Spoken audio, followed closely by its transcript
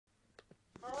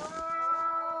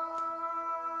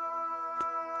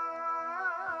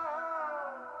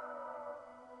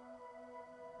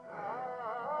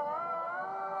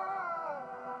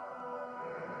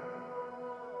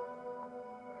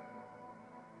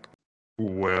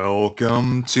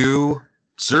Welcome to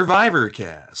Survivor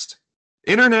Cast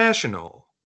International.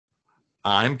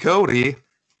 I'm Cody.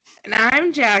 And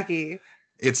I'm Jackie.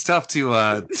 It's tough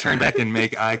to turn back and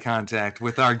make eye contact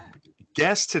with our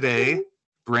guest today,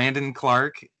 Brandon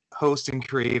Clark, host and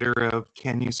creator of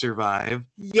Can You Survive?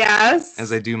 Yes.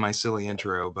 As I do my silly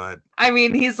intro, but... I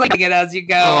mean, he's like it as you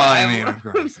go. Oh, I mean, of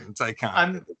course. It's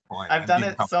iconic at this point. I've done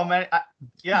it so many...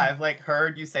 I've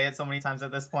heard you say it so many times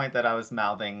at this point that I was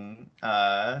mouthing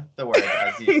the word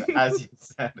as you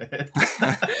said it.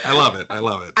 I love it.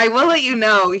 I will let you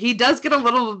know, he does get a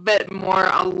little bit more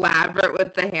elaborate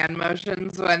with the hand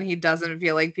motions when he doesn't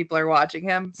feel like people are watching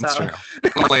him. So. That's true.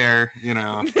 Claire, you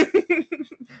know...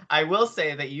 I will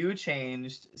say that you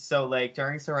changed. So,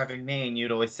 during Surviving Maine,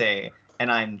 you'd always say, and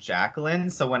I'm Jacqueline.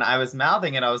 So when I was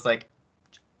mouthing it, I was like,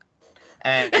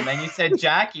 and then you said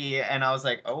Jackie, and I was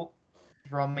like, oh,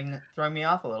 throwing me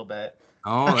off a little bit.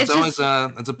 Oh, it's always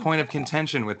it's a point of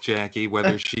contention with Jackie,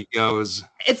 whether she goes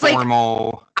it's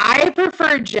formal. I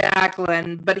prefer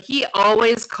Jacqueline, but he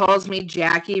always calls me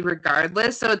Jackie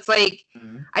regardless. So it's I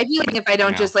feel like if I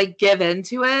don't just give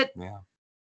into it. Yeah.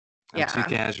 I'm too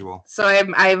casual. So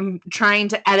I'm trying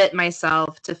to edit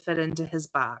myself to fit into his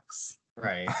box.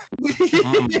 Right.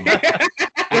 Well,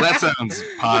 that sounds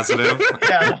positive.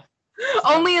 Yeah.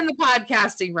 Only in the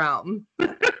podcasting realm.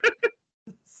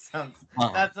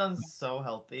 That sounds so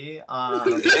healthy.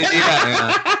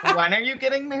 Yeah. When are you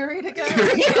getting married again?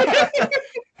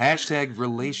 Hashtag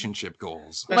relationship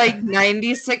goals.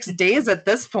 96 days at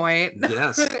this point.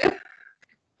 Yes.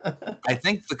 I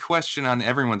think the question on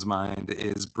everyone's mind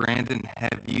is, Brandon,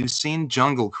 have you seen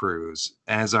Jungle Cruise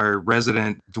as our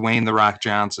resident Dwayne "The Rock"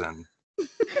 Johnson?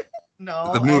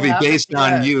 No. The movie based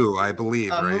on you, I believe,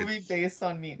 right? A movie based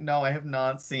on me. No, I have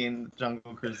not seen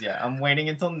Jungle Cruise yet. I'm waiting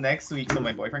until next week, so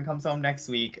my boyfriend comes home next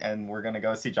week, and we're going to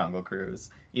go see Jungle Cruise.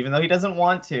 Even though he doesn't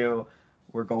want to,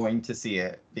 we're going to see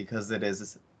it, because it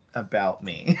is about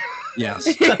me. Yes.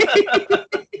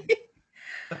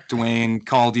 Dwayne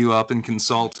called you up and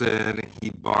consulted. He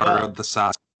borrowed the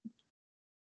sauce.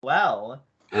 Well,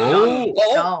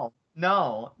 no.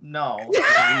 Not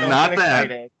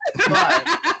that.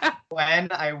 But when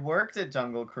I worked at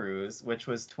Jungle Cruise, which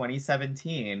was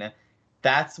 2017,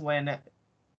 that's when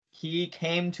he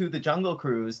came to the Jungle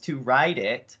Cruise to ride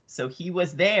it. So he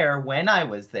was there when I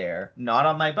was there, not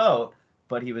on my boat,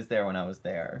 but he was there when I was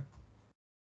there.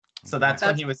 So that's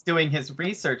when he was doing his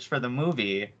research for the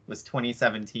movie, was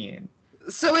 2017.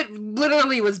 So it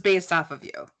literally was based off of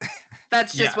you.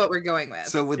 That's just what we're going with.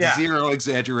 So with zero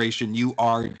exaggeration, you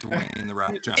are Dwayne "The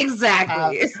Rock" Johnson.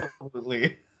 Exactly.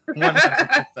 Absolutely.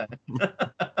 100%.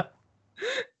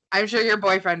 I'm sure your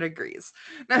boyfriend agrees.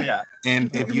 Yeah.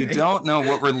 And if you don't know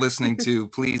what we're listening to,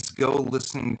 please go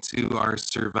listen to our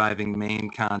Surviving Maine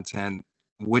content,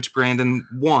 which Brandon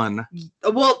won.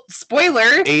 Well,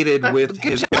 spoiler. Aided with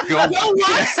his goal. Go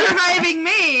watch Surviving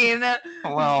Maine.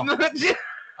 Well,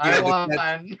 I won.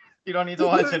 You don't need to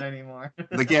watch it anymore.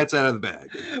 The cat's out of the bag.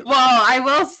 Well, I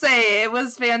will say it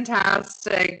was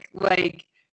fantastic,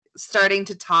 starting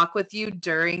to talk with you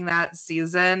during that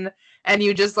season, and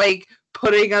you just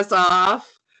putting us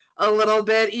off a little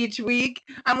bit each week.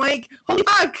 I'm like, holy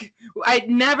fuck! I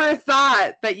never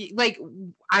thought that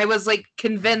I was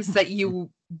convinced that you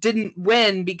didn't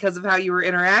win because of how you were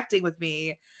interacting with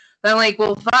me. Then I'm like,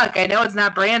 well, fuck! I know it's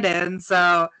not Brandon,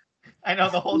 so. I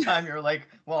know the whole time you're like,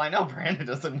 well, I know Brandon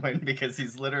doesn't win because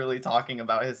he's literally talking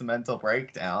about his mental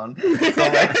breakdown. So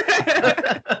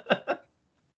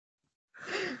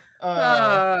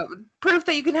proof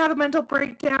that you can have a mental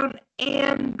breakdown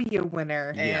and be a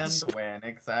winner. And win,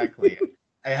 exactly.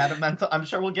 I'm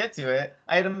sure we'll get to it.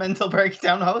 I had a mental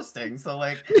breakdown hosting. So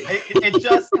it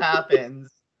just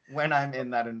happens when I'm in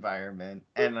that environment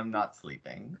and I'm not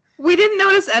sleeping. We didn't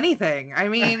notice anything. I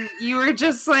mean, you were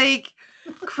just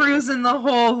cruising the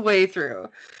whole way through.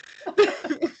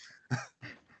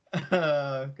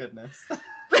 Goodness.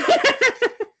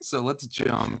 So let's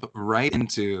jump right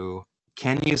into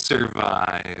Can You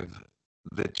Survive,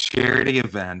 the charity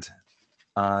event.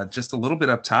 Just a little bit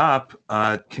up top,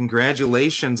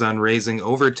 congratulations on raising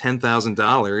over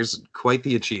 $10,000. Quite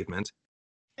the achievement.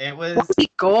 It was... What's the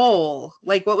goal?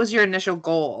 What was your initial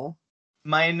goal?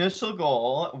 My initial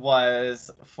goal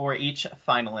was for each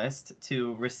finalist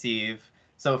to receive...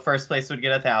 So first place would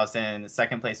get 1,000,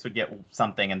 second place would get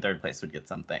something, and third place would get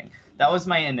something. That was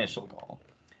my initial goal.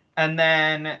 And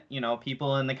then,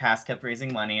 people in the cast kept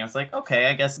raising money. I was like, okay,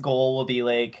 I guess goal will be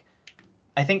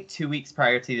I think 2 weeks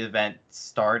prior to the event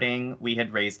starting, we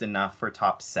had raised enough for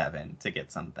top 7 to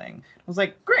get something. I was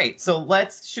like, great. So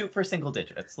let's shoot for single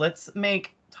digits. Let's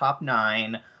make top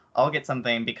 9. I'll get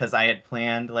something because I had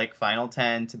planned like Final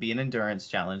 10 to be an endurance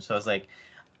challenge. So I was like,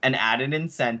 an added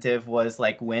incentive was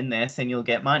like, win this and you'll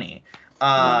get money.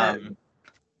 And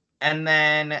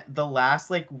then the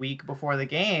last like week before the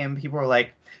game, people were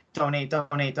like, donate,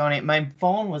 donate, donate. My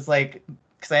phone was like,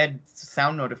 because I had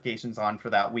sound notifications on for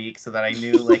that week so that I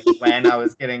knew like when I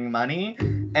was getting money.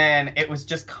 And it was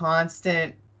just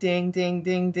constant ding, ding,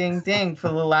 ding, ding, ding for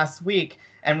the last week.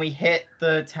 And we hit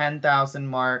the 10,000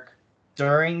 mark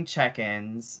during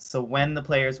check-ins. So when the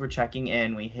players were checking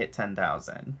in, we hit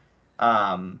 10,000.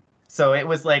 So it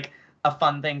was like a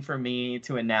fun thing for me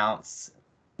to announce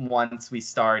once we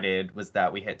started was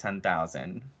that we hit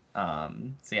 10,000. So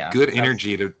yeah. Good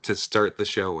energy to start the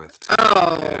show with. Too.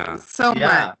 Oh, so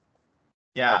much.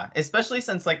 Yeah, especially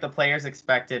since like the players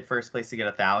expected first place to get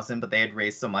 1,000, but they had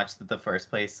raised so much that the first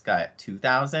place got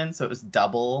 2,000, so it was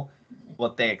double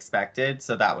what they expected.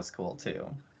 So that was cool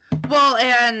too. Well,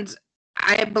 and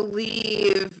I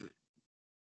believe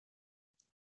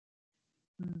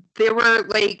there were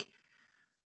like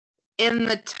in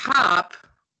the top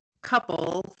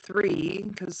couple,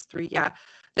 because three, yeah,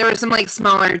 there were some like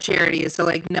smaller charities. So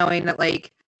like knowing that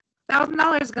like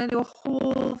 $1,000 is gonna do a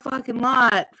whole fucking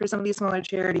lot for some of these smaller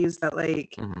charities that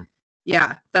like,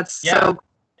 yeah, that's so.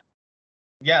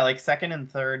 Yeah, like second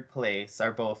and third place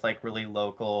are both like really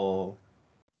local.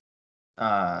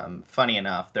 Funny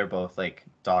enough, they're both like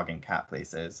dog and cat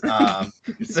places. So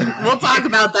we'll talk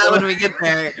about that when we get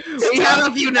there. We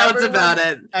have a few notes about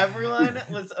it. Everyone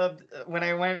was when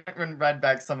I went and read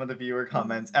back some of the viewer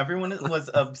comments, everyone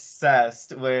was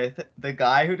obsessed with the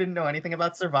guy who didn't know anything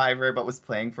about Survivor but was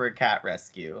playing for a cat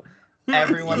rescue.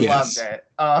 Everyone loved it.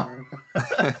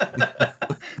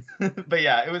 But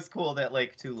yeah, it was cool that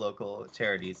like 2 local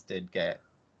charities did get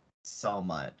so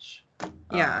much.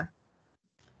 Yeah,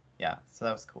 so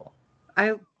that was cool.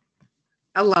 I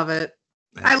love it.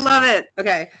 I love it.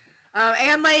 Okay.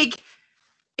 And like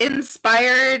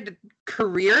inspired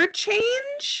career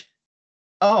change?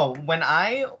 Oh,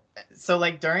 so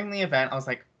like during the event, I was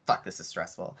like, fuck, this is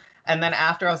stressful. And then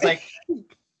after I was like,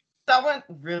 that went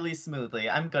really smoothly.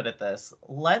 I'm good at this.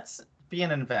 Let's be an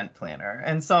event planner.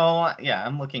 And so, yeah,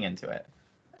 I'm looking into it.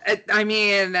 I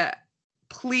mean,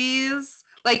 please.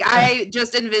 Like, I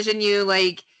just envision you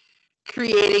like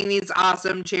creating these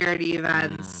awesome charity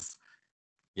events.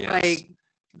 Yes. Like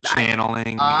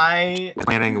channeling,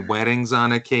 planning weddings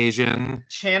on occasion.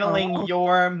 Channeling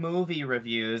your movie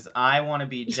reviews. I want to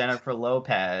be Jennifer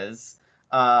Lopez.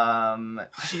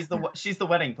 She's the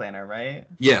wedding planner, right?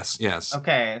 Yes.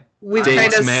 Okay. We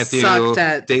kind of sucked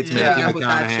at Matthew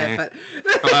McConaughey. But...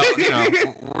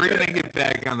 well, we're gonna get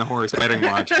back on the horse wedding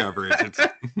watch coverage.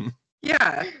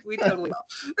 Yeah, we totally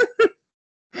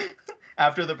will.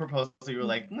 After the proposal, you were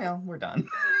like, well, we're done.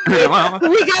 Well,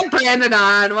 we got Brandon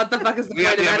on. What the fuck is the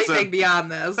point of anything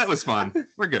beyond this? That was fun.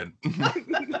 We're good.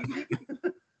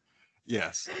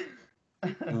 Yes.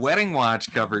 Wedding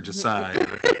watch coverage aside.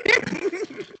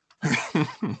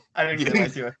 I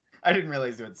didn't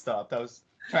realize you had stopped. I was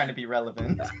trying to be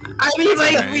relevant. I mean,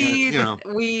 like,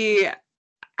 we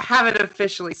haven't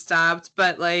officially stopped,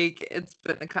 but like it's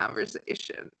been a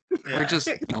conversation. Yeah.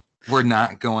 We're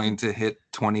not going to hit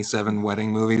 27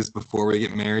 wedding movies before we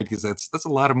get married because that's a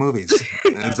lot of movies.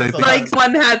 Like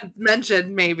one had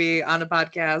mentioned maybe on a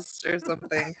podcast or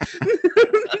something.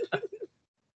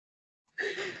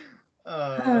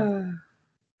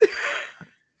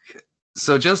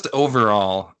 So just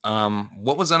overall,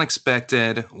 what was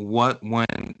unexpected? What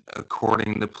went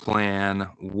according to plan?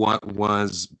 What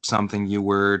was something you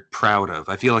were proud of?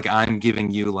 I feel like I'm giving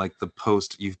you like the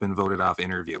post you've been voted off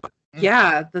interview.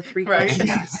 Yeah, the 3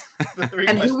 questions. The 3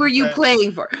 and who were you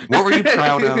playing for? What were you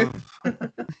proud of?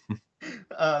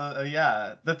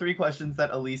 Yeah, the 3 questions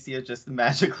that Alicia just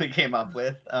magically came up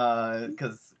with,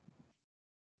 because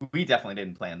we definitely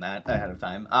didn't plan that ahead of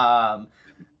time.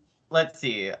 Let's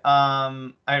see.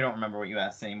 I don't remember what you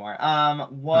asked anymore.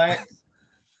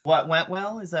 What went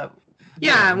well? Is that?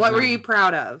 Yeah. What were you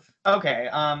proud of? Okay.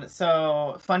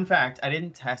 So fun fact: I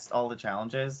didn't test all the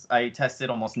challenges. I tested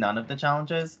almost none of the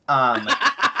challenges.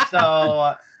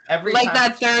 So every like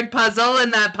that third puzzle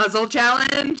in that puzzle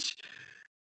challenge.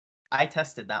 I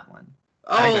tested that one.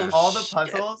 Oh, all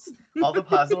the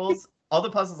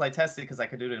puzzles I tested because I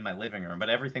could do it in my living room. But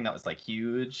everything that was like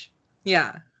huge.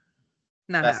 Yeah.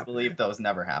 Best believe those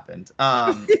never happened.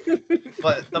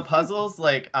 But the puzzles,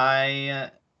 like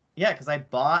because I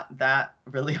bought that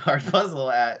really hard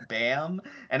puzzle at BAM,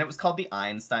 and it was called the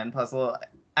Einstein puzzle.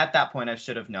 at that point I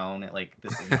should have known it. Like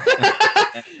this is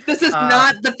This is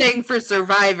not the thing for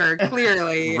Survivor.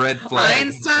 Clearly, Red flag.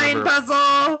 Einstein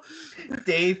puzzle.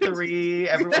 Day 3,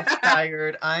 everyone's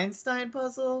tired. Einstein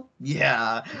puzzle?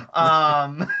 Yeah.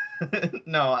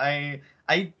 No, I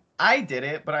did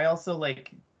it, but I also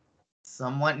like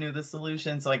somewhat knew the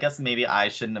solution, so I guess maybe I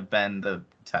shouldn't have been the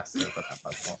tester for that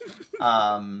puzzle.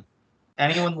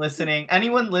 Anyone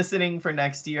listening for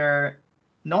next year,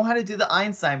 know how to do the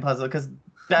Einstein puzzle, because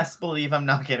best believe I'm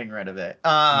not getting rid of it.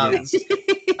 Yes.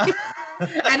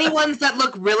 Any ones that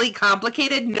look really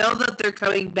complicated, know that they're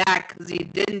coming back because you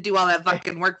didn't do all that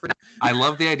fucking work for them. I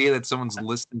love the idea that someone's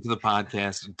listening to the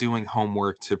podcast, doing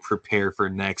homework to prepare for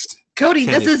next. Cody,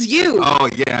 this is you. Oh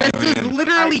yeah, This is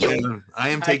literally you. I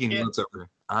am taking notes over.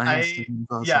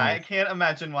 I can't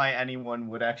imagine why anyone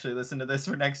would actually listen to this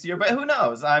for next year, but who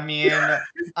knows? I mean,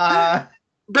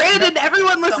 Brandon,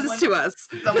 everyone listens to us.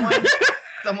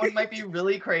 Someone might be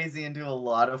really crazy and do a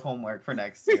lot of homework for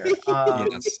next year.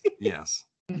 Yes.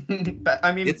 But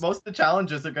I mean, most of the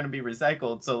challenges are going to be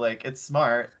recycled, so like it's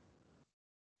smart.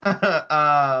 Watch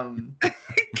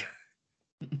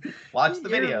the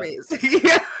video.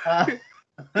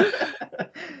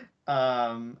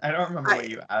 I don't remember what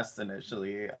you asked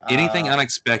initially. Anything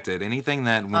unexpected? Anything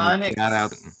that when you got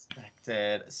out?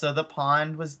 Unexpected. So the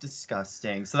pond was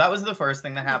disgusting. So that was the first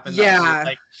thing that happened. Yeah.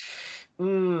 Like,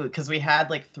 ooh, because we had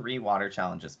like 3 water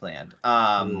challenges planned.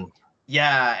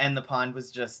 Yeah, and the pond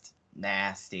was just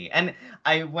nasty. And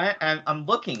I'm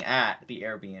looking at the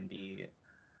Airbnb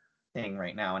thing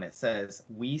right now, and it says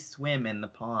we swim in the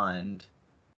pond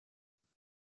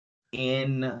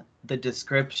in the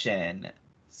description.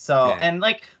 So, and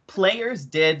like players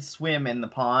did swim in the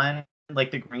pond,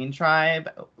 like the Green Tribe,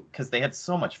 because they had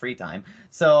so much free time.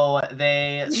 So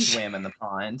they swim in the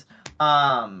pond.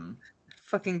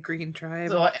 Fucking Green Tribe.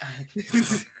 So Green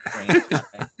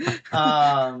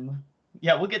Tribe.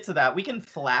 Yeah, we'll get to that. We can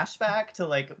flashback to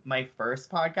like my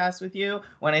first podcast with you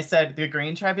when I said the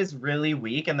Green Tribe is really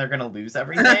weak and they're gonna lose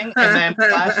everything, and then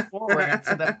flash forward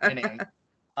to them winning.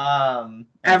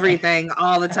 Everything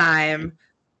all the time.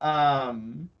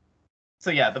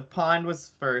 So yeah, the pond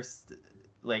was first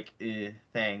like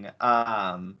thing.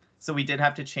 So we did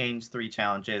have to change 3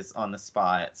 challenges on the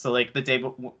spot. So like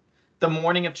the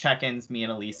morning of check-ins, me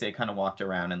and Elise kind of walked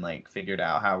around and like figured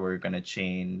out how we're gonna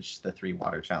change the 3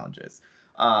 water challenges.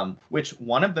 Which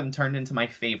one of them turned into my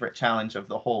favorite challenge of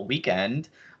the whole weekend.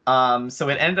 So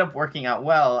it ended up working out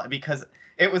well because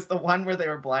it was the one where they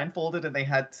were blindfolded and they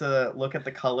had to look at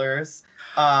the colors.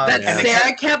 That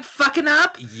Sarah kept fucking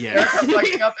up? Yeah.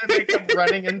 Fucking up, and they kept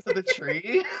running into the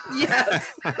tree.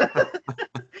 Yes.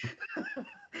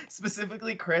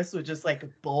 Specifically, Chris would just like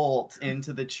bolt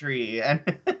into the tree, and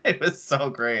it was so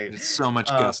great. It's so much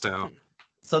gusto.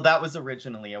 So that was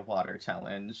originally a water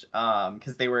challenge,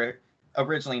 because they were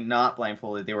originally not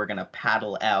blindfolded. They were going to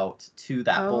paddle out to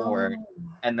that board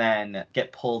and then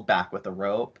get pulled back with a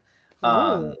rope.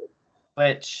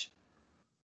 Which,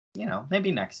 you know,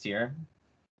 maybe next year.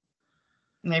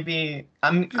 Maybe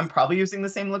I'm probably using the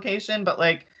same location, but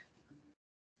like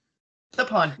the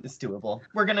pond is doable.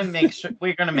 We're gonna make it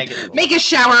doable. Make a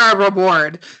shower a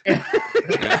reward.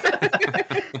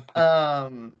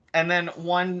 And then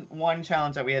one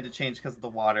challenge that we had to change because of the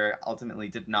water ultimately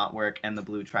did not work, and the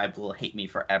Blue Tribe will hate me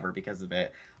forever because of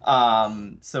it.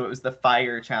 So it was the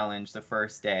fire challenge the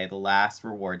first day, the last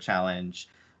reward challenge.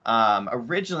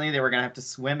 Originally they were gonna have to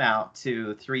swim out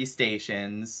to 3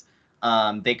 stations.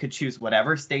 They could choose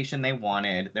whatever station they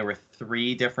wanted. There were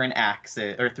 3 different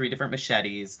axes or 3 different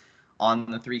machetes on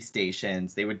the 3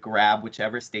 stations. They would grab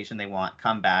whichever station they want,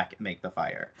 come back, and make the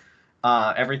fire.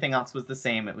 Everything else was the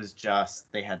same. It was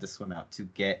just they had to swim out to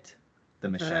get the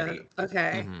machete.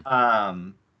 Okay. Mm-hmm.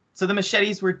 So the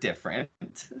machetes were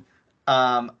different.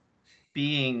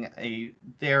 Being a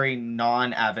very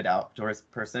non-avid outdoors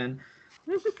person,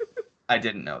 I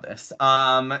didn't know this.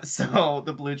 So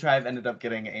the Blue Tribe ended up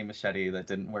getting a machete that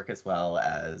didn't work as well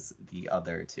as the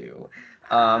other 2.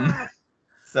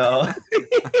 So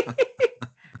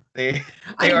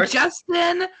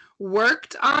Justin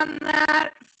worked on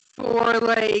that for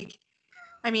like,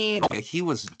 I mean, he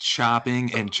was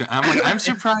chopping and I'm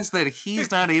surprised that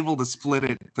he's not able to split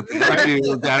it, but the other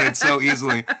dude got it so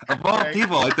easily. Of all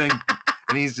people, I think,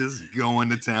 and he's just going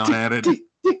to town at it.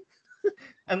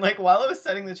 And like while I was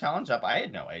setting the challenge up, I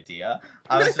had no idea.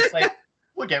 I was just like,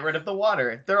 we'll get rid of the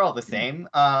water. They're all the same.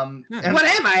 What am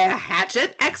I, a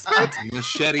hatchet expert?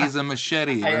 Machete's a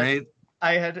machete, right?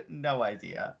 I had no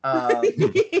idea.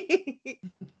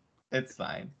 It's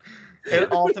fine. It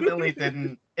ultimately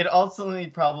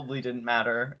probably didn't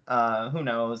matter. Who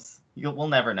knows? we'll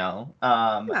never know.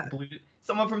 Yeah.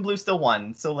 Someone from Blue still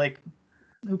won, so like,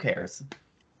 who cares?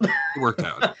 It worked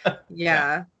out.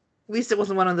 Yeah. At least it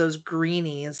wasn't one of those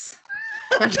greenies.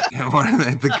 One of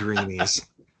the greenies.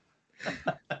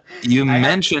 You I have to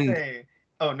mentioned. say-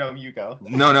 Oh no, you go.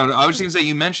 No. I was just gonna say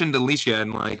you mentioned Alicia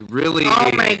and like really.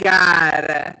 Oh my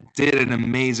god. Did an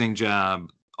amazing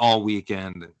job all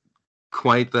weekend.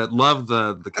 Quite the love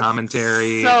the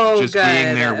commentary. So just being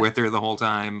good. there with her the whole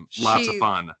time. Lots of She-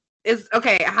 fun. Is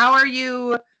okay, how are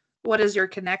you? What is your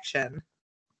connection?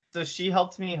 So she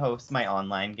helped me host my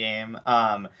online game.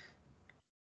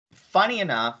 Funny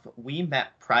enough, we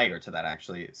met prior to that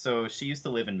actually. So she used to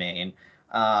live in Maine.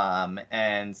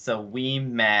 And so we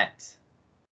met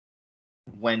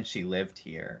when she lived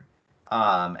here.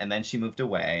 And then she moved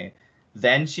away.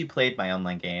 Then she played my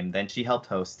online game. Then she helped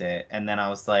host it. And then I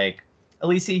was like,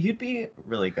 Alicia, you'd be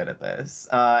really good at this.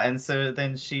 And so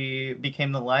then she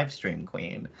became the live stream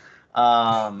queen.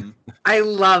 I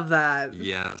love that.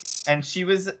 Yes. And she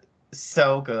was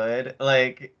so good,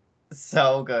 like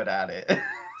so good at it.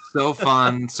 So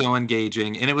fun, so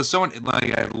engaging, and it was so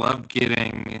like I loved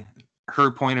getting her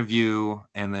point of view,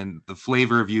 and then the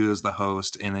flavor of you as the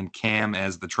host, and then Cam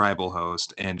as the tribal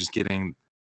host, and just getting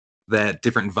that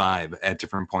different vibe at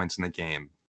different points in the game.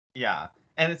 Yeah,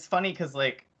 and it's funny because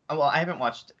like, well, I haven't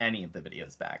watched any of the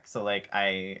videos back, so like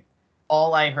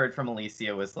all I heard from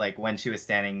Alicia was like when she was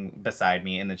standing beside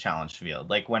me in the challenge field,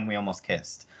 like when we almost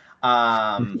kissed.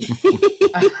 And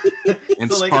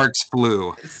so, like, sparks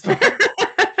flew.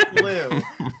 Blue.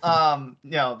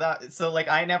 No, that so like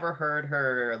I never heard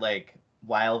her like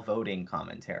while voting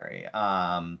commentary.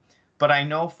 But I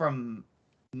know from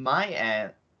my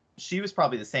end, she was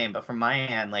probably the same, but from my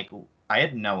end, like I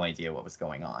had no idea what was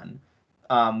going on.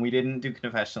 We didn't do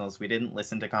confessionals, we didn't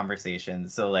listen to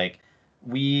conversations, so like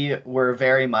we were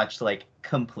very much like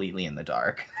completely in the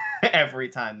dark every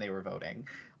time they were voting.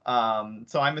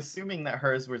 So I'm assuming that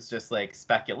hers was just like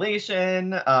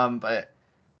speculation, but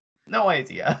no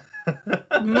idea.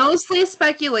 Mostly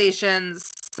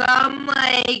speculations. Some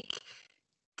like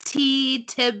tea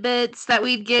tidbits that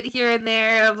we'd get here and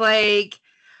there of like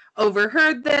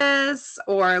overheard this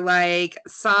or like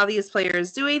saw these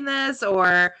players doing this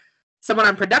or someone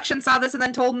on production saw this and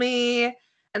then told me.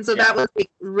 And so that was like,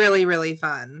 really, really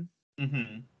fun.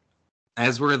 Mm-hmm.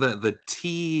 As were the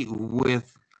tea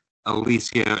with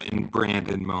Alicia and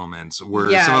Brandon moments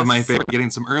were some of my Yes. favorite.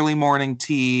 Getting some early morning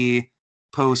tea,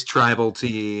 post tribal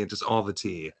tea, just all the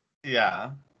tea.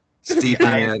 Yeah. Steeping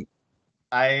it.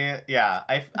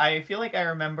 I feel like I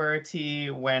remember T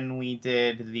when we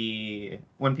did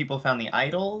when people found the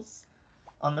idols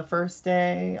on the first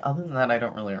day. Other than that, I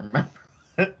don't really remember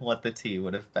what the tea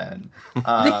would have been.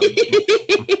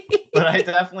 But I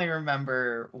definitely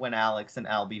remember when Alex and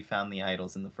Albie found the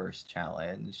idols in the first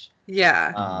challenge.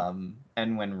 Yeah.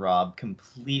 And when Rob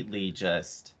completely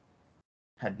just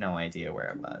had no idea where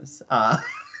it was.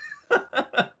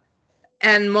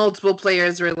 And multiple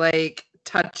players were like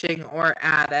touching or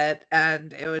at it,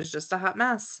 and it was just a hot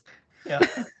mess. Yeah.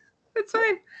 It's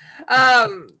fine.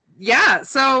 Yeah,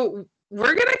 so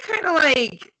we're gonna kind of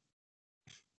like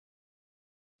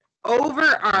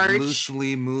overarch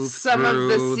Loosely move some of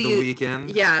through the the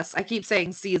weekend. Yes, I keep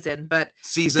saying season, but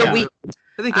Season. the week.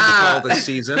 I think you can call it a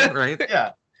season, right?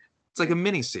 Yeah. It's like a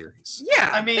mini series. Yeah,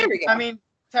 I there we go. mean,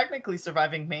 technically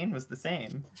Surviving Maine was the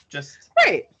same. Just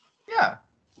Right, yeah.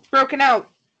 broken out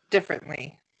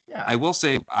differently. Yeah. I will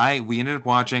say we ended up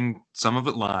watching some of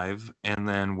it live, and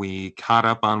then we caught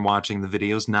up on watching the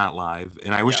videos not live.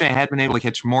 And I wish I had been able to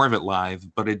catch more of it live,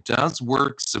 but it does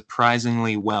work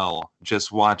surprisingly well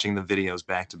just watching the videos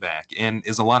back to back, and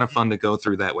is a lot of fun to go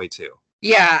through that way too.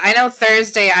 Yeah, I know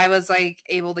Thursday I was like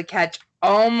able to catch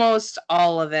almost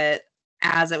all of it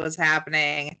as it was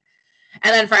happening.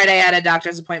 And then Friday I had a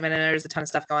doctor's appointment and there was a ton of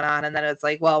stuff going on. And then it's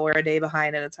like, well, we're a day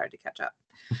behind and it's hard to catch up.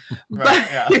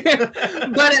 Right,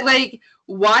 But it, like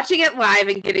watching it live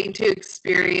and getting to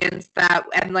experience that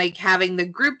and like having the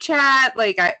group chat,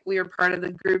 like we were part of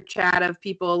the group chat of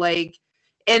people like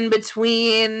in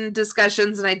between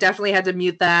discussions. And I definitely had to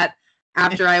mute that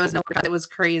after I was notified. It was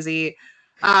crazy.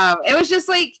 It was just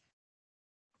like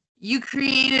you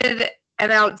created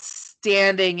an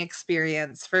outstanding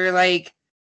experience for like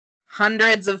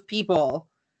hundreds of people,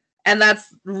 and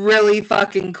that's really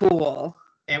fucking cool.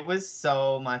 It was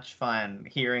so much fun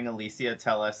hearing Alicia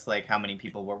tell us like how many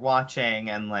people were watching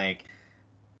and like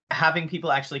having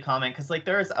people actually comment, because like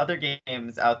there's other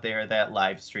games out there that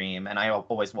live stream and I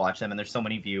always watch them and there's so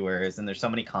many viewers and there's so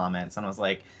many comments, and I was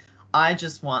like, I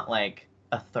just want like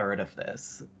a third of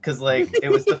this, because like it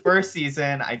was the first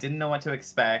season. I didn't know what to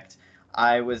expect.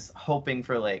 I was hoping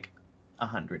for like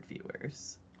 100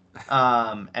 viewers.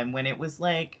 And when it was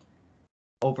like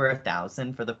over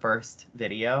 1,000 for the first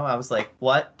video, I was like,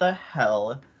 what the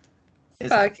hell is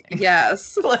Fuck happening?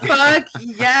 yes. Like, Fuck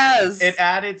yes. It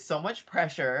added so much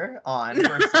pressure on,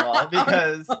 first of all,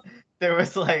 because there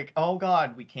was like, oh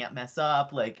god, we can't mess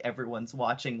up. Like, everyone's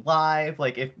watching live.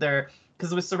 Like, if they're,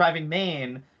 because it was Surviving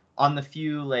Maine, on the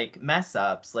few like mess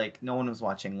ups, like no one was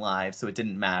watching live, so it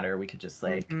didn't matter. We could just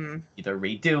like either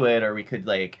redo it or we could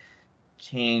like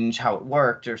change how it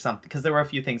worked or something, because there were a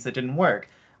few things that didn't work.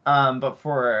 But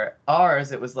for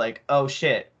ours, it was like, oh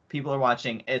shit, people are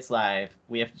watching, it's live,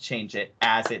 we have to change it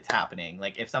as it's happening.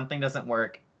 Like, if something doesn't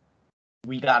work,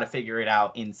 we got to figure it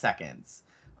out in seconds.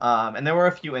 And there were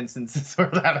a few instances where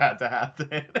that had to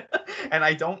happen. And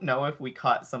I don't know if we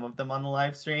caught some of them on the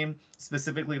live stream,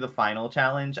 specifically the final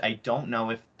challenge. I don't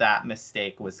know if that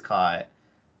mistake was caught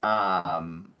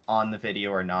on the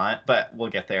video or not, but we'll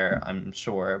get there, I'm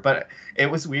sure. But it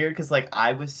was weird because like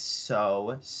I was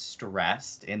so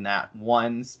stressed in that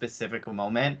one specific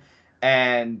moment,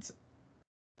 and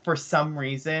for some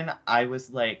reason I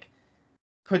was like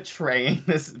portraying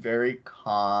this very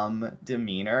calm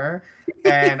demeanor,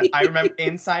 and I remember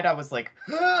inside I was like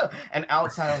and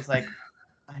outside I was like,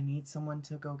 I need someone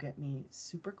to go get me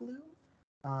super glue.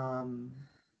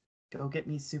 Go get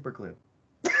me super glue.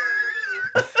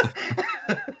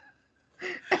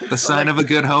 The sign of a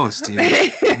good host, you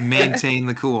maintain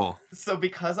the cool. So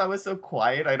because I was so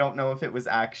quiet, I don't know if it was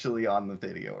actually on the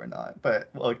video or not, but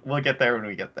we'll get there when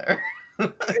we get there.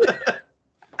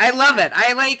 I love it.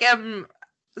 I like am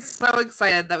so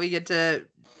excited that we get to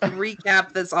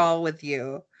recap this all with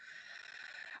you.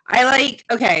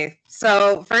 Okay,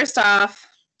 so first off,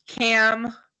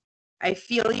 Cam, I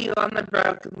feel you on the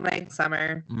broken leg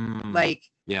summer. Like,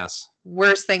 yes,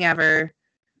 worst thing ever.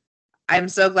 I'm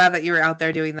so glad that you were out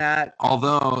there doing that.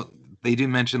 Although they do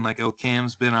mention like, oh,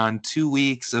 Cam's been on 2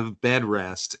 weeks of bed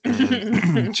rest,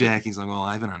 and Jackie's like, well,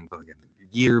 I've been on fucking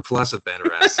year plus of bed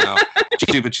rest. So,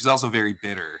 but she's also very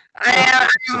bitter.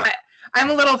 I'm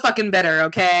a little fucking bitter,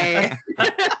 okay?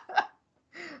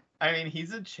 I mean,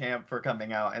 he's a champ for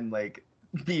coming out and like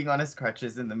being on his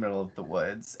crutches in the middle of the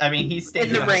woods. I mean, he stayed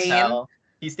in a hotel.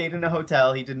 He stayed in a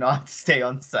hotel. He did not stay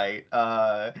on site.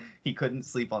 He couldn't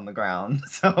sleep on the ground.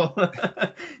 So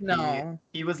no,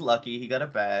 he was lucky. He got a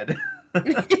bed.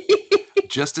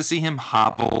 Just to see him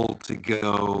hobble to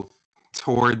go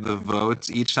toward the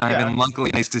votes each time, and luckily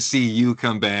nice to see you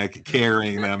come back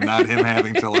carrying them, not him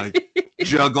having to like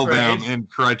juggle them and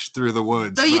crutch through the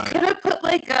woods. So you could have put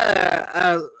like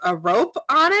a rope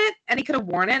on it, and he could have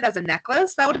worn it as a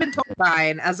necklace. That would have been totally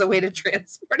fine as a way to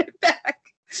transport it back.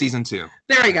 Season 2.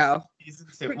 There we go. Season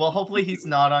 2. Well, hopefully he's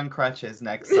not on crutches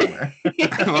next summer.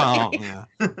 Well, yeah.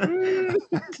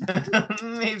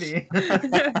 Maybe.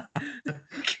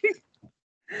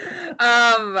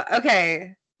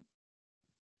 Okay.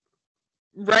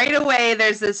 Right away,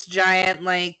 there's this giant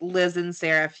like Liz and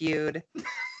Sarah feud.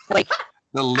 Like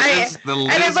the Liz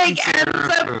and it like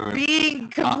ends up being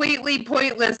completely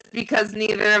pointless because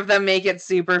neither of them make it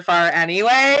super far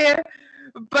anyway.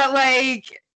 But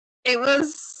like, it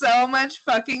was so much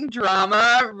fucking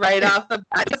drama right off the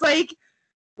bat. It's like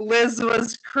Liz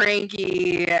was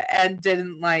cranky and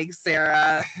didn't like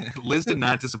Sarah. Liz did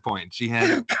not disappoint. She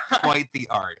had quite the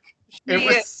arc. It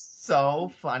was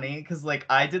so funny because like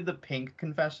I did the pink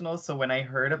confessionals, so when I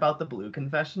heard about the blue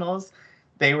confessionals,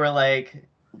 they were like,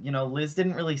 you know, Liz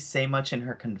didn't really say much in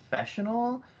her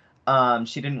confessional.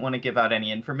 She didn't want to give out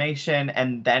any information,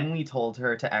 and then we told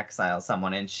her to exile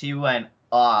someone, and she went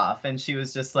off, and she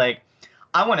was just like,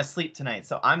 I want to sleep tonight,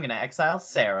 so I'm gonna exile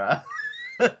Sarah.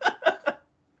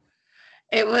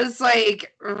 It was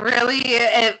like really,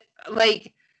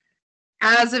 like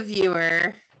as a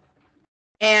viewer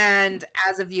and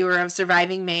as a viewer of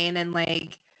Surviving Maine, and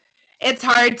like it's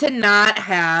hard to not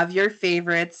have your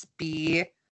favorites be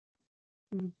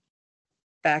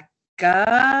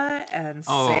Becca and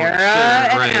Sarah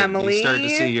and Emily. You start to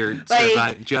see your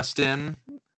Justin.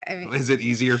 I mean, is it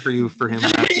easier for him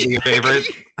not to be a favorite?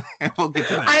 We'll get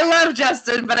to that. I love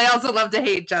Justin, but I also love to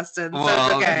hate Justin. Well,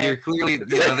 so it's okay. You're clearly,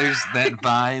 there's that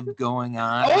vibe going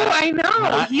on. Oh, I know.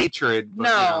 Not hatred. But,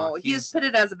 no, he's put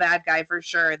it as a bad guy for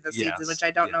sure this season, which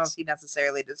I don't know if he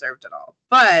necessarily deserved at all.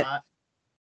 But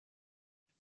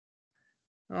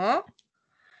I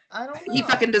don't know. He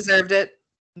fucking deserved it.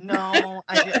 No,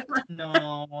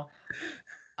 no.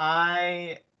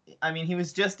 I mean, he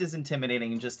was just as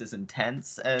intimidating and just as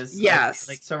intense as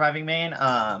like Surviving Maine.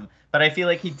 But I feel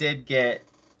like he did get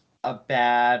a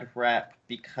bad rep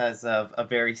because of a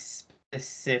very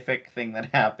specific thing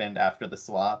that happened after the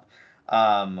swap,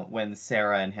 when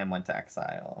Sarah and him went to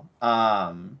exile.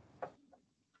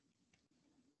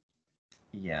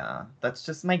 Yeah, that's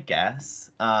just my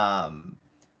guess.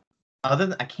 Other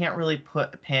than I can't really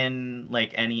pin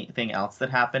like anything else that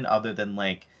happened other than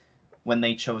like when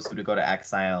they chose who to go to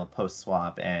exile post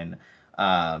swap, and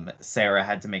Sarah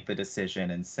had to make the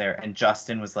decision, and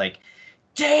Justin was like,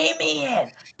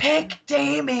 Damien, pick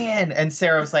Damien, and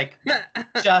Sarah was like,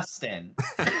 Justin.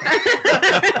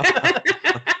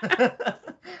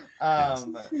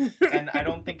 And I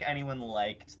don't think anyone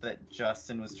liked that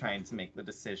Justin was trying to make the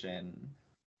decision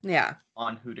Yeah.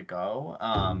 on who to go.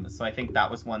 So I think that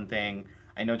was one thing.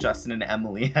 I know Justin and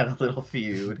Emily had a little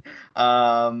feud.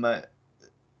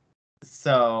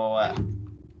 So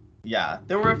yeah,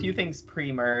 there were a few things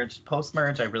pre-merge.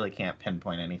 Post-merge, I really can't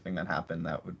pinpoint anything that happened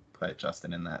that would put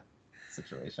Justin in that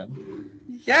situation.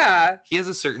 Yeah. He has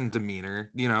a certain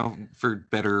demeanor, for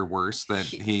better or worse, that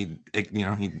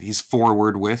he's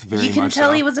forward with very much. You can tell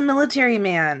so. he was a military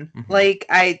man. Mhm. Like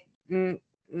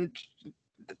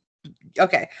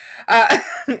okay.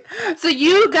 So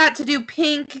you got to do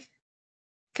Pink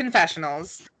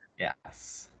confessionals.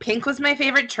 Yes. Pink was my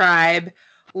favorite tribe.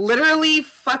 Literally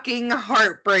fucking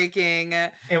heartbreaking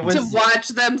It was to watch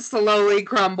them slowly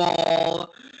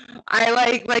crumble. I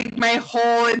like my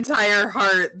whole entire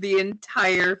heart the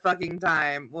entire fucking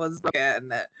time was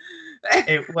broken.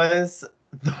 It was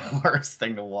the worst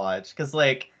thing to watch because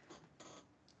like,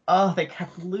 oh, they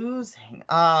kept losing.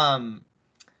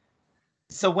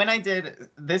 So when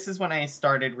this is when I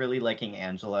started really liking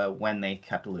Angela when they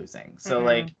kept losing. So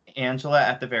like Angela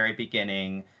at the very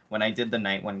beginning, when I did the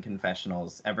night one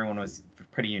confessionals, everyone was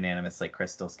pretty unanimous. Like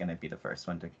Crystal's gonna be the first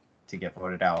one to get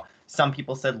voted out. Some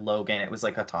people said Logan. It was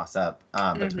like a toss up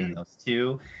between those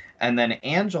two, and then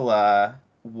Angela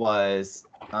was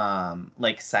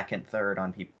like second, third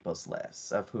on people's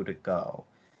lists of who to go.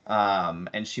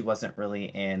 And she wasn't really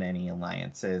in any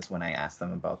alliances when I asked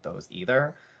them about those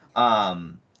either.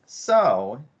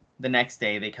 So the next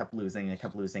day they kept losing.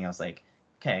 I was like,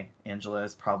 okay, Angela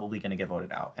is probably going to get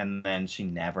voted out. And then she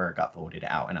never got voted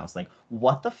out. And I was like,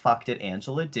 what the fuck did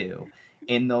Angela do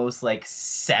in those like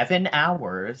 7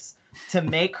 hours to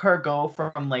make her go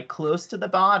from like close to the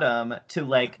bottom to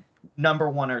like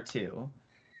number 1 or 2?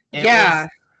 It was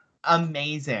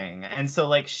amazing. And so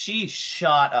like she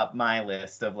shot up my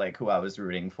list of like who I was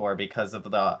rooting for because of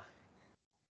the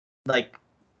like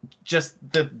just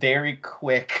the very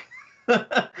quick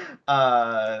I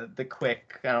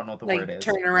don't know what the word is.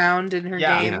 Turnaround in her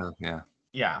game.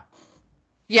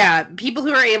 Yeah. People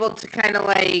who are able to kind of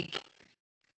like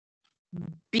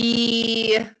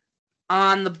be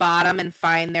on the bottom and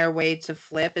find their way to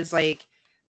flip is like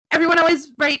everyone always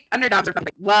underdogs are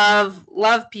like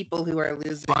love people who are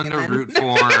losing. Fun to root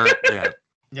for.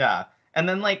 Yeah. And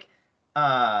then like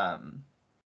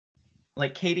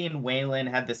Katie and Waylon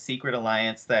had the secret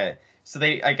alliance so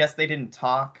I guess they didn't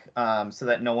talk so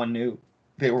that no one knew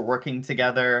they were working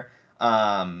together.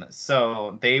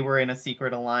 So they were in a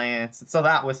secret alliance. So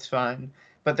that was fun.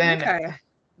 But then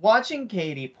watching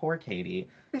Katie, poor Katie,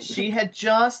 she had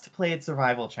just played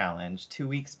Survival Challenge 2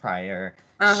 weeks prior.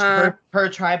 Her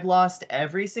tribe lost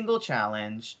every single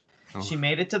challenge. Oh. She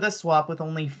made it to the swap with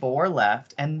only 4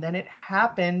 left, and then it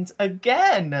happened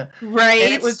again. Right.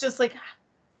 And it was just like,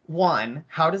 1,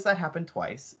 how does that happen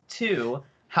twice? 2,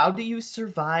 how do you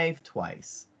survive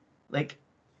twice? Like,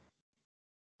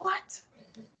 what?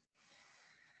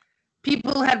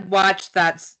 People had watched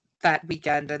that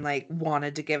weekend and like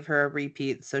wanted to give her a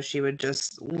repeat so she would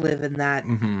just live in that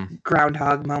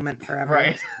groundhog moment forever.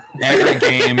 Right. Every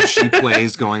game she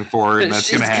plays going forward, that's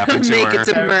going to happen to her. Make it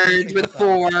to merge with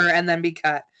 4 and then be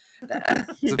cut.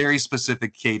 It's a very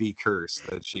specific Katie curse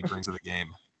that she brings to the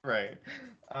game. Right.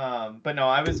 But no,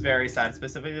 I was very sad,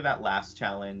 specifically that last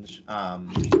challenge.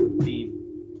 The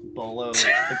bolo,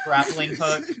 the grappling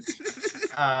hook.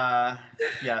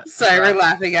 Yeah. Sorry, we're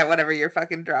laughing at whatever you're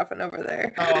fucking dropping over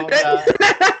there. Oh, yeah.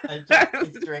 I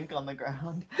dropped this drink on the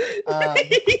ground.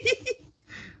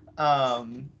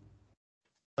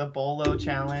 The bolo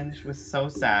challenge was so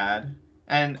sad.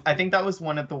 And I think that was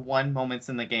one of the moments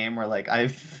in the game where like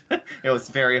it was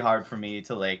very hard for me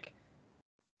to like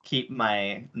keep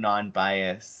my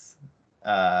non-bias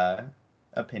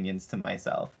opinions to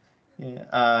myself.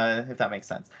 Yeah, if that makes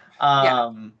sense.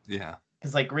 Yeah.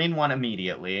 Because like green won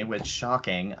immediately, which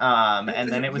shocking.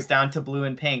 And then it was down to blue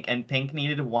and pink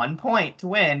needed 1 point to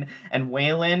win, and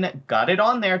Waylon got it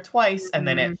on there twice, and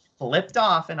then it flipped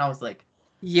off, and I was like,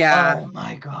 oh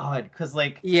my god. Because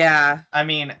like, I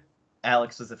mean,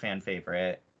 Alex was a fan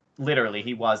favorite. Literally,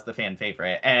 he was the fan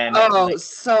favorite. And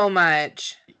so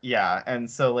much. Yeah, and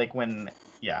so like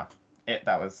that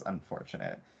was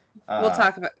unfortunate. We'll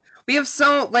talk about. We have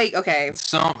so like okay.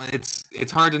 So it's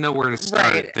it's hard to know where to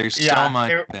start. Right. There's so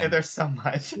much. There's so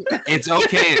much. It's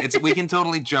okay. We can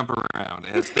totally jump around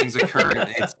as things occur.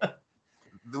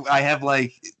 I have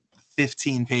like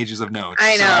 15 pages of notes.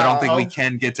 I know. So I don't think we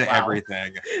can get to Wow.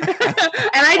 everything. And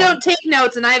I don't take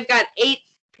notes, and I've got 8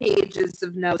 pages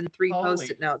of notes and 3 Holy.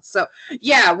 post-it notes. So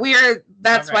yeah,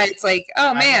 that's All why right. it's like,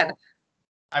 oh man.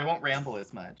 I won't ramble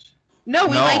as much. No,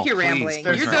 we No, like your please, rambling.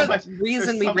 there's You're so the much-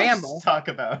 reason There's we so much ramble. to talk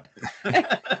about.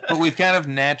 But we've kind of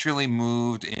naturally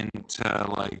moved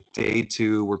into like day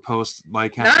 2. We're kind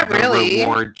Not of the really.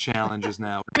 reward challenges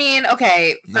now. I mean,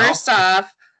 okay, No? first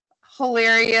off,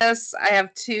 hilarious. I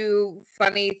have 2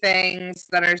 funny things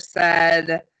that are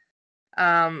said.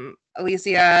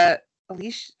 Alicia.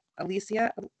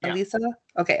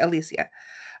 Okay, Alicia.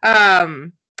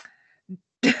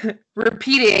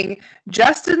 Repeating,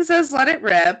 Justin says let it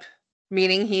rip,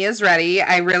 meaning he is ready.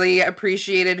 I really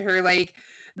appreciated her like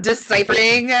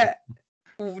deciphering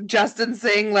Justin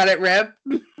saying let it rip.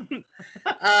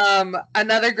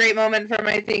 Another great moment from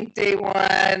I think day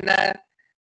 1.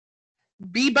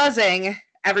 Be buzzing.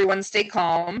 Everyone stay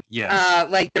calm. Yes.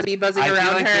 Like the bee buzzing I feel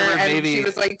around like there her, were and maybe- she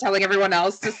was like telling everyone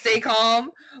else to stay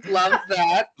calm. Love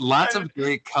that. Lots of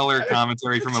great color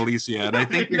commentary from Alicia, and I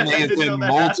think there I may have didn't know been that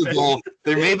multiple.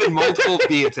 There may have been multiple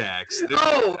bee attacks.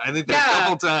 Oh, I think there's a yeah.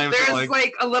 couple times There's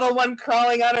like a little one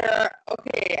crawling on her.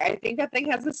 Okay, I think that thing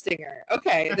has a stinger.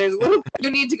 Okay, there's a little. You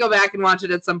need to go back and watch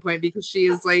it at some point because she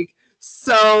is like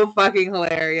so fucking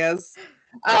hilarious.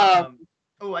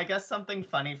 I guess something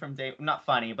funny from not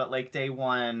funny, but like day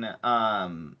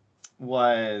 1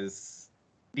 was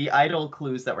the idol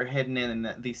clues that were hidden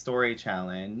in the story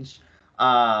challenge.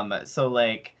 So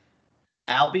like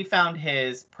Albie found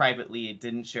his privately,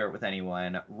 didn't share it with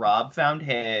anyone. Rob found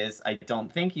his, I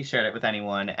don't think he shared it with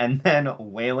anyone. And then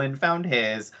Waylon found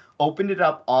his, opened it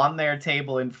up on their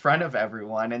table in front of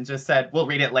everyone and just said, we'll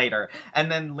read it later.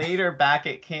 And then later back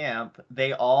at camp,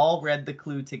 they all read the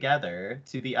clue together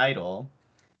to the idol.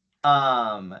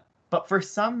 But for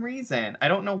some reason, I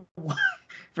don't know why,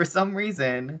 for some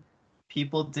reason,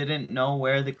 people didn't know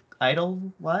where the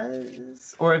idol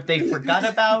was, or if they forgot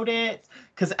about it.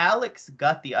 Because Alex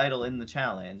got the idol in the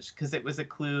challenge, because it was a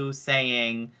clue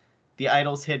saying the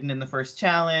idol's hidden in the first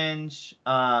challenge.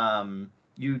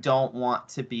 You don't want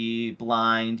to be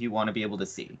blind, you want to be able to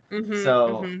see.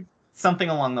 Something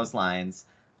along those lines.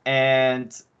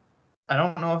 And I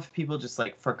don't know if people just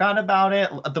like forgot about it.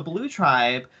 The Blue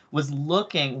Tribe was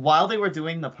looking while they were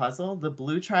doing the puzzle. The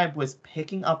Blue Tribe was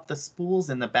picking up the spools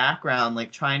in the background,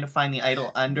 like trying to find the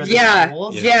idol under the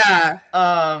spools. Yeah.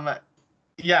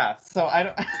 Yeah. So I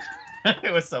don't.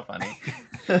 It was so funny.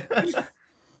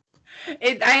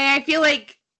 I feel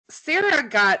like Sarah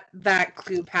got that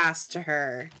clue passed to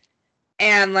her,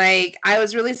 and like I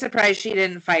was really surprised she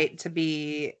didn't fight to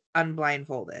be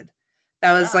unblindfolded.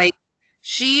 That was like.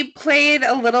 She played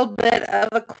a little bit of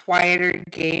a quieter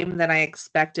game than I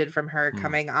expected from her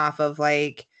coming off of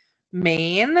like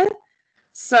Maine.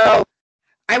 So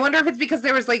I wonder if it's because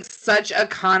there was like such a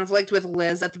conflict with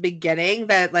Liz at the beginning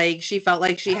that like she felt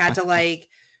like she had to like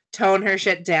tone her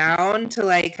shit down to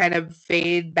like kind of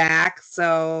fade back.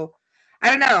 So I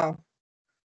don't know.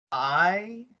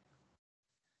 I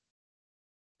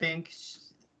think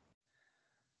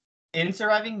in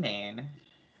Surviving Maine,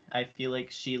 I feel like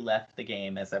she left the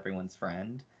game as everyone's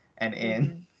friend, and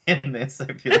in this,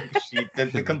 I feel like she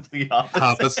did the complete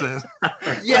opposite.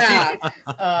 Yeah.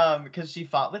 Because she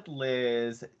fought with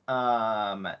Liz.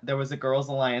 There was a girls'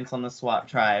 alliance on the SWAT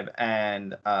tribe,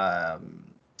 and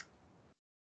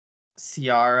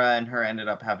Ciara and her ended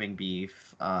up having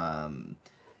beef. And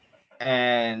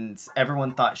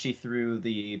everyone thought she threw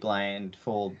the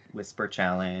blindfold whisper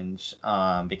challenge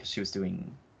because she was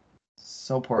doing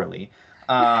so poorly.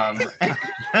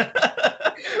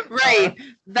 Right.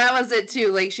 That was it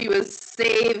too. Like she was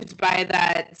saved by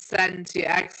that send to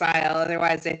exile.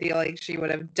 Otherwise, I feel like she would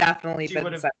have definitely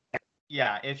been sent.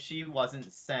 Yeah, if she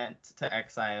wasn't sent to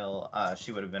exile,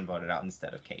 she would have been voted out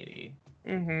instead of Katie.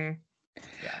 Yeah.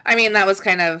 Yeah. I mean, that was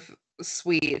kind of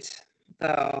sweet,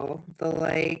 though. The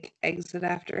like exit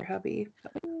after hubby.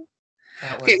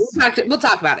 Okay, we'll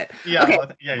talk about it. Yeah. Okay.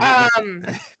 Yeah.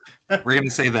 We're gonna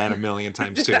say that a million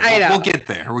times too. I know. We'll get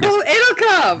there. It'll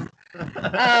come.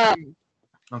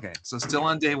 Okay, so still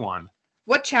on day 1.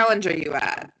 What challenge are you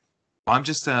at? I'm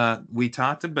just we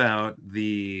talked about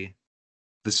the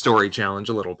story challenge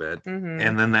a little bit,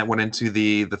 and then that went into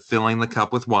the filling the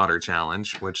cup with water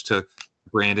challenge, which took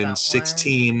Brandon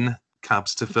 16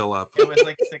 cups to fill up. It was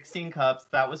like 16 cups.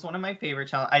 That was one of my favorite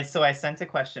challenges. So I sent a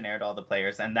questionnaire to all the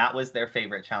players, and that was their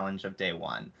favorite challenge of day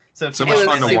 1. So So much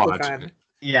fun to watch.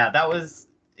 Yeah, that was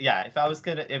if I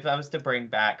was to bring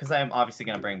back, because I'm obviously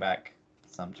gonna bring back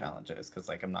some challenges, because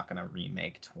like I'm not gonna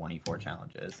remake 24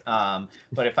 challenges.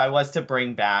 But if I was to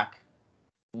bring back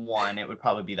one, it would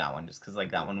probably be that one, just because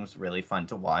like that one was really fun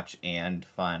to watch and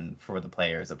fun for the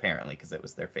players apparently, because it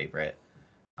was their favorite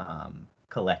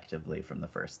collectively from the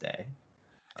first day.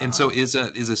 And so is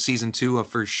a season 2 a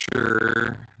for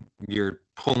sure? You're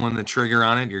pulling the trigger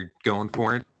on it. You're going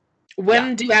for it.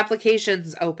 When do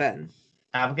applications open?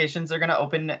 Applications are going to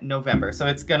open November, so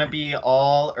it's going to be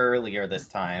all earlier this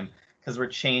time because we're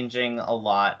changing a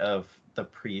lot of the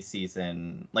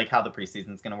preseason, like how the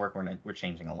preseason is going to work. We're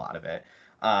changing a lot of it.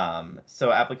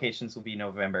 So applications will be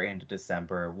November into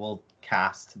December. We'll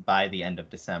cast by the end of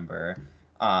December.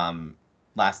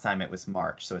 Last time it was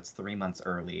March, so it's 3 months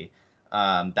early.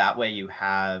 That way you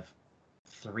have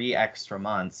 3 extra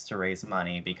months to raise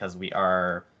money, because we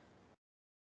are,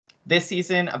 this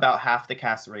season, about half the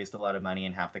cast raised a lot of money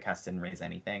and half the cast didn't raise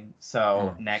anything.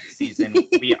 So next season,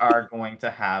 we are going to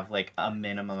have like a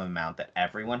minimum amount that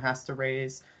everyone has to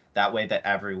raise. That way that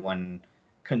everyone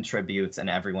contributes and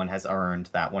everyone has earned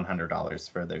that $100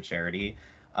 for their charity,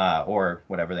 or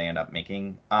whatever they end up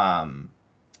making.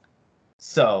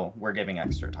 So we're giving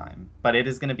extra time, but it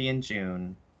is going to be in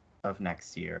June of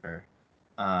next year.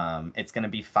 It's going to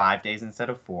be 5 days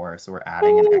instead of 4, so we're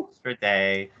adding an extra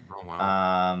day. Oh,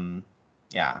 wow.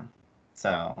 Yeah,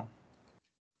 so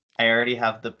I already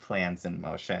have the plans in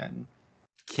motion.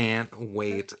 Can't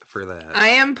wait for that. I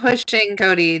am pushing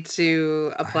Cody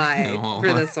to apply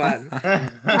for this one.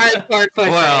 Hardcore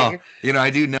pushing. Well, I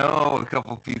do know a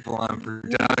couple people on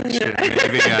production.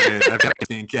 Maybe I've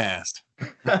seen cast.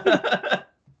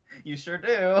 You sure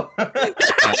do.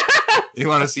 You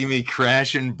want to see me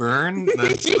crash and burn?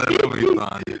 That'll be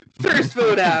fun. First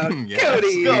vote out. Yes.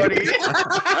 Cody.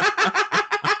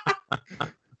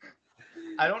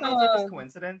 I don't know if it was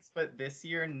coincidence, but this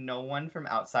year no one from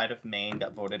outside of Maine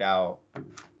got voted out.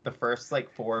 The first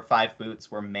like 4 or 5 boots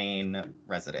were Maine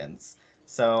residents.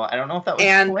 So I don't know if that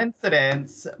was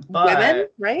coincidence, but women,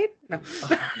 right? No.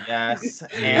 Yes,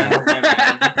 and women.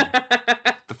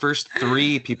 The first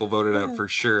 3 people voted out for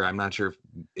sure. I'm not sure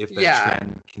if that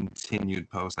trend continued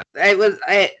post. I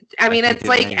mean, it's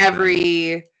like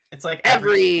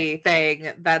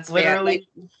everything that's literally.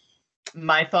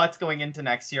 My thoughts going into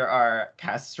next year are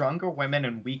cast stronger women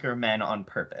and weaker men on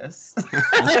purpose. Well,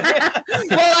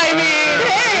 I mean,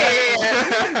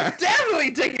 hey,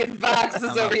 definitely ticking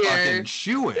boxes over here.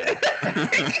 Shoe it.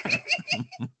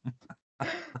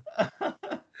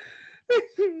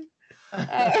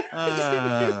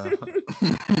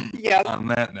 Yeah. On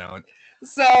that note.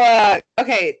 So,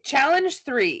 okay, challenge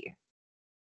 3.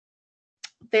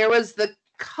 There was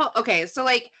so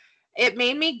like, it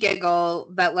made me giggle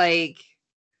that like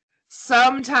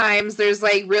sometimes there's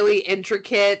like really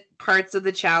intricate parts of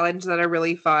the challenge that are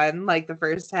really fun, like the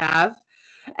first half.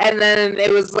 And then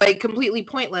it was like completely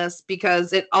pointless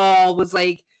because it all was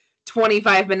like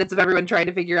 25 minutes of everyone trying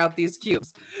to figure out these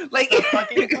cubes. Like the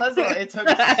fucking puzzle. It took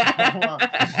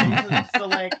so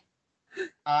long.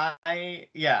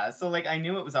 So like I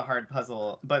knew it was a hard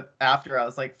puzzle, but after I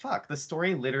was like, fuck, the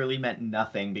story literally meant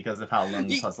nothing because of how long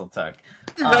the puzzle took.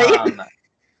 Right?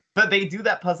 But they do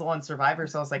that puzzle on Survivor,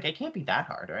 so I was like, it can't be that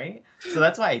hard, right? So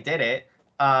that's why I did it.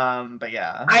 But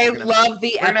yeah. I love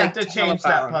the we're gonna have to change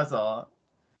that puzzle.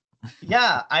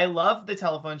 Yeah, I love the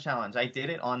telephone challenge. I did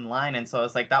it online, and so I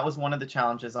was like, that was one of the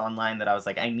challenges online that I was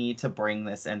like, I need to bring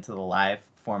this into the live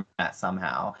format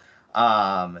somehow.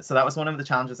 So that was one of the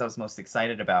challenges I was most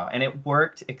excited about, and it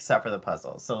worked except for the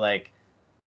puzzle. So like,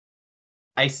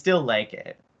 I still like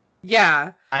it.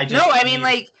 Yeah. I mean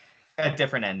like a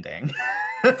different ending.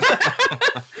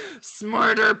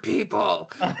 Smarter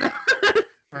people.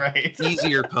 Right.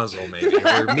 Easier puzzle, maybe,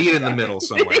 or meet in the middle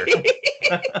somewhere.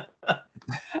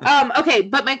 Okay,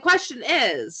 but my question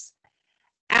is,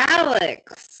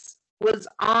 Alex was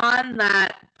on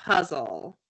that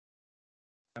puzzle.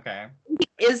 Okay.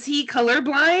 Is he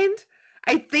colorblind?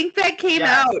 I think that came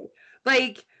out.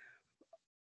 Like,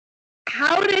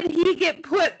 how did he get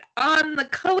put on the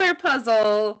color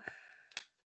puzzle?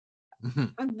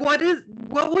 What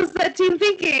was that team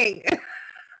thinking?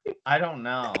 I don't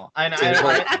know. I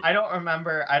don't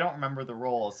remember. I don't remember the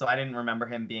role, so I didn't remember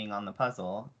him being on the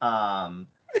puzzle.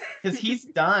 Because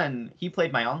he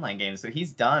played my online game, so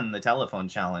he's done the telephone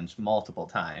challenge multiple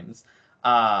times.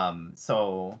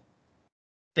 So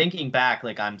thinking back,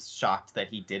 like, I'm shocked that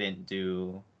he didn't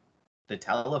do the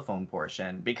telephone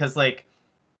portion, because like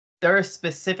there are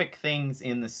specific things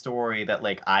in the story that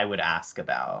like I would ask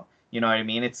about. You know what I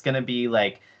mean? It's gonna be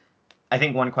like, I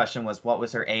think one question was, what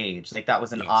was her age? Like that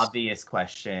was an obvious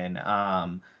question.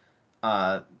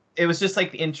 it was just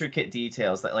like the intricate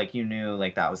details that like you knew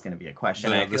like that was going to be a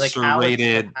question. I The feel like Alex would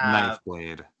serrated have, knife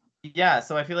blade. yeah,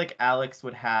 so I feel like Alex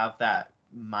would have that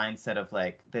mindset of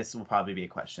like, this will probably be a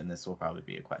question. This will probably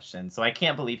be a question. So I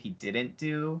can't believe he didn't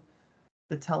do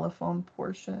the telephone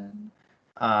portion.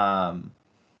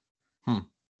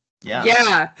 Yeah.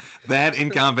 Yeah. That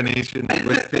in combination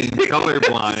with being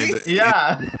colorblind.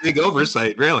 Yeah. Big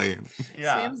oversight, really.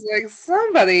 Yeah. Seems like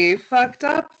somebody fucked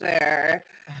up there.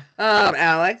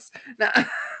 Alex. No.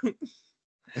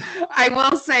 I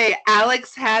will say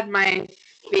Alex had my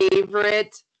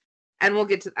favorite, and we'll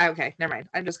get to. Okay, never mind.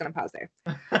 I'm just gonna pause there.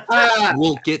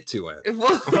 We'll get to it.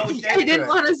 I didn't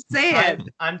want to say it.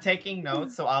 I'm taking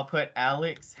notes, so I'll put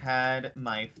Alex had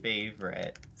my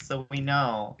favorite, so we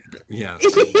know Yes.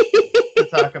 to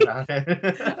talk about it.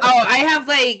 Oh, I have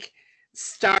like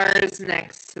stars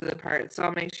next to the part, so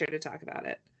I'll make sure to talk about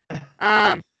it.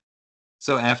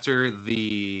 So after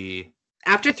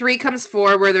 3 comes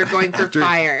 4, where they're going for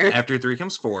fire. After 3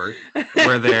 comes 4,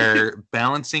 where they're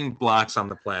balancing blocks on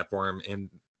the platform and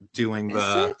doing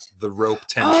the rope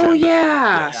tension. Oh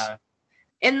yeah.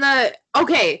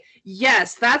 Yeah.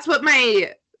 Yes, that's what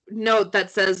my note that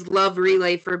says love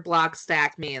relay for block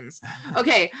stack means.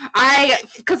 Okay,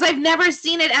 because I've never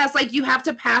seen it as like you have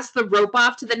to pass the rope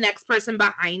off to the next person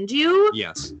behind you.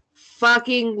 Yes.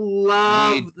 Fucking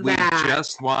love that. We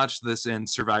just watched this in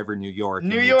Survivor New York.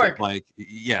 New York. Like,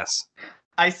 yes.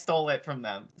 I stole it from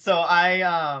them. So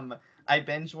I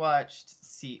binge watched.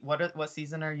 What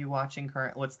season are you watching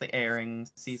current? What's the airing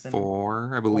season?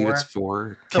 4, I believe it's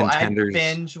 4. So Contenders. I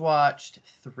binge watched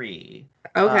 3.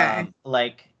 Okay.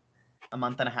 Like a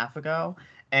month and a half ago,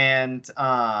 and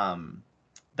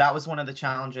that was one of the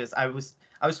challenges. I was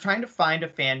trying to find a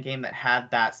fan game that had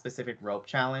that specific rope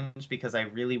challenge because I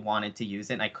really wanted to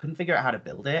use it, and I couldn't figure out how to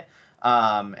build it.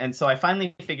 And so I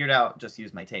finally figured out just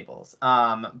use my tables.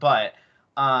 But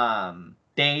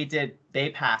they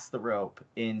passed the rope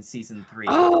in season 3.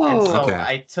 Oh, and so okay.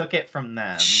 I took it from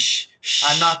them. Shh.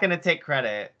 I'm not gonna take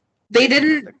credit. They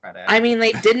didn't. The credit. I mean,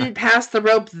 they didn't pass the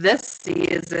rope this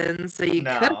season, so you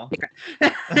No.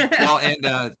 could. Well,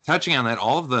 and touching on that,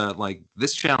 all of the like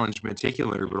this challenge in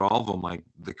particular, but all of them, like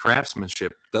the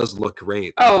craftsmanship does look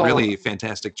great. Oh. Really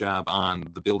fantastic job on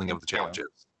the building of the challenges.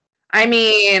 I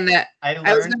mean, I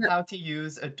was learned how to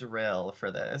use a drill for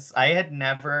this. I had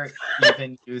never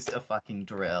even used a fucking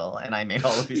drill, and I made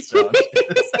all of these challenges.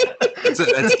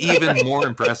 That's even more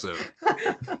impressive.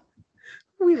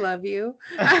 we love you.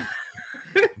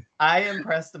 I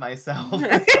impressed myself with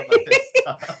some of this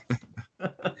stuff.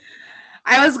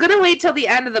 I was gonna wait till the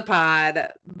end of the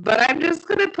pod, but I'm just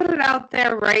gonna put it out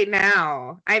there right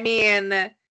now. I mean,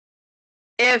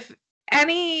 if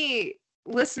any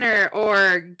listener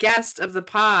or guest of the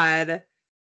pod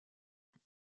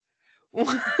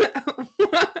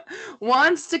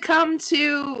wants to come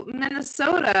to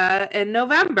Minnesota in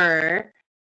November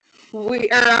or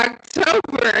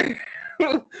October,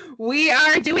 we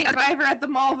are doing Survivor at the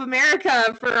Mall of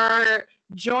America for our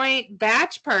joint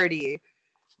batch party.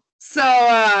 So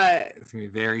It's gonna be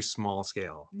very small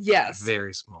scale. yes,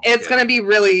 Very small. it's scale. gonna be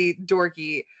really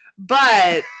dorky,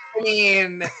 but I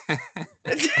mean,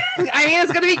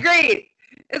 it's gonna be great.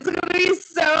 It's gonna be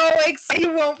so exciting.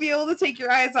 You won't be able to take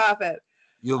your eyes off it,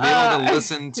 You'll be able to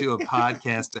listen to a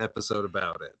podcast episode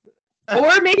about it.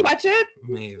 or maybe watch it.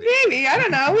 Maybe. Maybe, I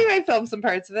don't know. We might film some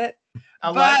parts of it.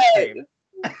 A But- live stream.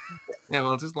 Yeah,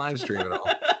 well, just live stream it all.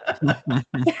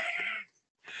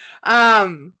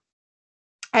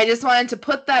 I just wanted to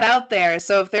put that out there.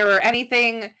 So if there were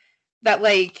anything that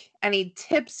like any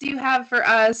tips you have for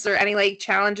us or any like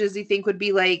challenges you think would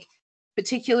be like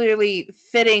particularly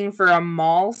fitting for a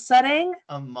mall setting.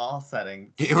 A mall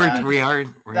setting. Yeah, we're gonna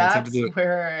attempt That's to do it.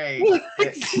 where I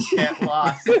get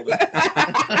lost.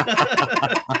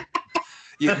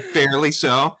 Yeah, fairly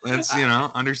so. That's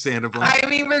understandable. I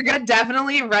mean, we're gonna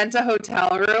definitely rent a hotel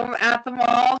room at the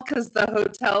mall because the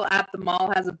hotel at the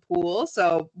mall has a pool.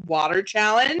 So water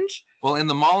challenge. Well, and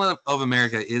the Mall of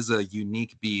America is a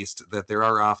unique beast that there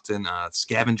are often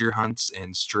scavenger hunts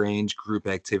and strange group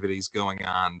activities going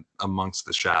on amongst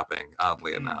the shopping,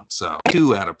 oddly enough. So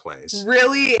too out of place.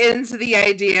 Really into the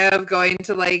idea of going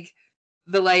to like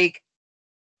the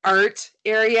art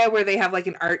area where they have like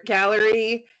an art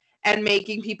gallery and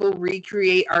making people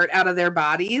recreate art out of their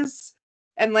bodies.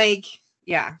 And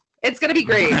yeah, it's going to be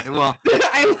great. Well,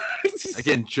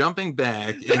 again, jumping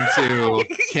back into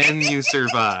Can You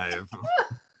Survive?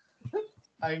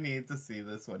 I need to see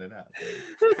this when it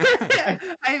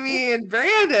happens. I mean,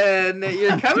 Brandon,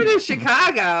 you're coming to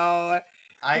Chicago.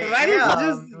 I You might as well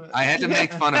am. I had to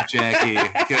make fun of Jackie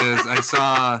because I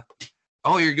saw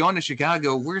oh, you're going to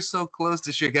Chicago. We're so close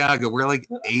to Chicago. We're like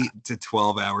 8 to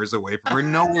 12 hours away from. We're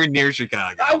nowhere near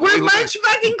Chicago. We're much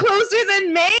fucking closer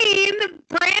than Maine.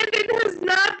 Brandon has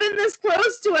not been this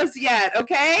close to us yet,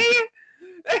 okay?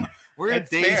 We're a It's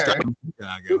day's fair. drive from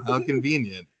Chicago. How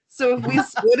convenient. So if we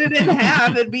split it in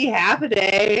half, it'd be half a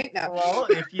day. No. Well,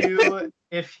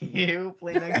 if you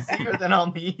play next year, then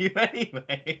I'll meet you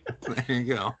anyway. There you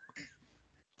go.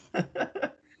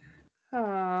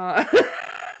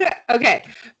 Okay,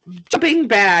 jumping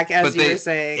back as But you they- were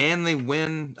saying. And they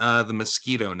win the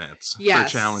mosquito nets Yes.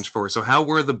 for Challenge 4. So how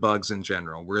were the bugs in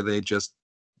general? Were they just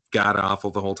god awful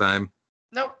the whole time?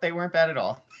 Nope, they weren't bad at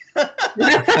all.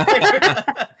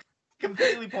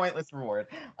 Completely pointless reward.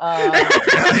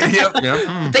 Yep.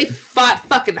 Mm. They fought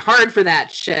fucking hard for that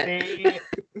shit.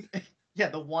 Yeah,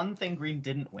 the one thing Green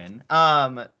didn't win.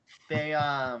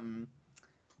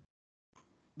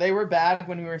 They were bad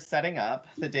when we were setting up,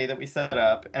 the day that we set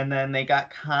up, and then they got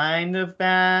kind of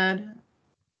bad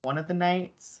one of the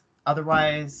nights.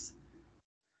 Otherwise,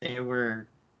 they were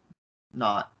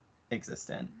not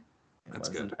existent. It That's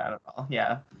wasn't good. bad at all.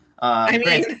 Yeah. I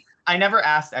granted, mean, I never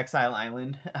asked Exile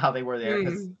Island how they were there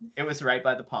because mm, it was right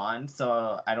by the pond,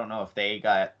 so I don't know if they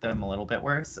got them a little bit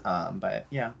worse. But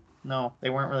yeah, no, they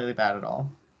weren't really bad at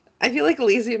all. I feel like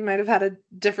Elysium might have had a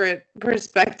different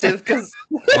perspective because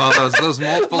Well, those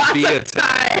multiple lots bee of attacks.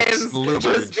 times Lubers.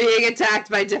 was being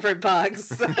attacked by different bugs.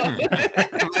 So.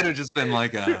 It might have just been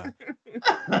like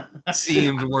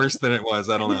seemed worse than it was.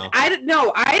 I don't know. I don't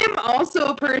know. I am also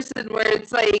a person where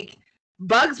it's like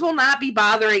bugs will not be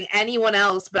bothering anyone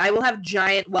else, but I will have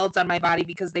giant welts on my body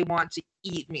because they want to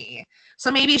eat me.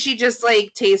 So maybe she just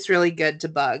like tastes really good to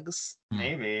bugs.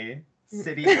 Maybe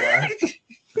city boy.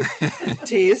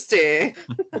 Tasty.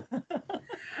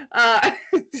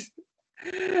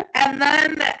 And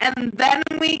then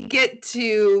we get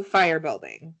to fire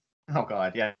building. Oh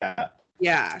god, yeah.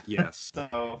 Yeah. Yes.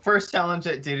 So first challenge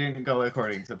that didn't go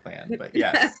according to plan, but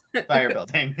yes, fire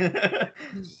building.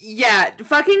 Yeah,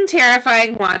 fucking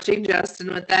terrifying watching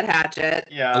Justin with that hatchet.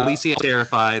 Yeah. Alicia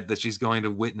terrified that she's going to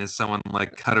witness someone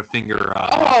like cut a finger off.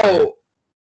 Oh,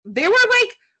 there were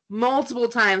like multiple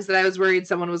times that I was worried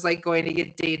someone was like going to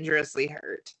get dangerously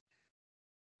hurt.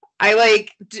 I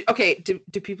like,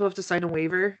 do people have to sign a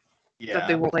waiver that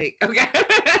they Yeah. won't like? Okay.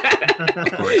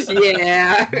 Of course.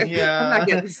 Yeah. Yeah. I'm not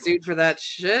getting sued for that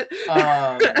shit.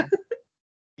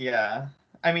 Yeah.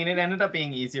 I mean, it ended up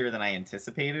being easier than I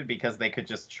anticipated because they could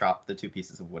just chop the two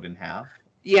pieces of wood in half.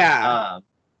 Yeah.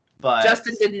 But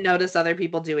Justin didn't notice other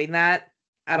people doing that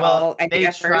at well, all. I think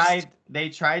at first. They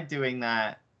tried doing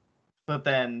that, but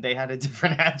then they had a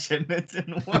different hatchet and it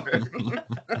didn't work.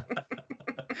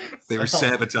 They were So-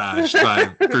 sabotaged by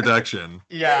production.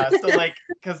 Yeah, so like,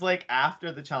 cause like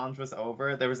after the challenge was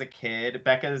over, there was a kid.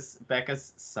 Becca's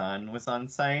son was on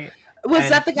site. Was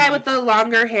and that the guy with the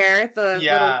longer hair? The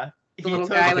Yeah, little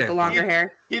took- guy with Okay. the longer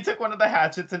hair. He took one of the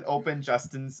hatchets and opened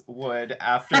Justin's wood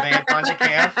after they had gone to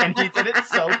camp, and he did it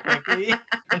so quickly.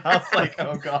 And I was like,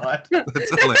 oh god.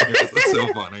 That's hilarious. That's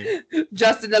so funny.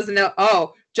 Justin doesn't know.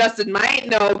 Oh, Justin might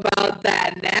know about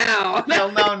that now.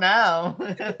 He'll know now.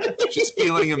 Just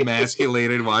feeling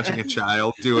emasculated watching a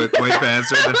child do it way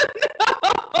faster than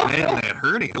man, that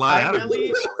hurting a lot out of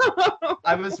it.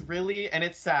 I was really, and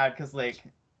it's sad because like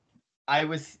I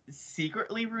was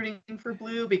secretly rooting for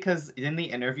Blue because in the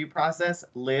interview process,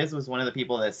 Liz was one of the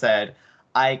people that said,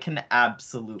 I can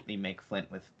absolutely make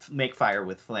fire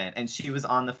with Flint. And she was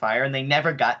on the fire and they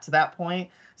never got to that point.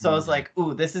 So I was like,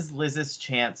 ooh, this is Liz's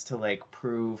chance to like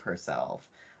prove herself.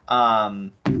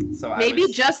 So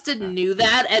Maybe Justin knew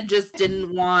that and just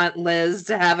didn't want Liz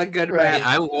to have a good Right. rep.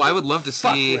 I would love to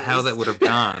see Fuck how Liz. that would have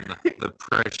gone. The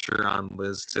pressure on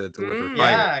Liz to deliver Mm.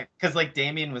 fire. Yeah, because like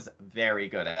Damien was very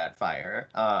good at fire.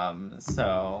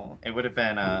 So it would have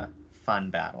been a fun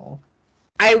battle.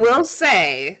 I will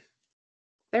say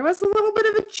there was a little bit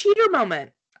of a cheater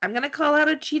moment. I'm gonna call out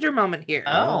a cheater moment here.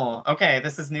 Oh, okay.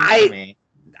 This is new I- for me.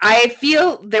 I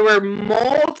feel there were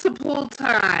multiple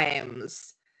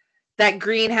times that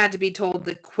Green had to be told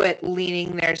to quit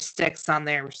leaning their sticks on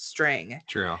their string.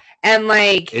 True. And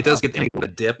like It does get a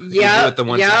dip. You do Yep, it the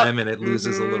one yep, time and it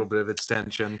loses a mhm. little bit of its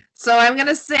tension. so I'm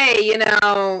gonna say,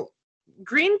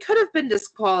 Green could have been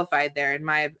disqualified there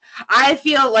I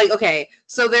feel like okay,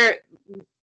 so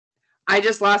I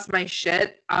just lost my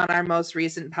shit on our most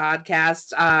recent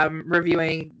podcast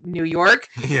reviewing New York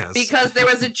Yes. because there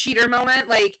was a cheater moment.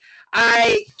 Like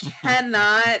I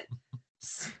cannot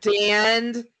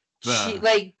stand the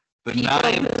people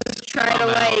nine who try to come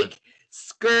out. like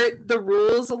skirt the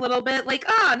rules a little bit. Like,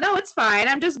 oh no, it's fine.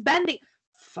 I'm just bending.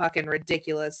 fucking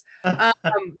ridiculous. But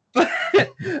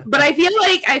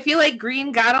I feel like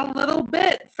Green got a little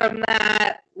bit from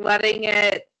that, letting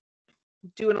it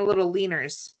doing a little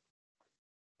leaners.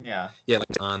 Yeah. Yeah,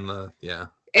 like on the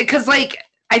Because like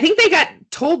I think they got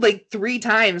told like 3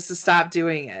 times to stop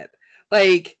doing it.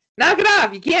 Like, knock it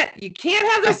off. You can't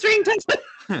have the string touch.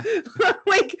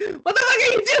 Like, what the fuck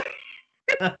are you doing?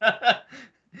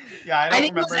 Yeah, I don't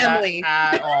remember that Emily.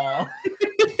 at all.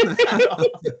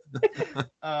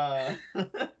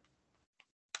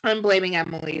 I'm blaming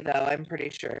Emily though. I'm pretty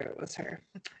sure it was her.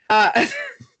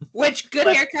 Which good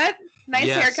But- haircut, nice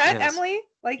Yes, haircut, yes. Emily,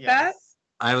 like Yes.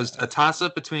 I was a toss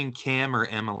up between Cam or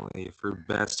Emily for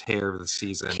best hair of the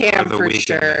season Cam or the for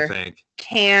weekend. sure. I think.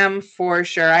 Cam for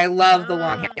sure. I love the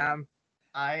long hair.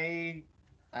 I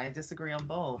disagree on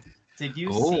both. Did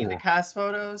you see the cast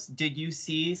photos? Did you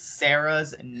see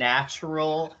Sarah's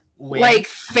natural wig? Like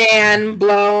fan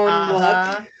blown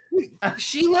Uh-huh. look.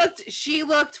 She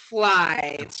looked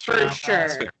fly That's for true.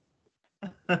 sure.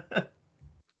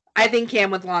 I think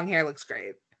Cam with long hair looks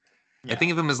great. I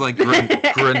think of him as like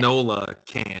granola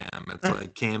Cam. It's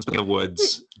like Cam's in the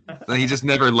woods. He just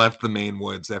never left the Maine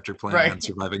woods after playing Right. on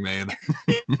Surviving Maine.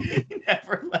 He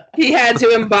never left. He had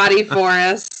to embody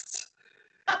Forrest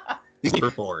He's for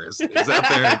Forrest. Is that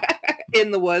fair?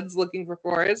 in the woods looking for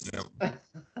Forrest.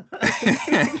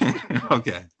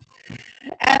 Okay.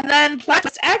 And then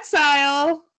plus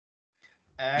Exile.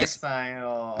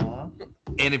 Exile.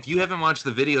 And if you haven't watched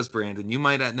the videos, Brandon, you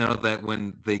might not know that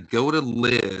when they go to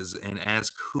Liz and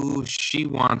ask who she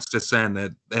wants to send,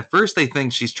 that at first they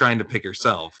think she's trying to pick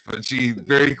herself, but she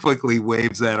very quickly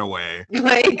waves that away.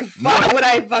 Like, why would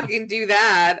I fucking do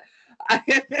that? I'm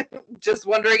just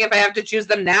wondering if I have to choose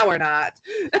them now or not.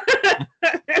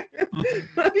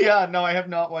 Yeah, no, I have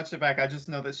not watched it back. I just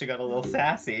know that she got a little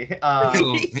sassy.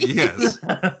 Yes.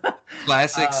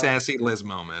 Classic sassy Liz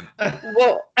moment.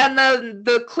 Well, and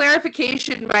the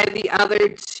clarification by the other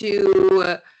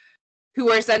two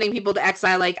who are sending people to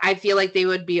exile, like, I feel like they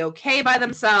would be okay by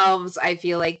themselves. I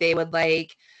feel like they would,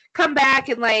 like, come back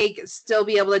and, like, still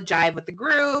be able to jive with the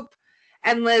group.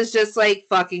 And Liz just, like,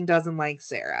 fucking doesn't like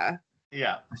Sarah.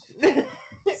 Yeah.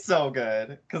 So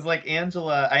good. Because, like,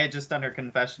 Angela, I had just done her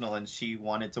confessional and she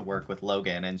wanted to work with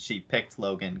Logan, and she picked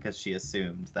Logan because she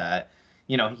assumed that,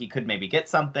 you know, he could maybe get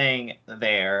something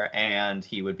there and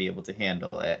he would be able to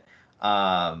handle it.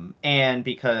 And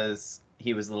because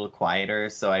he was a little quieter,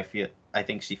 so I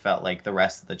think she felt like the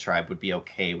rest of the tribe would be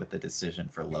okay with the decision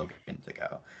for Logan to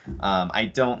go.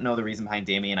 I don't know the reason behind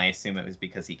Damien. I assume it was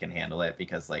because he can handle it,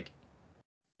 because, like,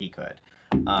 he could.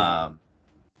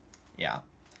 Yeah.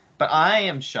 But I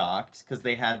am shocked because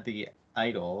they had the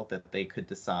idol that they could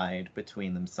decide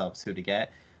between themselves who to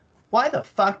get. Why the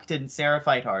fuck didn't Sarah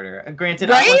fight harder? And granted,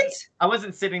 Right? I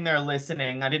wasn't sitting there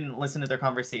listening. I didn't listen to their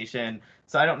conversation,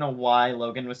 so I don't know why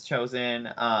Logan was chosen.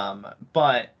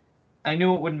 But I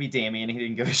knew it wouldn't be Damien. He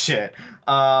didn't give a shit.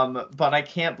 But I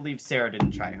can't believe Sarah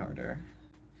didn't try harder.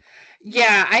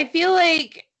 Yeah, I feel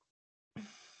like,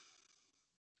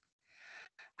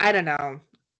 I don't know.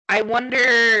 I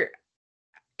wonder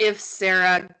if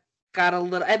Sarah got a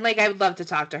little, and like I would love to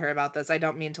talk to her about this. I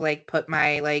don't mean to like put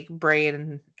my like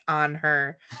brain on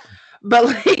her, but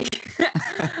like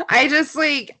I just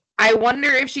like I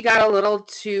wonder if she got a little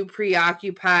too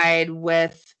preoccupied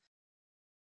with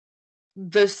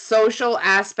the social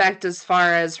aspect as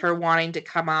far as her wanting to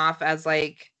come off as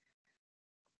like,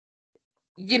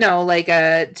 you know, like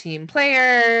a team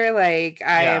player, like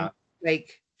I'm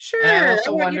like sure. And I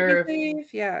also want you to wonder be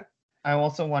safe. Yeah. I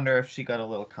also wonder if she got a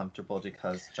little comfortable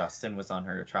because Justin was on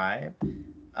her tribe.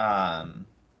 I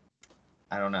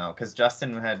don't know, because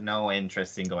Justin had no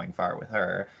interest in going far with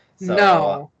her. So...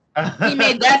 No. He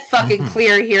made that fucking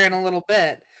clear here in a little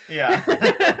bit. Yeah.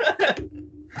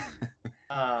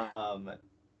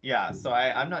 Yeah, so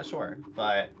I'm not sure,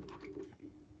 but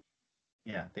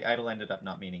yeah, the idol ended up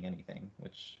not meaning anything,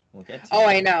 which we'll get to. Oh,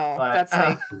 I know. But, That's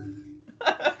like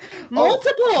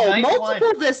multiple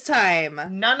one. this time.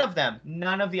 None of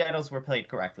the idols were played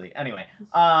correctly. Anyway,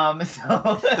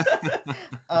 so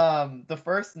the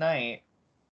first night,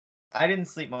 I didn't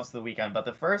sleep most of the weekend, but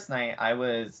the first night I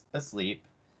was asleep,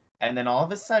 and then all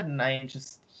of a sudden I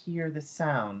just hear this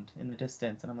sound in the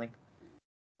distance, and I'm like,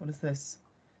 what is this?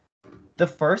 The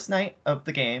first night of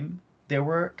the game, there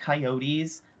were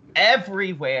coyotes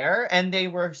everywhere, and they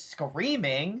were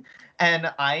screaming,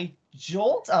 and I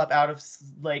jolt up out of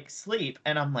like sleep,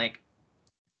 and I'm like,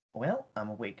 well, I'm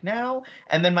awake now.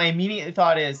 And then my immediate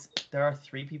thought is, there are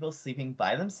 3 people sleeping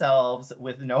by themselves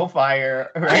with no fire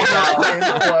right now in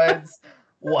the woods.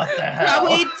 What the hell?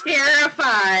 Probably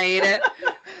terrified.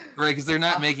 Right, because they're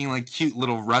not making like cute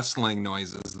little rustling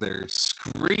noises. They're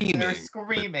screaming. They're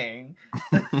screaming.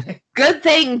 Good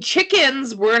thing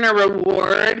chickens weren't a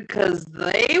reward, because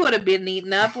they would have been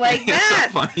eaten up like It's so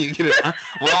that. funny. You get it.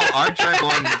 Well, our tribe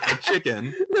won a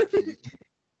chicken.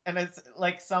 And it's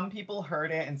like some people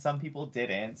heard it and some people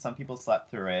didn't. Some people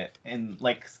slept through it, and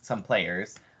like some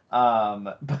players.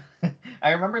 But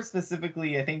I remember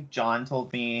specifically, I think John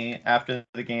told me after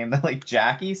the game that like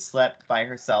Jackie slept by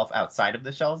herself outside of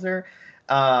the shelter.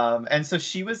 And so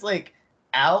she was like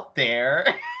out there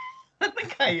when the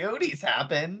coyotes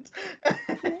happened.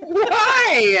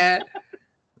 Why?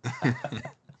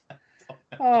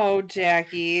 Oh,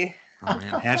 Jackie. Oh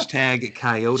man. Hashtag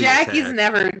coyote Jackie's attack.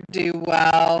 never do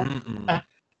well. Mm-mm.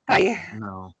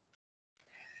 No.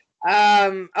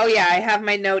 Oh yeah, I have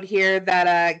my note here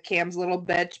that Cam's a little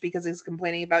bitch because he's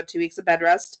complaining about 2 weeks of bed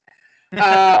rest.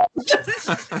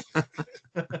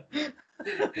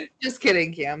 Just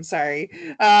kidding, Cam. Sorry.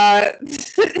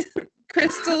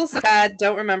 Crystal said,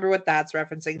 "Don't remember what that's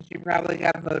referencing. She probably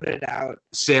got voted out."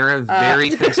 Sarah, very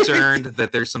concerned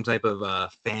that there's some type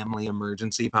of family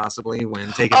emergency possibly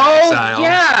when taking Oh exile.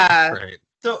 yeah. Right.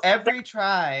 So every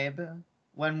tribe,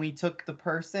 when we took the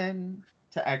person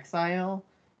to exile,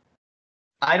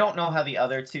 I don't know how the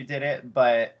other two did it,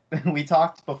 but we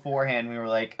talked beforehand. We were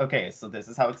like, okay, so this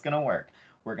is how it's going to work.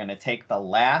 We're going to take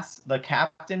the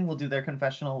captain will do their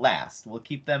confessional last. We'll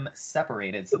keep them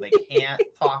separated so they can't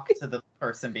talk to the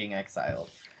person being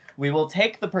exiled. We will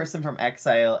take the person from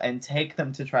exile and take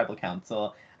them to tribal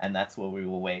council, and that's where we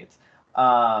will wait.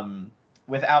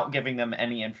 Without giving them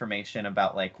any information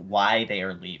about like why they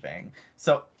are leaving.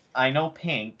 So I know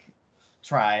Pink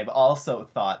tribe also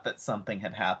thought that something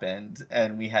had happened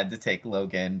and we had to take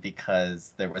Logan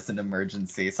because there was an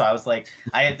emergency. So I was like,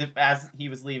 as he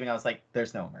was leaving, I was like,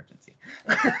 there's no emergency.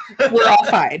 We're all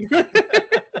fine.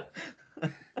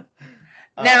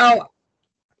 Now,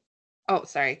 oh,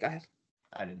 sorry, go ahead.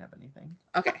 I didn't have anything.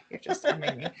 Okay, you're just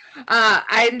annoying me.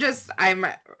 I'm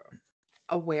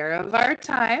aware of our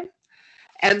time.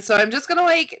 And so I'm just gonna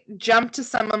like jump to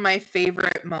some of my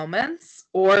favorite moments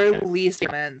or least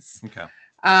moments. Okay.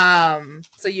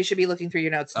 So you should be looking through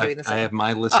your notes and doing this. I have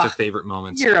my list of favorite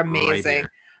moments. You're amazing.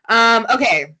 Right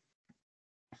Okay.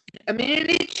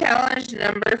 Immunity challenge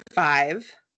number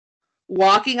 5.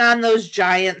 Walking on those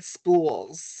giant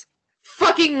spools.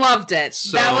 Fucking loved it.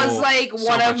 That was like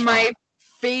one of my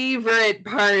favorite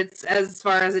parts as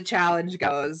far as a challenge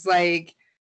goes. Like,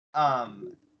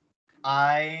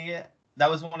 that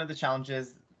was one of the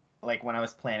challenges. Like when I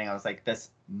was planning, I was like,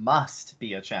 this must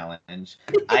be a challenge.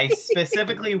 I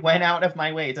specifically went out of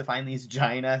my way to find these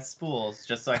giant ass spools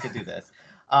just so I could do this.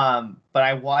 But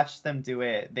I watched them do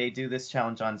it. They do this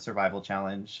challenge on Survival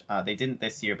Challenge. They didn't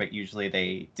this year, but usually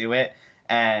they do it.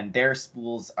 And their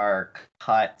spools are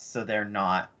cut so they're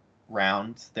not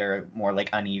round. They're more like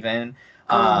uneven.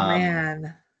 oh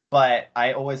man. But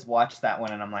I always watch that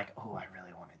one and I'm like, oh, I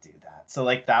really want to do that. So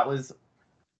like that was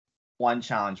one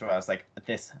challenge where I was like,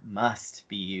 this must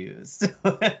be used.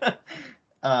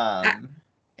 I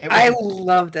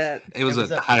loved it. It was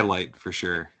a highlight for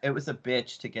sure. It was a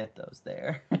bitch to get those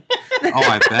there. Oh,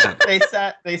 I bet.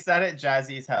 They sat at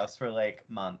Jazzy's house for like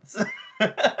months.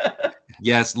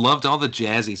 Yes, loved all the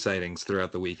Jazzy sightings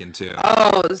throughout the weekend too.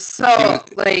 Oh, so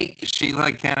she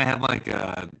like kind of had like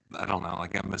a, I don't know,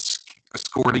 like I'm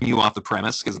escorting you off the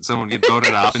premise because someone get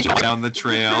voted off and you're down the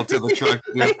trail to the truck.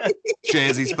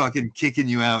 Jazzy's fucking kicking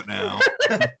you out now.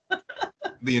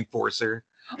 The enforcer.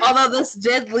 Although this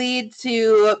did lead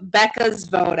to Becca's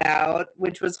vote out,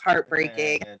 which was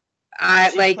heartbreaking.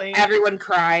 Everyone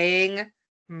crying.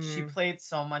 She played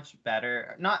so much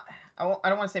better. I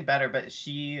don't want to say better, but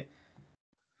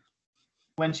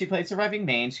when she played Surviving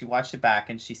Maine, she watched it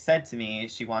back and she said to me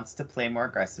she wants to play more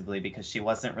aggressively because she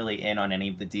wasn't really in on any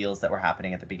of the deals that were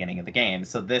happening at the beginning of the game.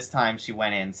 So this time she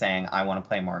went in saying, I want to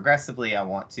play more aggressively. I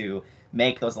want to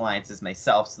make those alliances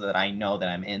myself so that I know that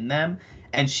I'm in them.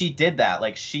 And she did that.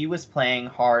 Like, she was playing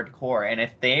hardcore. And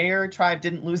if their tribe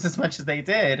didn't lose as much as they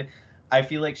did, I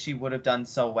feel like she would have done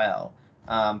so well.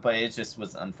 But it just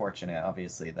was unfortunate,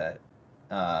 obviously, that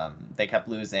they kept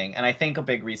losing. And I think a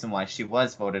big reason why she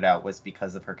was voted out was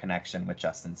because of her connection with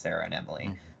Justin, Sarah, and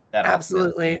Emily. That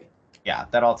absolutely.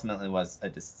 That ultimately was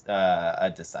a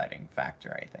deciding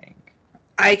factor, I think.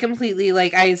 I completely,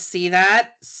 I see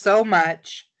that so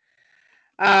much.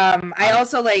 I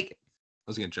also, I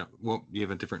was going to jump. Well, you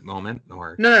have a different moment?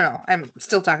 Or No. I'm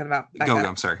still talking about Becca. Go,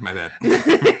 I'm sorry. My bad.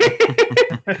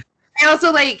 I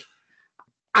also,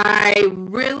 I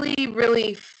really,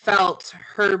 really felt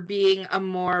her being a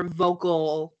more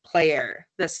vocal player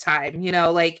this time.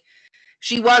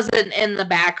 She wasn't in the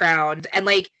background. And,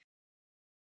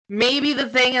 maybe the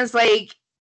thing is like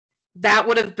that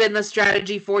would have been the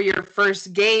strategy for your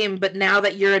first game, but now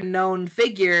that you're a known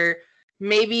figure,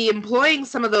 maybe employing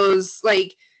some of those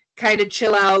like kind of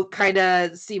chill out, kind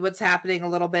of see what's happening a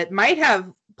little bit might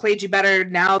have played you better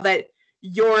now that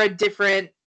you're a different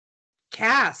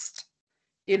cast,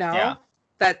 you know? Yeah.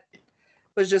 That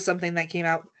was just something that came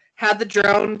out. Had the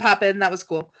drone pop in, that was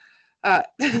cool.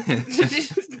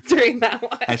 During that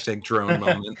one. Hashtag drone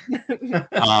moment.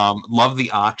 Love the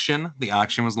auction. The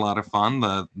auction was a lot of fun.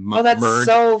 The Oh, that's merge.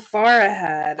 so far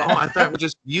ahead. Oh, I thought we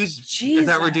just used. I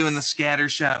thought we're doing the scatter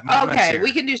shot. Okay,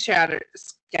 we can do scatter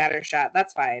shot.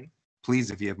 That's fine.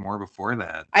 Please, if you have more before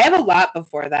that. I have a lot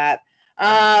before that.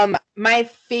 My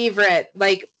favorite,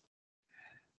 like,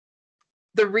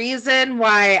 the reason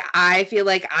why I feel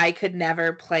like I could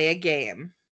never play a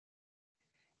game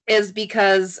is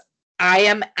because I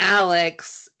am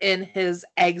Alex in his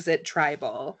exit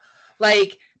tribal.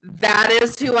 Like, that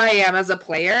is who I am as a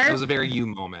player. It was a very you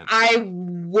moment. I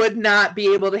would not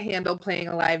be able to handle playing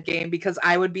a live game because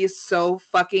I would be so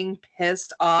fucking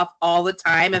pissed off all the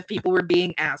time if people were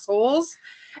being assholes.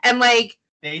 And like,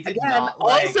 They did again, not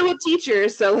like. also a teacher,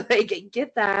 so like,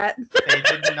 get that. They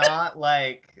did not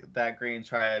like that Green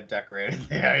Tribe decorated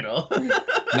the idol.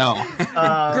 No.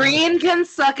 Green can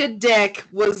suck a dick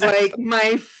was like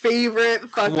my favorite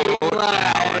fucking Quote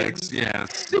line. Alex,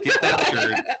 yes. Get that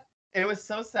shirt. It was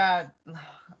so sad.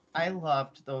 I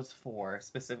loved those four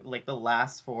specific, like the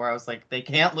last four. I was like, they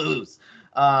can't lose,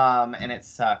 and it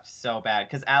sucked so bad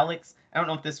because Alex. I don't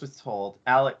know if this was told.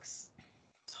 Alex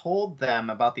told them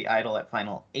about the idol at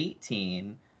Final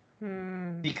 18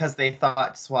 because they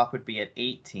thought swap would be at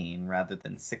 18 rather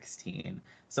than 16.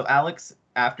 So Alex,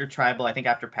 after tribal, I think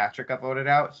after Patrick got voted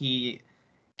out, he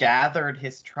gathered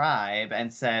his tribe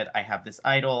and said, "I have this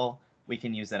idol. We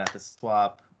can use it at the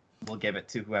swap. We'll give it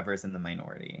to whoever's in the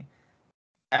minority."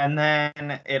 And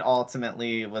then it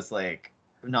ultimately was like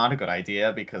not a good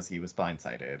idea because he was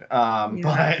blindsided.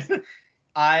 But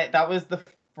that was the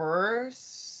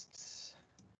first.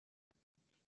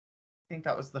 I think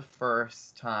that was the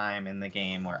first time in the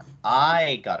game where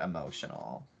I got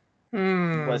emotional.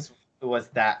 Was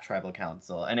that tribal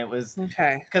council, and it was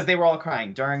okay because they were all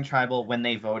crying during tribal when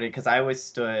they voted. Because I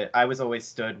was always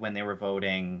stood when they were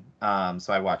voting.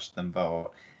 So I watched them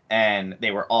vote. And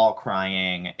they were all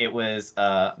crying. It was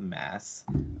a mess.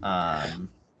 Well,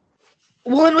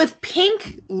 and with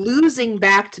Pink losing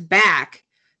back to back,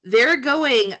 they're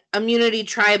going immunity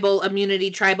tribal,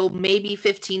 maybe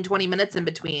 15, 20 minutes in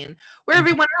between, where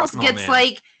everyone else gets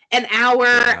like an hour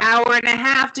and a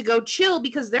half to go chill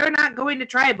because they're not going to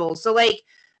tribal. So like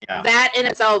that in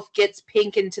itself gets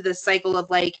Pink into the cycle of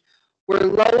like, we're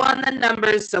low on the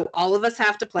numbers, so all of us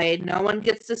have to play. No one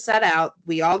gets to set out.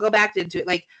 We all go back into it.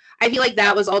 Like, I feel like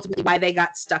that was ultimately why they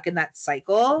got stuck in that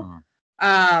cycle.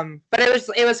 But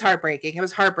it was heartbreaking. It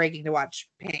was heartbreaking to watch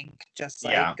Pink just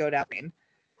like go down.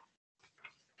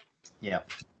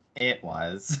 Yep, it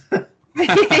was. And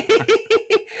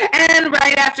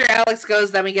right after Alex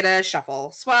goes, then we get a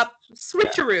shuffle, swap,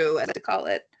 switcheroo, as I call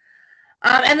it.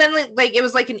 And then like it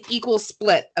was like an equal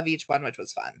split of each one, which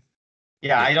was fun.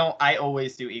 Yeah, I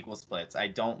always do equal splits. I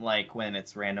don't like when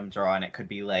it's random draw and it could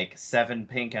be like 7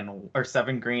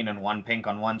 green and 1 pink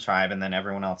on one tribe and then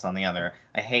everyone else on the other.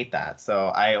 I hate that. So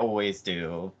I always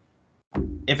do.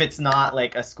 If it's not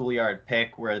like a schoolyard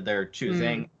pick where they're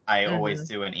choosing, I always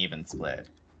do an even split.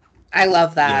 I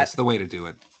love that. Yeah, it's the way to do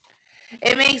it.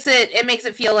 It makes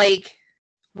it feel like,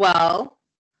 well,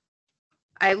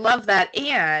 I love that.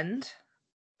 And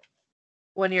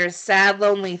when you're sad,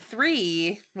 lonely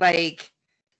 3, like,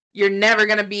 you're never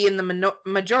going to be in the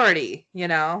majority, you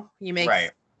know?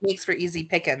 Makes for easy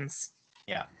pickings.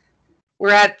 Yeah.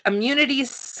 We're at immunity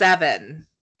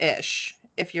 7-ish,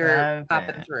 if you're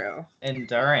popping through.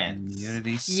 Endurance.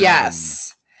 Immunity 7.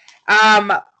 Yes.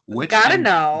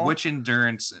 Which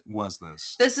endurance was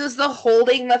this? This is the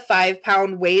holding the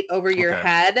 5-pound weight over your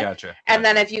head. Gotcha. And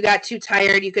then if you got too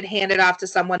tired, you could hand it off to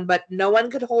someone, but no one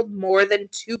could hold more than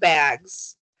 2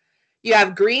 bags. You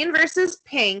have green versus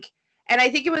pink, and I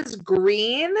think it was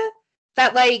green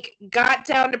that like got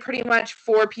down to pretty much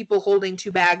 4 people holding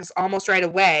 2 bags almost right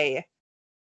away.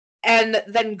 And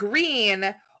then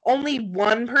green, only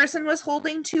 1 person was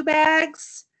holding 2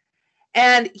 bags.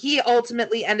 And he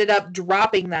ultimately ended up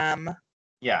dropping them.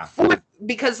 Yeah.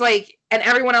 Because like, and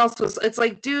everyone else was, it's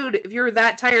like, dude, if you're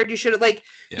that tired, you should have like,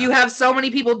 you have so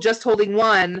many people just holding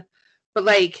 1, but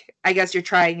like, I guess you're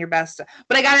trying your best.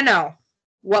 But I gotta know,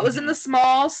 what was in the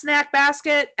small snack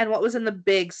basket and what was in the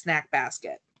big snack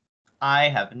basket? I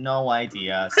have no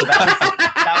idea. So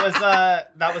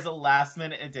that was a last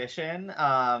minute addition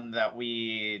that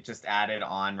we just added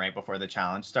on right before the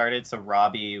challenge started. So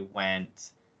Robbie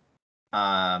went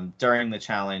during the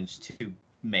challenge to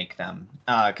make them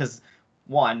because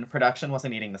one, production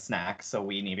wasn't eating the snacks, so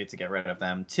we needed to get rid of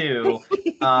them. Two,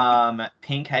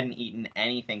 Pink hadn't eaten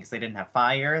anything because they didn't have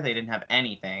fire, they didn't have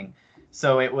anything.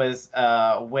 So it was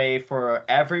a way for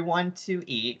everyone to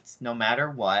eat, no matter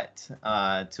what,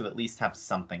 to at least have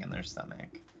something in their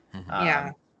stomach.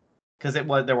 Yeah. Because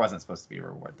there wasn't supposed to be a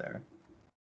reward there.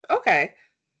 Okay.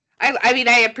 I mean,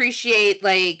 I appreciate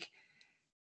like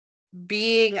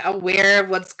being aware of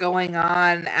what's going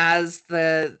on as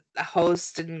the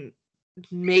host and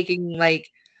making like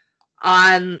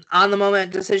on the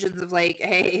moment decisions of like,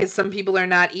 hey, some people are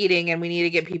not eating and we need to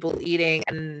get people eating,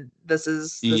 and this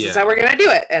is how we're gonna do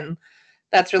it, and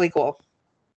that's really cool.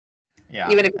 Yeah.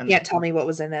 Even if you can't tell me what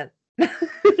was in it.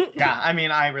 Yeah, I mean,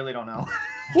 I really don't know.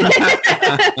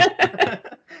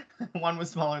 One was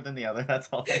smaller than the other. That's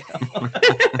all I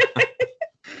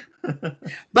know.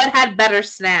 But had better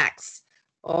snacks.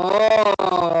 Oh.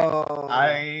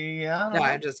 No,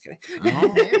 I'm just kidding.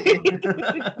 Oh,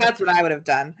 That's what I would have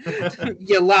done.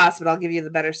 You lost, but I'll give you the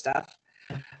better stuff.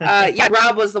 Yeah,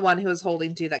 Rob was the one who was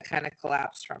holding to that kind of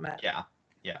collapsed from it. Yeah.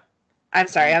 I'm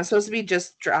sorry. I'm supposed to be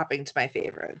just dropping to my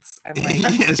favorites. I'm like,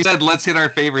 You said let's hit our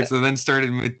favorites, and then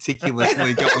started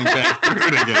meticulously going back through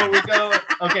it So again. we go.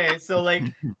 Okay, so like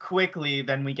quickly,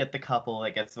 then we get the couple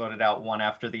that gets voted out one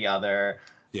after the other.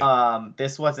 Yeah.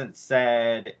 This wasn't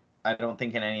said, I don't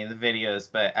think, in any of the videos,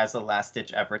 but as a last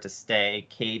ditch effort to stay,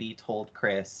 Katie told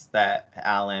Chris that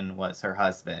Alan was her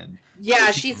husband.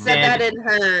 yeah, she said that in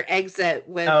her exit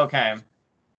with. Okay.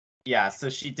 Yeah, so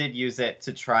she did use it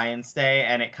to try and stay,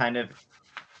 and it kind of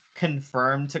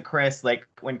confirmed to Chris, like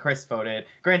when Chris voted.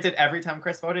 Granted, every time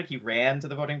Chris voted, he ran to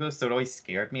the voting booth, so it always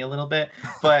scared me a little bit.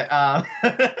 But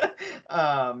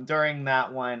during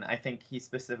that one, I think he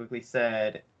specifically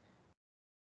said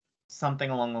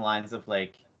something along the lines of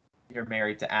like, "You're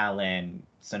married to Alan,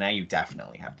 so now you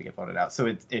definitely have to get voted out." So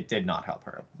it did not help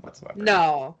her whatsoever.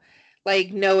 No.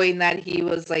 Like knowing that he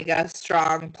was like a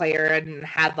strong player and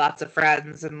had lots of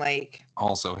friends and like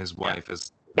Also, his wife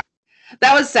is.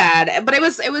 that was sad, but it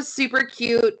was super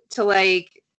cute to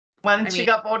like When she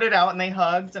got voted out and they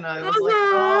hugged, and I was like,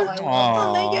 "Oh, I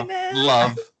love my Aw, goodness.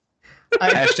 love.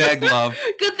 Hashtag love.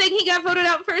 Good thing he got voted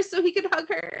out first so he could hug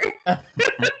her.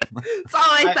 That's all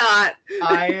I thought.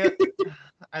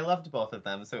 I loved both of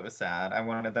them, so it was sad. I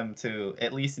wanted them to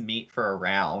at least meet for a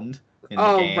round in the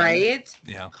Oh, game. right.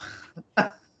 Yeah.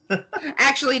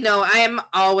 Actually, no, I am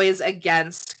always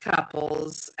against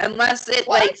couples unless it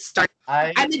What? like starts.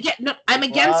 I'm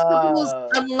against couples Wow.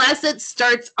 unless it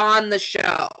starts on the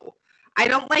show. I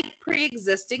don't like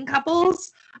pre-existing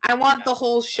couples. I want the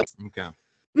whole show. Okay.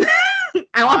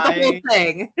 I want the whole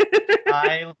thing.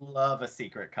 I love a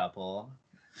secret couple.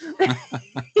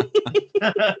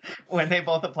 When they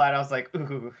both applied, I was like,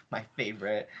 "Ooh, my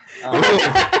favorite."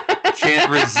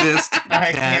 Can't resist.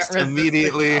 I Cast resist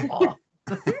immediately. a couple.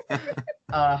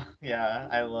 Yeah,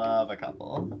 I love a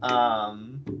couple.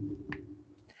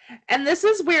 And this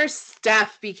is where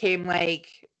Steph became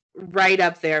like right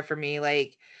up there for me.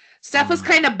 Like Steph was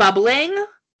kind of bubbling,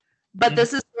 but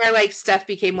this is where like Steph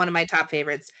became one of my top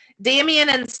favorites. Damien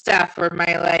and Steph were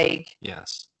my like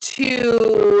Yes.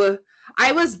 two.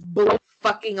 I was blown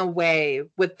fucking away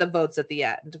with the votes at the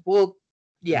end. Well,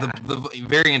 yeah. The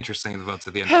very interesting, the votes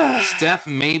at the end. Steph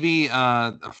maybe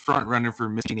a front runner for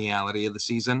Miss Geniality of the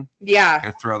season. Yeah.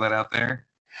 I throw that out there.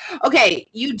 Okay,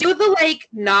 you do the like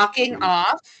knocking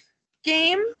off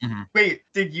game. Wait,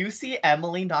 did you see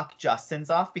Emily knock Justin's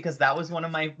off? Because that was one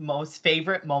of my most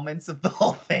favorite moments of the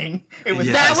whole thing. It was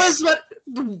Yes. That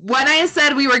was when I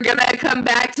said we were gonna come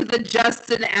back to the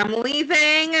Justin Emily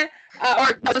thing, or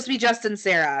supposed to be Justin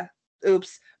Sarah.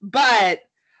 Oops, but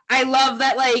I love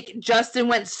that like Justin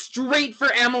went straight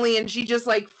for Emily and she just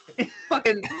like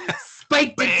fucking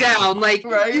spiked it down. Like,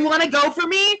 Right? You want to go for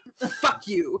me? Fuck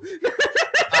you.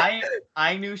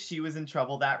 I knew she was in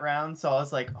trouble that round, so I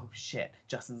was like, oh shit,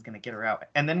 Justin's gonna get her out.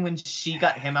 And then when she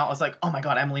got him out, I was like, oh my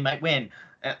god, Emily might win.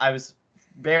 And I was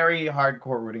very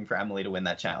hardcore rooting for Emily to win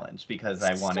that challenge because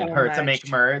I wanted So her to much. make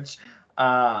merge.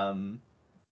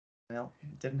 Well,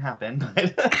 it didn't happen.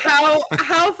 But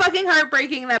How fucking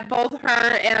heartbreaking that both her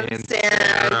and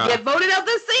Sarah get voted out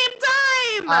the same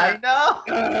time. I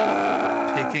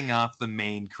know. Picking off the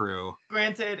main crew.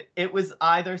 Granted, it was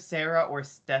either Sarah or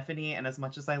Stephanie, and as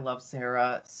much as I love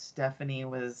Sarah, Stephanie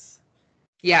was.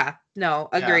 Yeah. No.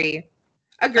 Agree.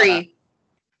 Agree.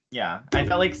 Yeah, I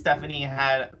felt like Stephanie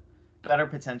had better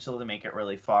potential to make it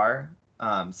really far.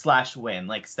 slash win.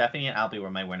 Like Stephanie and Albie were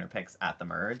my winner picks at the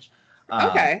merge.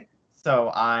 Okay.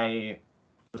 So I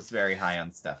was very high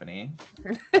on Stephanie.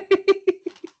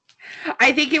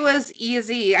 I think it was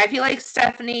easy. I feel like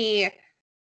Stephanie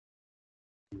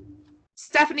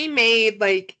made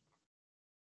like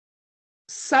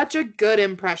such a good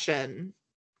impression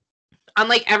on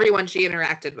like everyone she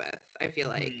interacted with, I feel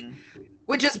like.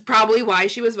 Which is probably why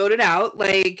she was voted out.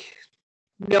 Like,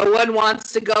 no one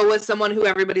wants to go with someone who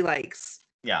everybody likes.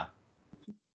 Yeah.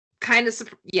 Kind of,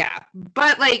 yeah.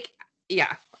 But, like,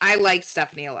 yeah, I liked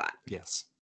Stephanie a lot. Yes.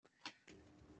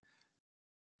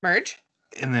 Merge?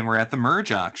 And then we're at the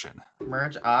merge auction.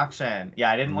 Merge auction.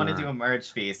 Yeah, I didn't want to do a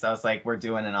merge feast. I was like, we're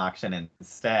doing an auction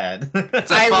instead.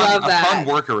 It's I love a that. fun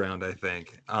workaround, I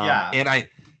think. Yeah. And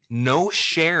no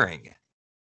sharing.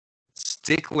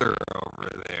 Stickler over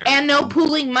there. And no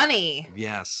pooling money.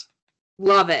 Yes.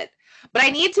 Love it. But I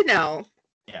need to know,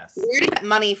 Yes. where did you get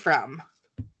money from?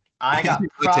 I got Really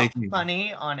prop taking-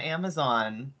 money on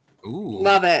Amazon. Ooh.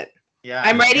 Love it. Yeah.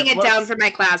 I'm writing it down looks- for my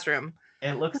classroom.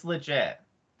 It looks legit.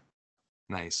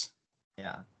 Nice.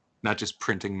 Yeah. Not just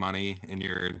printing money in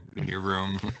your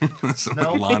room. So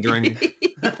No. laundering.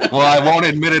 Well, I won't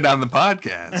admit it on the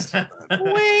podcast.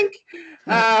 Wink.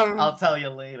 I'll tell you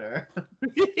later.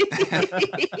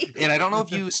 And I don't know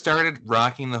if you started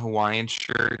rocking the Hawaiian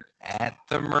shirt at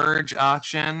the merge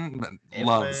auction. But It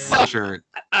love was- the shirt.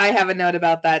 I have a note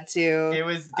about that too. It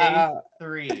was day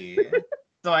 3.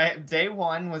 So day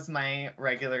 1 was my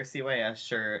regular CYS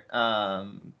shirt.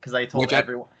 Because I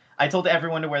told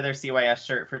everyone to wear their CYS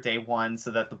shirt for day 1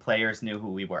 so that the players knew who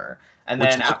we were. And Which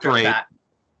then looked after great. that,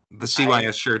 The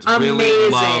CYS shirts Amazing.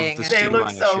 really love the they look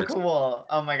CYS so shirts. cool.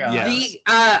 Oh my god. Yes.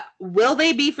 Will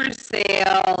they be for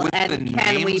sale With and the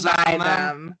can we names buy on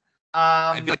them?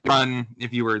 I feel like run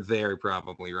if you were there,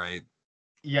 probably, right?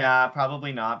 Yeah,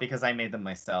 probably not because I made them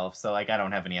myself. So like I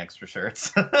don't have any extra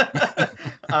shirts.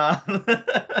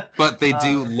 But they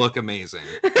do look amazing.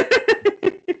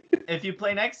 If you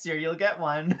play next year, you'll get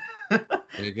one. There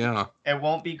you go. It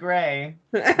won't be gray.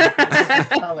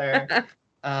 Color.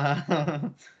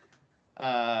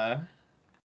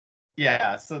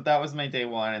 Yeah, so that was my day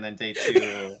 1, and then day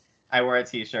 2, I wore a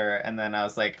t-shirt, and then I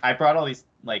was like, I brought all these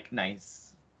like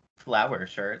nice flower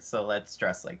shirts, so let's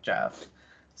dress like Jeff.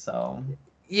 So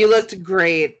You looked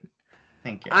great.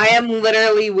 thank you. I am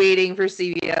literally waiting for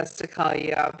CBS to call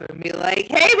you up and be like,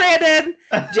 "Hey, Brandon,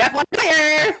 Jeff wants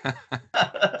here.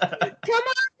 Come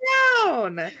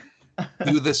on down."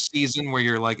 Do the season where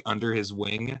you're like under his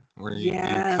wing, where you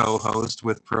Yes. co-host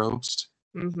with Probst.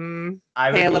 Mm-hmm.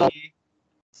 I Hey, a would little- be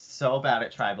so bad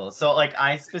at tribals. So like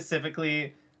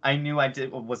I knew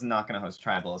was not gonna host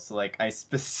tribals. So like I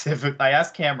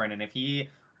asked Cameron, and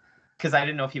because I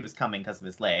didn't know if he was coming because of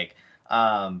his leg.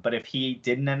 But if he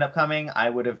didn't end up coming, I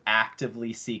would have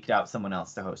actively seeked out someone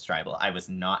else to host tribal. I was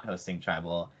not hosting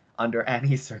tribal under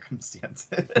any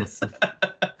circumstances.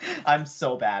 I'm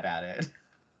so bad at it.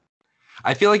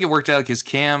 I feel like it worked out because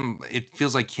it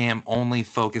feels like Cam only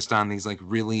focused on these like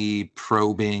really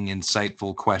probing,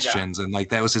 insightful questions, and like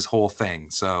that was his whole thing.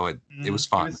 So it was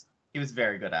fun. He was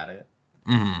very good at it.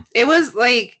 Mhm. It was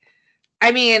like,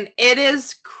 I mean, it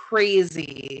is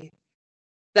crazy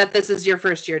that this is your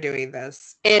first year doing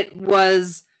this. It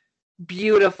was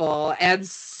beautiful and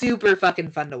super fucking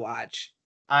fun to watch.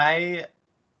 I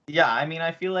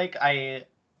feel like I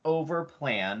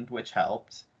over-planned, which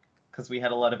helped, because we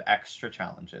had a lot of extra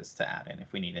challenges to add in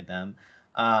if we needed them.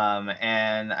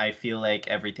 And I feel like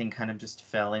everything kind of just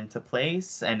fell into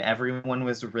place, and everyone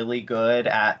was really good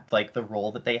at like the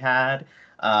role that they had.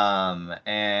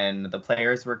 And the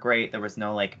players were great. There was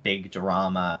no like big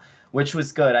drama, which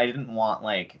was good. I didn't want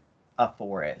like a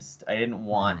forest. I didn't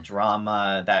want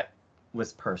drama that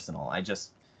was personal. I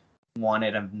just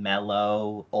wanted a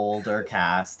mellow, older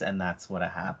cast, and that's what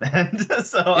happened.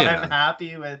 So Yeah. I'm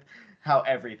happy with how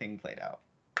everything played out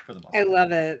for the most I part.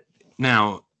 love it.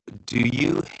 Now, do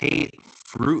you hate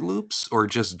Fruit Loops or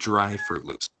just dry Fruit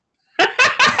Loops?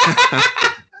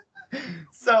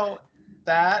 So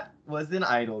that was an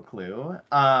idle clue.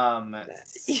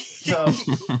 So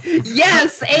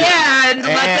Yes, and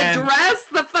let's And- address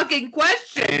the fucking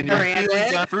question, And your feelings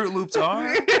Brandon. on Fruit Loops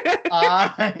are?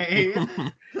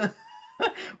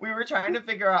 we were trying to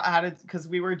figure out how to, because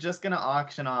we were just gonna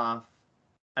auction off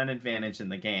an advantage in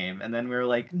the game, and then we were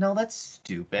like, no, that's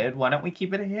stupid. Why don't we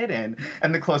keep it hidden?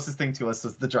 And the closest thing to us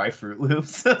was the dry Fruit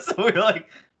Loops, so we were like,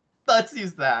 let's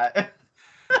use that.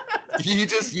 You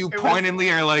It was- pointedly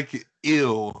are like,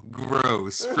 ew,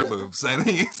 gross Fruit Loops. I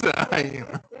think it's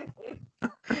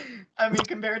I mean,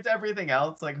 compared to everything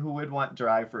else, like who would want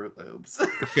dry Fruit Loops?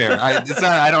 Fair.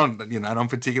 I don't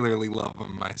particularly love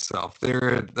them myself.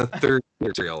 They're a third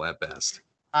cereal at best.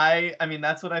 I mean,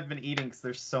 that's what I've been eating because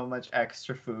there's so much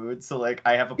extra food. So like,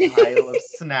 I have a pile of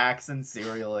snacks and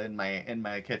cereal in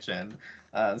my kitchen.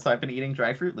 So I've been eating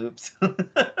dry Fruit Loops.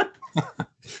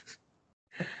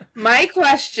 My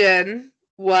question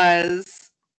was,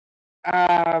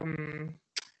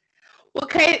 what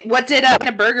kind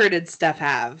of burger did Steph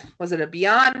have? Was it a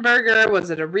Beyond Burger? Was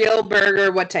it a real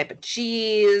burger? What type of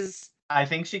cheese? I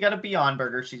think she got a Beyond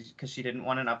Burger because she didn't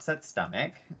want an upset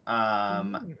stomach.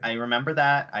 I remember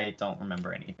that. I don't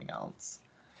remember anything else.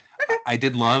 I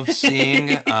did love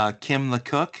seeing Kim the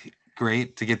cook.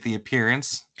 Great to get the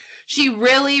appearance. She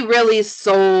really, really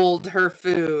sold her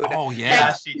food. Oh yeah,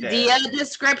 Yeah, she did. The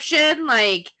description,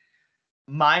 like,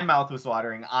 My mouth was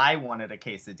watering. I wanted a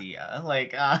quesadilla.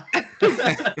 Like,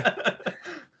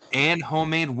 and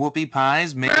homemade whoopie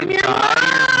pies made From your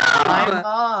by my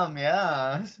mom,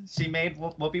 yeah. She made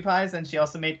whoopie pies and she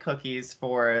also made cookies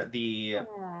for the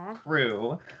Aw.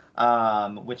 crew,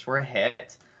 which were a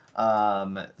hit.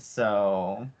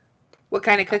 So What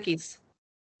kind of cookies?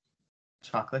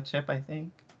 chocolate chip, I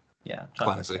think. Yeah,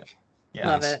 chocolate classic. chip. Yeah,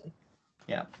 Love it.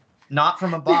 yeah. Not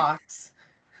from a box.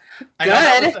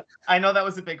 Good. I know that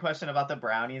was a big question about the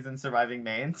brownies and surviving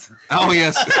mains. Oh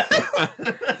yes.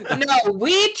 No,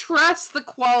 we trust the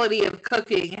quality of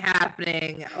cooking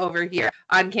happening over here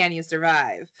on Can You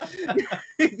Survive?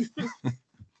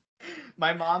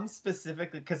 My mom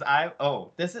specifically, because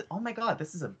oh my God,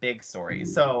 this is a big story.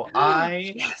 So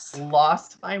I Yes.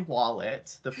 lost my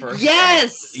wallet the first day.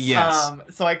 Yes. Yes.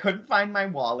 So I couldn't find my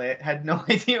wallet, had no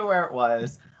idea where it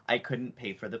was. I couldn't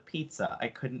pay for the pizza. I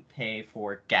couldn't pay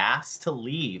for gas to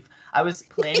leave. I was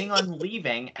planning on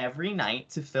leaving every night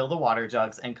to fill the water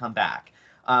jugs and come back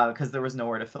because there was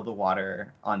nowhere to fill the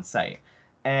water on site.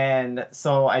 And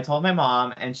so I told my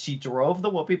mom, and she drove the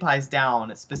whoopie pies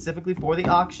down specifically for the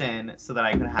auction so that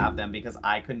I could have them because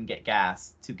I couldn't get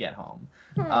gas to get home.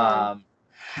 Aw.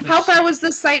 So How far was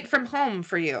the site from home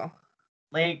for you?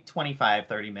 Like 25,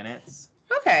 30 minutes.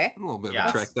 Okay. A little bit of Yes.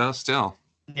 a trek though. Still,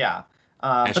 Yeah.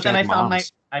 But then Hashtag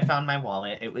moms. I found my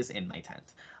wallet. It was in my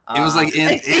tent. it was like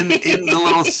in the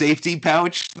little safety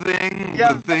pouch thing.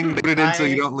 Yep. The thing they put it in so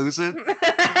you don't lose it. Right.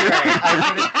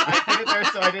 I put it there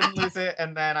so I didn't lose it,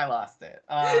 and then I lost it.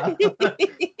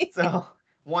 So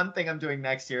one thing I'm doing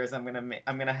next year is I'm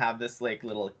gonna have this like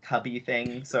little cubby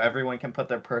thing so everyone can put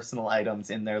their personal items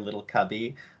in their little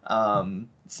cubby,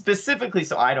 specifically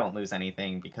so I don't lose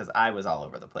anything because I was all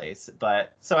over the place,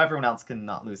 but so everyone else can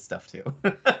not lose stuff too.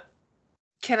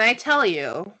 Can I tell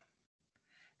you,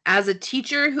 as a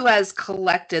teacher who has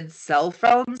collected cell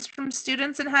phones from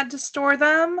students and had to store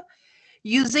them,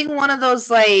 using one of those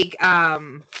like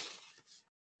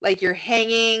you're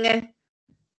hanging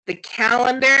the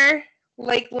calendar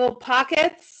like little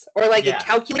pockets or like Yeah. a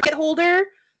calculator holder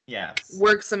Yes.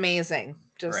 works amazing.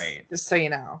 Great. Just so you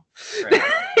know. Right.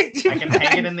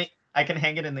 I can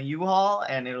hang it in the U-Haul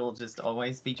and it'll just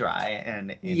always be dry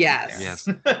and Yes. Yes.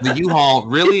 The U-Haul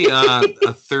really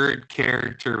a third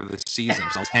character of the season.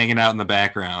 So I was hanging out in the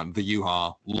background. The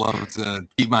U-Haul. Love to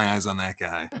keep my eyes on that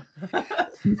guy.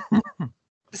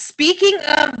 Speaking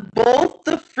of both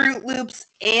the Fruit Loops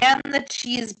and the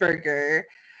cheeseburger,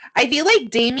 I feel like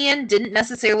Damien didn't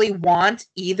necessarily want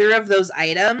either of those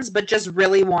items, but just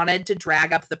really wanted to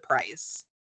drag up the price.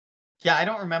 Yeah, I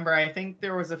don't remember. I think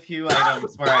there was a few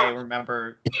items where I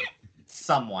remember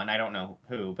someone, I don't know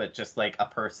who, but just like a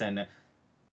person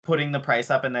putting the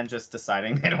price up and then just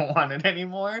deciding they don't want it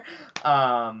anymore.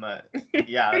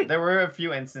 Yeah, there were a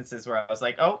few instances where I was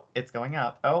like, oh, it's going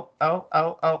up.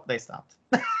 Oh, they stopped.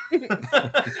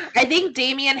 I think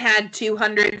Damien had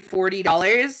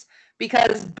 $240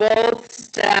 because both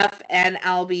Steph and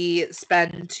Albie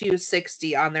spent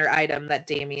 $260 on their item that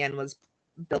Damien was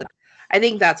building. I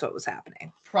think that's what was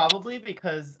happening. Probably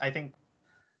because I think,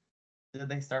 did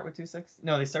they start with 260?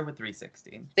 No, they started with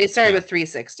 360. They started Yeah. with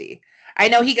 $360. I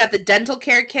know he got the dental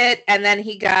care kit and then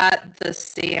he got the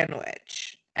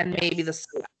sandwich and maybe the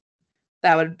soda.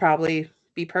 That would probably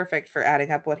be perfect for adding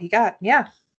up what he got. Yeah.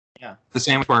 The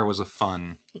sandwich bar was a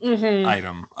fun Mm-hmm.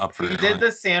 item up for He did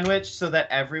the sandwich so that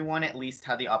everyone at least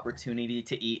had the opportunity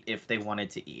to eat if they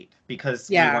wanted to eat, because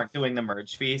Yeah. we weren't doing the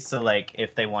merge fee. So like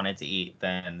if they wanted to eat,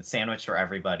 then sandwich for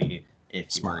everybody if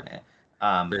you Smart. want it.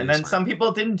 Very And then smart. some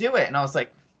people didn't do it, and I was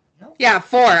like, no. Yeah,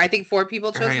 4. I think 4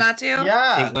 people chose Right. not to.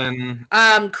 Yeah.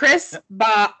 Caitlin,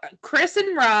 Chris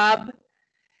and Rob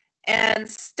and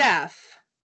Steph.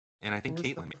 and I think Who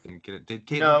was Caitlin didn't get it. Did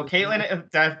Caitlin? No, get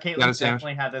it? Caitlin Got a sandwich?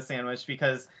 definitely had the sandwich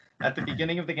because at the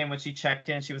beginning of the game when she checked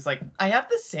in, she was like, I have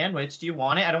this sandwich. Do you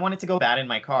want it? I don't want it to go bad in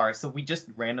my car. So we just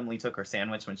randomly took her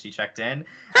sandwich when she checked in.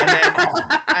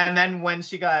 And then when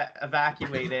she got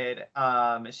evacuated,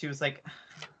 she was like,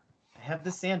 I have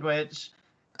the sandwich.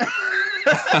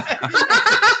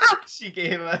 She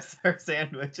gave us her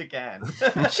sandwich again. She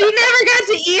never got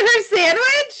to eat her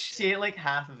sandwich? She ate like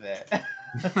half of it.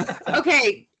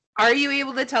 Okay, are you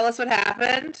able to tell us what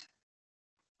happened?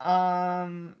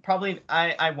 Probably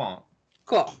I won't.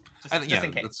 Cool. Just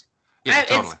in case.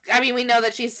 Totally. I mean, we know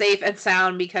that she's safe and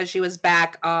sound because she was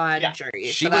back on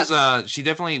jury. She she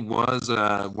definitely was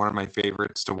one of my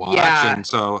favorites to watch, and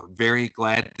so very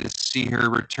glad to see her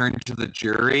return to the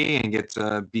jury and get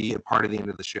to be a part of the end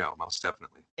of the show. Most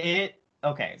definitely.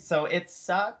 So it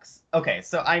sucks. Okay,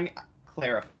 so I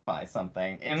clarify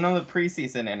something. In the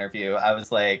preseason interview, I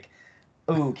was like,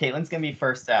 "Ooh, Caitlyn's gonna be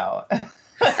first out."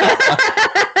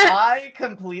 I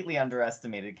completely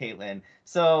underestimated Caitlyn.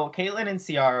 So Caitlyn and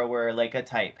Ciara were like a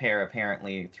tight pair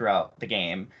apparently throughout the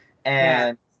game.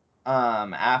 And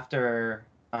after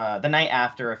the night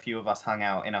after, a few of us hung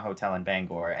out in a hotel in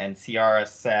Bangor, and Ciara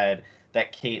said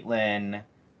that Caitlyn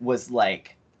was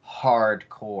like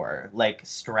hardcore, like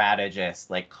strategist,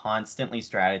 like constantly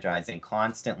strategizing,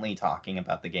 constantly talking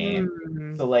about the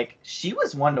game. So like she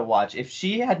was one to watch. If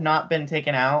she had not been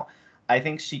taken out, I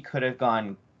think she could have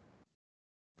gone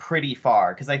pretty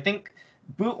far, because I think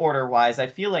boot order wise, I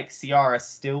feel like Ciara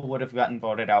still would have gotten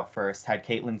voted out first had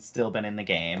Caitlyn still been in the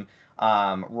game.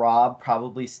 Rob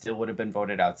probably still would have been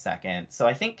voted out second. So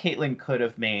I think Caitlyn could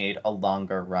have made a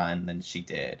longer run than she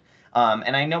did.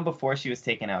 And I know before she was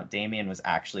taken out, Damien was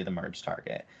actually the merge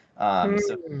target.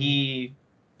 So he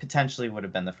potentially would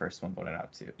have been the first one voted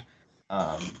out too.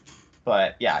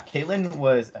 But yeah, Caitlyn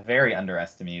was very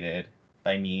underestimated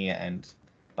by me and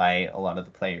by a lot of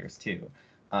the players too.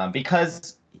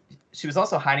 Because she was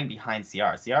also hiding behind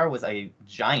Ciara. Ciara was a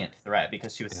giant threat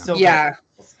because she was so good.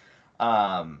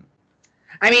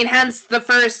 I mean, hence the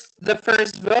first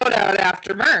vote out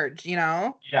after merge, you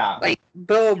know? Yeah. Like,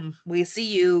 boom, we see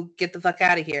you, get the fuck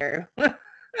out of here.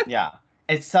 Yeah.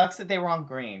 It sucks that they were on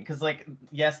green, because, like,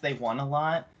 yes, they won a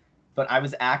lot, but I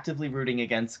was actively rooting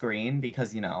against green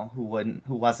because, you know, who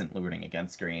wasn't rooting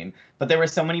against green? But there were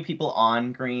so many people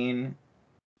on green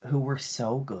who were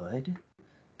so good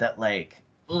that, like,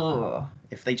 ugh,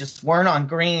 if they just weren't on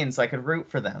green so I could root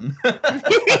for them.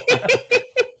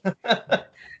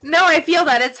 No, I feel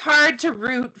that it's hard to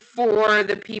root for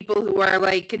the people who are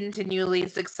like continually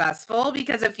successful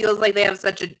because it feels like they have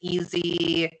such an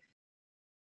easy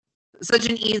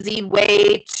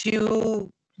way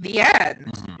to the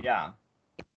end. Yeah.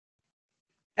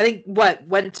 I think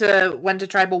went to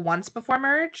tribal once before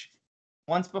merge?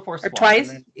 Once before swap. Or twice?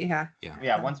 Then,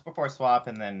 yeah, once before swap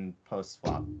and then post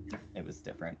swap. It was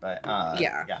different, but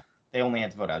yeah. They only had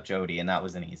to vote out Jody, and that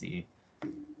was an easy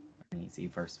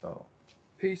first vote.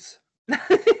 Peace.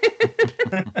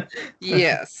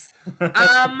 Yes.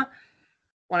 Want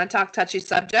to talk touchy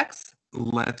subjects?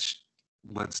 Let's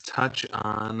touch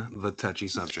on the touchy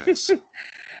subjects.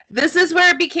 This is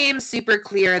where it became super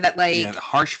clear that, like,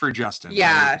 harsh for Justin.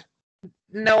 Yeah, right?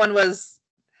 No one was.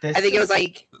 I think it was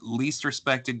like least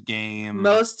respected game,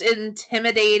 most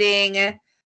intimidating,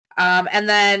 and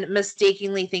then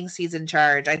mistakenly thinks he's in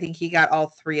charge. I think he got all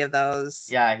three of those.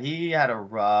 Yeah, he had a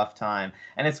rough time,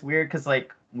 and it's weird because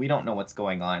like we don't know what's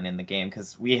going on in the game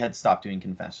because we had stopped doing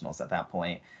confessionals at that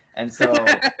point, and so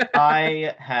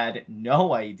I had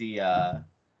no idea.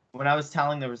 When I was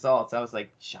telling the results, I was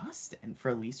like, Justin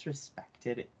for least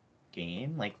respected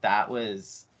game, like that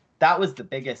was the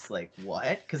biggest, like,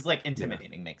 what? Because, like,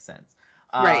 intimidating makes sense.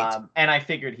 Right. And I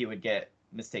figured he would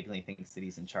mistakenly thinks that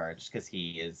he's in charge because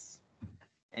he is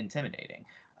intimidating.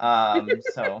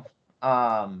 But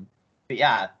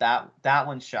yeah, that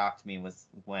one shocked me was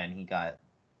when he got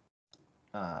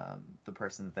the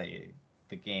person that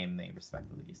the game they respect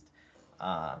the least.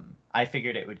 I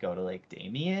figured it would go to, like,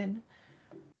 Damien.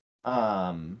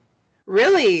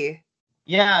 Really?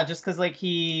 Yeah, just because, like,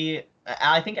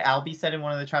 I think Albie said in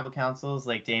one of the tribal councils,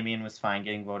 like, Damien was fine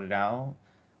getting voted out.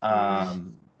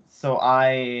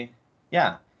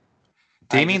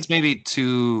 Damien's maybe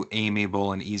too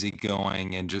amiable and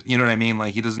easygoing and just, you know what I mean?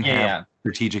 Like, he doesn't have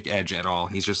strategic edge at all.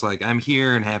 He's just like, I'm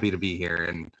here and happy to be here.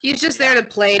 And he's just there to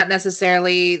play, not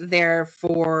necessarily there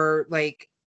for, like,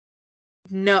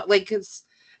 no, like, cause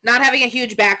not having a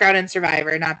huge background in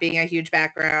Survivor, not being a huge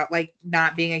background, like,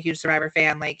 not being a huge Survivor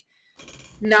fan, like,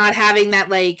 not having that,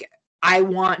 like, I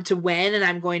want to win and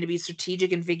I'm going to be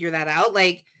strategic and figure that out.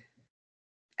 Like,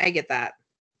 I get that.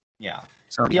 Yeah.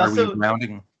 So are we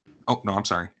rounding? Oh, no, I'm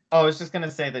sorry. Oh, I was just gonna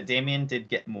say that Damien did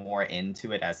get more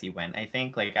into it as he went. I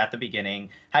think, like at the beginning,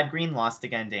 had Green lost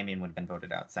again, Damien would have been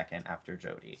voted out second after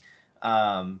Jody.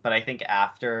 But I think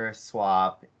after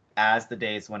swap, as the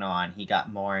days went on, he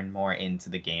got more and more into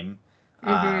the game.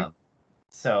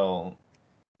 So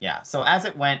yeah, so as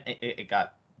it went, it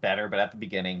got better. But at the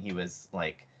beginning, he was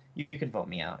like, "You can vote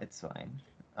me out. It's fine."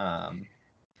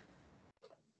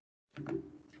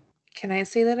 Can I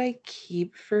say that I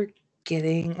keep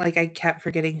forgetting? Like I kept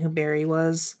forgetting who Barry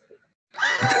was.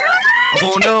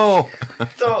 Oh no!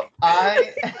 So I'm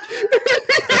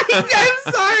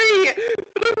sorry,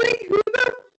 but I'm like, who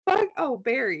the fuck? Oh,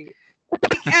 Barry.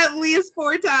 Like, at least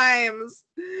 4 times.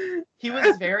 He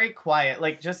was very quiet.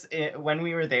 Like when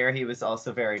we were there, he was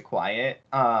also very quiet.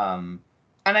 And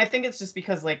I think it's just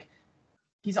because like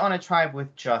he's on a tribe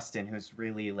with Justin, who's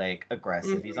really like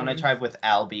aggressive. Mm-hmm. He's on a tribe with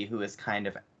Albie, who is kind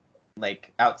of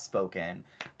like outspoken,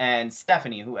 and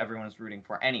Stephanie, who everyone's rooting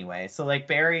for anyway. So like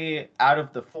Barry, out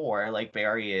of the 4, like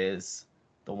Barry is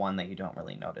the one that you don't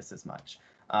really notice as much.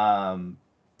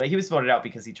 But he was voted out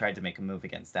because he tried to make a move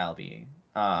against Albie.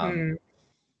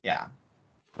 Yeah,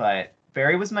 but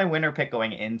Barry was my winner pick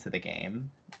going into the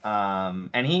game.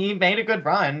 And he made a good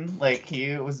run. Like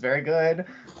he was very good.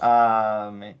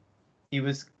 He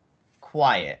was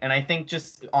quiet, and I think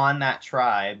just on that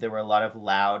tribe there were a lot of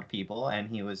loud people, and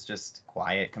he was just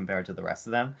quiet compared to the rest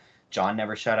of them. John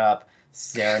never shut up.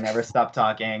 Sarah never stopped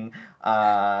talking.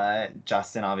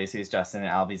 Justin obviously is Justin, and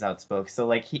Albie's outspoken. So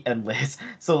like and Liz.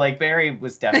 So like Barry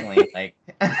was definitely like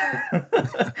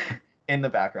in the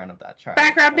background of that tribe.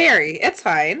 Background Barry, it's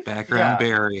fine. Background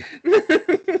Barry.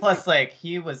 Plus, like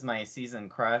he was my season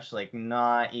crush. Like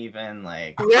not even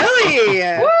like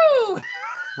really. Woo!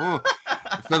 Ooh.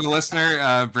 For the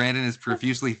listener, Brandon is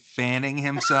profusely fanning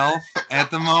himself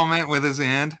at the moment with his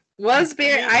hand. Was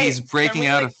Barry? He's breaking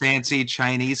out a fancy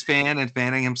Chinese fan and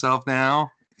fanning himself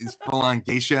now. He's full on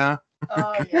geisha.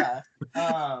 Oh yeah.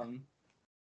 I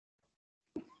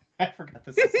forgot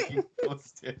this is being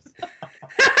posted.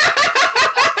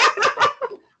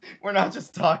 We're not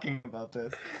just talking about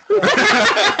this.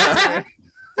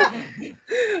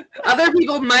 Other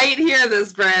people might hear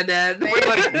this, Brandon.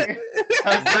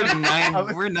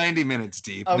 We're 90 minutes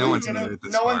deep. No one's gonna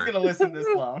listen this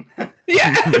long.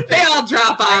 Yeah, they all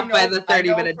drop off by the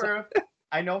 30 minutes.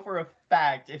 I know for a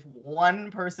fact if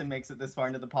one person makes it this far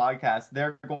into the podcast,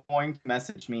 they're going to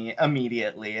message me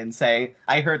immediately and say,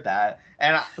 "I heard that."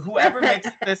 And whoever makes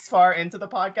it this far into the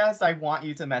podcast, I want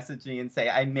you to message me and say,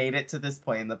 "I made it to this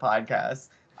point in the podcast."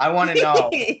 I want to know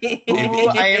who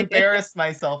I embarrassed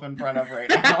myself in front of right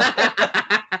now.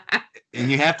 And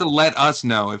you have to let us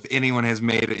know if anyone has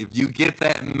made it. If you get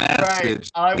that message,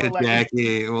 right,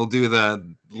 Jackie, we'll do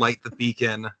the light the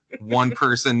beacon. One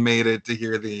person made it to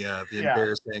hear the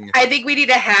embarrassing. I think we need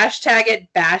to hashtag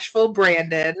it Bashful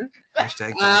Brandon.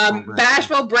 Hashtag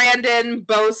Bashful Brandon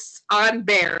boasts on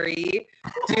Barry.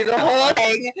 Do the whole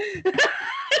thing.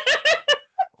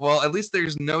 Well, at least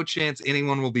there's no chance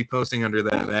anyone will be posting under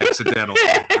that accidental.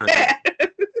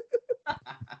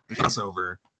 It's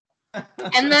over.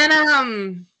 And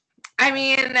then, I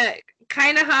mean,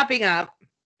 kind of hopping up.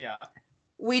 Yeah.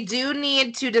 We do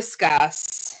need to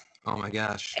discuss. Oh my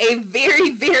gosh. A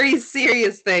very, very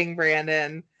serious thing,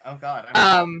 Brandon. Oh God.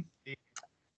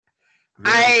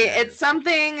 It's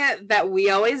something that we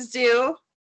always do.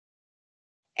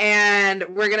 And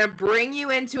we're going to bring you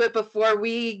into it before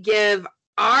we give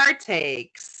our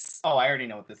takes. Oh, I already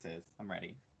know what this is. I'm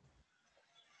ready.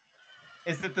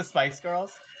 Is it the Spice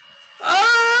Girls?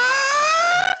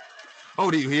 Oh,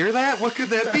 do you hear that? What could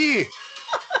that be?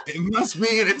 It must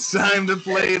mean it's time to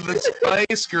play the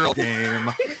Spice Girl game,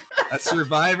 a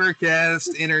Survivor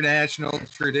Cast international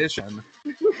tradition.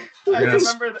 I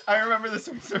remember the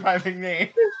surviving name.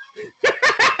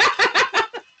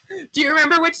 Do you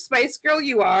remember which Spice Girl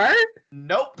you are?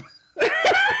 Nope.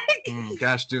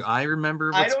 Gosh, do I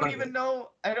remember? I don't even know.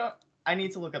 I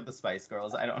need to look up the Spice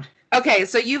Girls. I don't. Okay,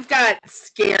 so you've got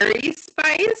Scary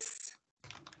Spice.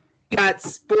 You got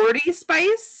Sporty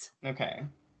Spice. Okay.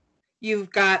 You've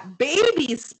got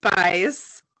Baby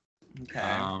Spice.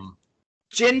 Okay.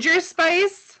 Ginger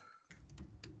Spice.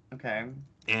 Okay.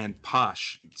 And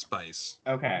Posh Spice.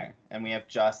 Okay. And we have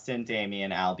Justin,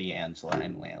 Damien, Albie, Angela,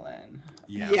 and Waylon.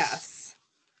 Yes.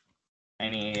 I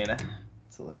need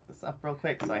to look this up real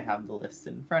quick so I have the list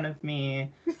in front of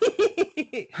me.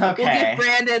 Okay. We'll give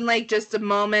Brandon just a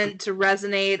moment to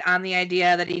resonate on the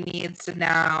idea that he needs to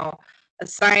now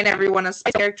assign everyone a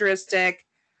Spice characteristic.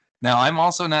 Now, I'm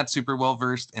also not super well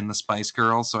versed in the Spice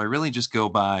Girls, so I really just go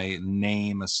by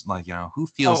name, who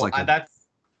feels like a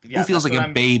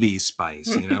baby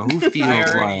Spice, who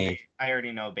feels I I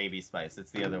already know Baby Spice. It's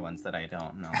the other ones that I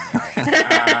don't know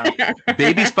yet.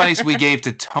 Baby Spice we gave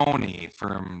to Tony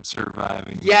from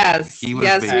Surviving. Yes, He was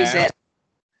yes, Baby we Spice. did.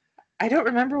 I don't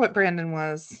remember what Brandon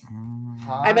was.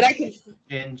 Posh, I bet I could.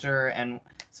 Ginger, and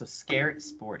so Scary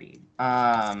Sporty.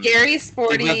 Scary,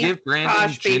 sporty, Did we give Brandon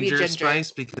posh, baby Ginger Ginger.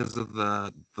 Spice because of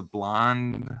the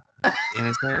blonde in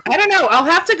his hair? I don't know. I'll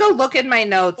have to go look in my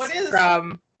notes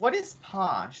from. What is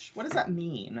posh? What does that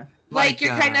mean? Like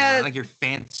you're kinda- like you're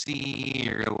fancy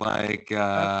or like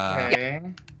Okay.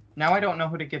 Now I don't know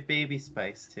who to give Baby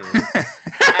Spice to.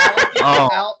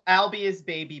 Oh. Albie is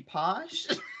Baby Posh.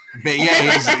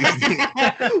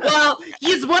 yeah, Well,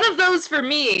 he's one of those for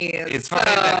me. it's so...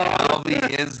 funny that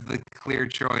Albie is the clear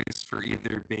choice for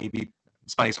either Baby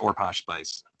Spice or Posh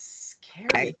Spice.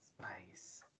 Scary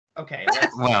Spice. Okay,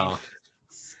 let's Well,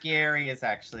 Scary is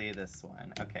actually this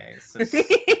one. Okay, so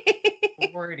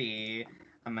 40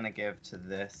 I'm gonna give to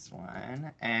this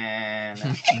one, and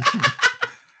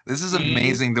this is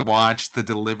amazing to watch the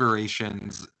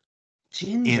deliberations.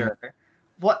 Ginger.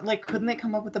 What, like, couldn't they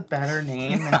come up with a better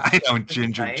name? than I don't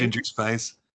Ginger Ginger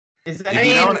Spice. Is that If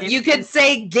you don't- you could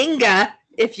say Ginga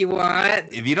if you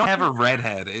want. If you don't have a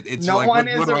redhead, it's no like one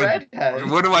what is do a I- redhead.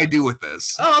 What do I do with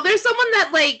this? Oh, there's someone that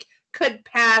like could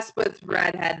pass with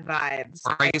redhead vibes.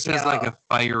 Or I guess has like feel. a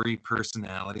fiery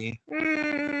personality.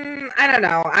 I don't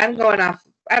know. I'm going off.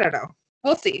 I don't know.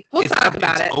 We'll see. We'll talk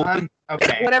about it's it. Open.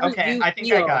 Okay, Whatever okay. you I think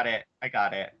feel. I got it.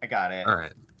 All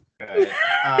right. Good.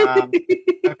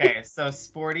 Okay, so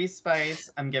Sporty Spice,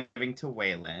 I'm giving to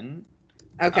Waylon.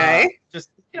 Okay. Just,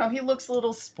 he looks a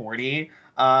little sporty.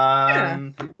 Yeah.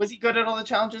 Was he good at all the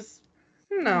challenges?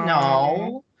 No.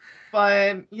 No.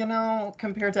 But,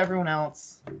 compared to everyone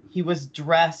else, he was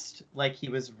dressed like he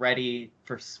was ready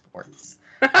for sports.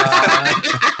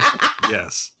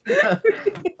 Yes.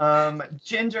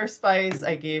 Ginger Spice,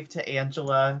 I gave to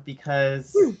Angela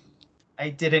because I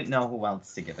didn't know who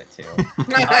else to give it to.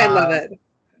 I love it.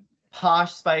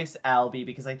 Posh Spice, Albie,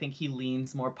 because I think he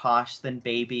leans more posh than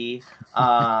Baby.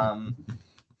 Because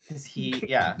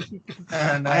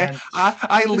And then,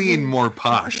 I lean more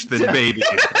posh than Baby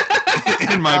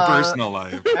in my personal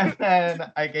life. and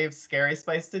then I gave Scary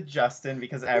Spice to Justin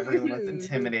because everyone was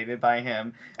intimidated by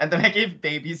him. And then I gave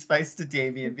Baby Spice to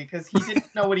Damien because he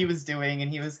didn't know what he was doing and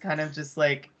he was kind of just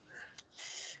like,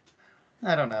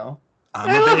 I don't know.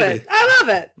 I love it. I love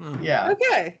it. Yeah.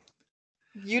 Okay.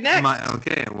 You next.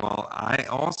 Okay, well, I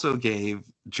also gave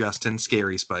Justin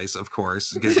Scary Spice, of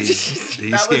course, because he's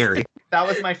That was- scary. That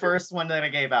was my first one that I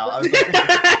gave out. I was like,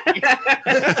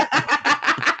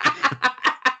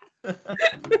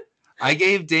 I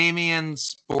gave Damien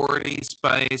Sporty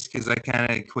Spice because I kind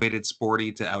of equated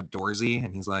sporty to outdoorsy,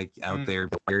 and he's like out there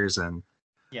players. And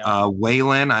yeah.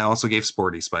 Waylon, I also gave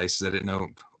Sporty Spice. I didn't know.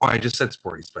 Oh, I just said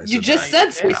Sporty Spice. You didn't just I?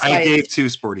 said Sporty I gave Spice. 2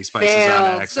 Sporty Spices on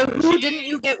Failed. So accident. who didn't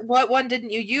you get? What one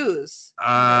didn't you use?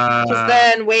 Uh, Because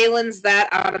then Waylon's that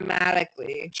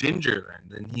automatically. Ginger,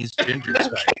 then he's Ginger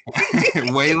Spice.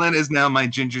 Waylon is now my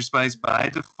Ginger Spice by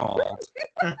default.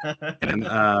 And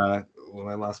well,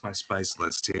 I lost my spice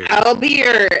list here. Albie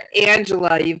or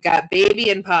Angela? You've got Baby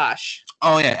and Posh.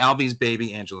 Oh yeah, Albie's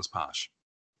Baby, Angela's Posh.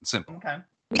 Simple. Okay.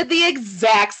 We had the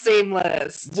exact same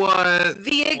list. What?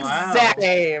 The exact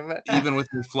same. Even with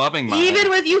your flubbing, mine. Even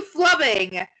with you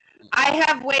flubbing, I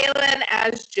have Waylon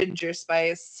as Ginger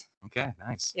Spice. Okay,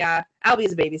 nice. Yeah,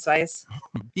 Albie's a Baby Spice.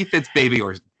 He fits Baby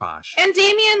or Posh. And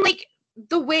Damien, like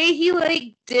the way he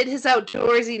like did his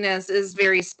outdoorsiness is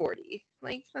very sporty.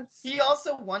 Like that's He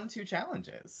also won 2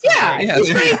 challenges. yeah, Yeah,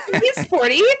 he's, there- like, he's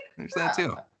sporty. There's that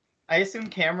too. I assume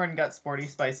Cameron got Sporty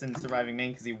Spice in Surviving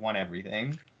Maine because he won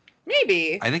everything.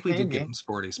 Maybe. I think we did Maybe. give him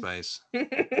Sporty Spice.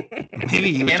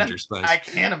 Maybe he was Can't- Ginger Spice. I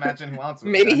can't imagine who else.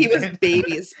 Maybe he was it.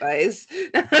 Baby Spice.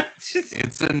 Just-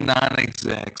 It's a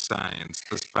non-exact science,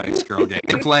 the Spice Girl game.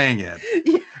 We're playing it.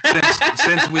 Yeah.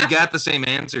 Since we got the same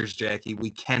answers, Jackie,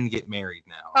 we can get married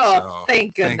now. Oh, so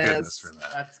thank thank goodness. goodness for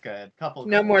that. That's good. Couple.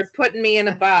 No goals. more putting me in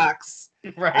a box.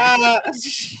 Right.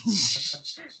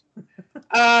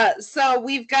 So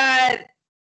we've got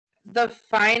the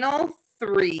final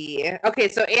 3. Okay,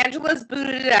 so Angela's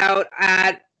booted out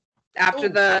after Oh,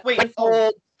 the wait,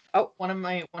 blindfold. One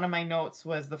of my notes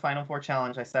was the final 4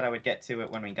 challenge. I said I would get to it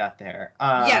when we got there.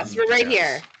 Yes, we're right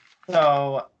here.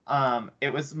 So,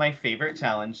 it was my favorite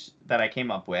challenge that I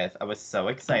came up with. I was so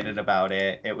excited about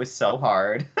it. It was so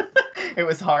hard. It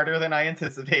was harder than I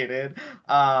anticipated.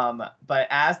 But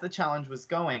as the challenge was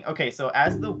going, okay, so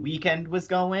as the weekend was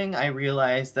going, I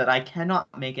realized that I cannot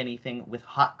make anything with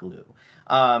hot glue,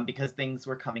 because things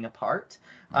were coming apart.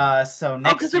 So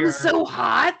next Because year, it was so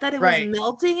hot that it Right. was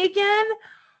melting again?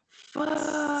 Fuck.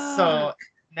 So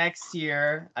Next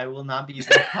year, I will not be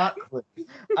using hot glue.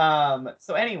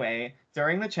 So anyway,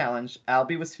 during the challenge,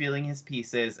 Albie was feeling his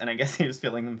pieces, and I guess he was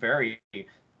feeling them very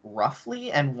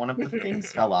roughly, and one of the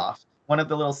things fell off. One of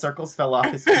the little circles fell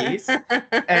off his piece,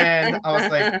 and I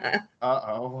was like,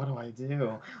 uh-oh, what do I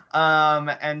do?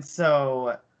 And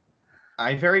so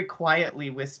I very quietly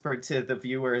whispered to the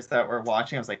viewers that were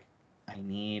watching, I was like, I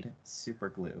need super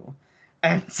glue.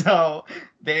 And so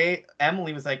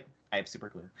Emily was like, I have super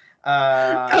glue.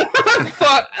 Of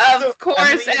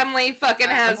course, Emily fucking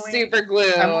has super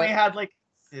glue. Emily had like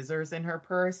scissors in her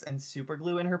purse and super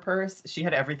glue in her purse. She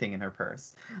had everything in her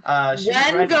purse.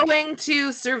 When going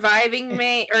to Surviving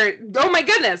May, or oh my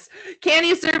goodness, Can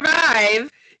You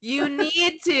Survive? You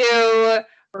need to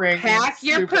pack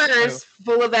your purse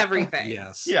full of everything.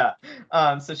 Yes. Yeah.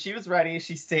 So she was ready.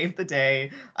 She saved the day.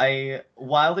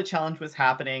 While the challenge was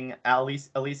happening,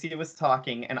 Alicia was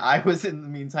talking, and I was in the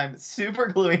meantime super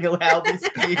gluing Albie's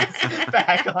piece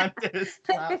back onto his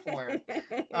platform.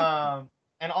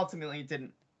 And ultimately it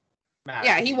didn't matter.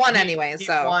 Yeah, he won anyway. He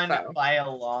so won by a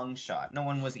long shot. No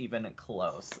one was even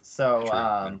close.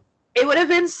 So it would have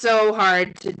been so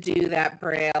hard to do that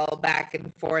braille back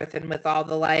and forth and with all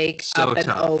the like up and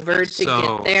over to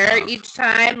get there each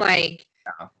time. Like,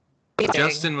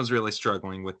 Justin was really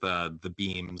struggling with the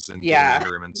beams and getting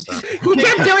under him and stuff. He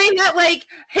kept doing that like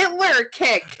Hitler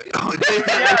kick.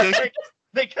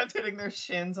 They kept hitting their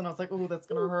shins, and I was like, "Oh, that's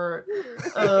gonna hurt."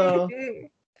 Oh,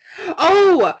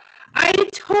 I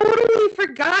totally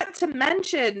forgot to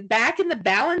mention back in the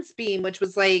balance beam, which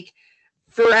was like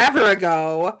forever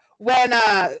ago, when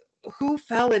who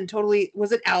fell and totally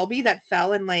was it Albie that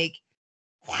fell and like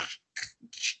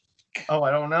Oh,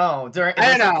 I don't know.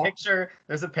 I don't know.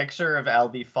 There's a picture of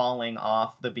Albie falling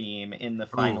off the beam in the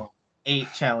final 8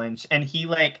 challenge, and he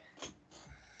like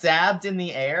dabbed in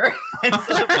the air. And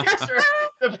so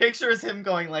the picture is him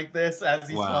going like this as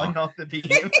he's falling off the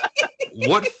beam.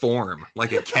 What form?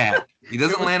 Like a cat. He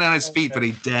doesn't land on his feet, but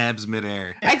he dabs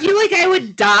midair. I feel like I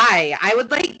would die. I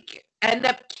would like end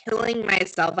up killing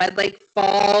myself. I'd like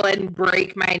fall and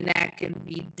break my neck and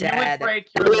be dead.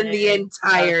 Ruin the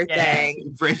entire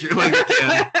thing. Break your leg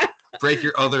again. Break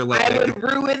your other leg. I would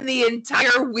ruin the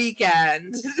entire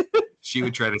weekend. She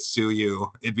would try to sue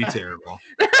you. It'd be terrible.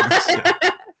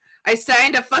 I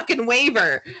signed a fucking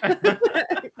waiver.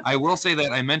 I will say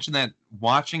that I mentioned that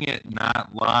watching it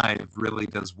not live really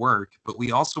does work, but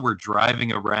we also were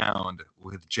driving around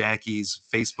with Jackie's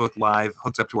Facebook Live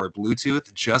hooked up to our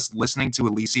Bluetooth, just listening to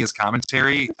Alicia's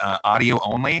commentary, audio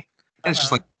only. And it's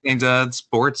just like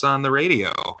sports on the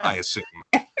radio, I assume,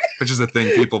 which is a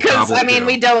thing people probably I mean, do.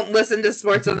 we don't listen to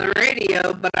sports on the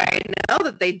radio, but I know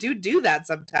that they do that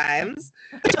sometimes.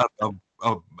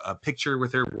 A picture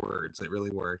with her words. It really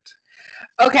worked.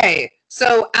 Okay,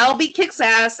 so Albie kicks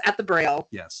ass at the Braille.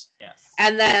 Yes.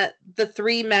 And then the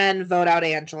 3 men vote out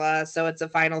Angela, so it's a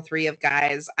final 3 of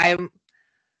guys. Of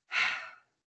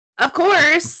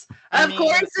course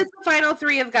it's the final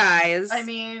 3 of guys. I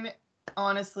mean,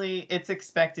 honestly, it's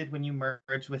expected when you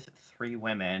merge with 3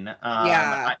 women.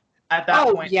 At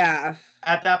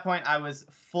that point, I was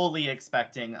fully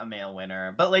expecting a male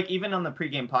winner. But like even on the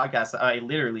pregame podcast, I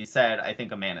literally said I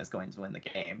think a man is going to win the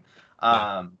game.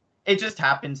 It just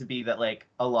happened to be that like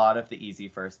a lot of the easy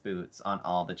first boots on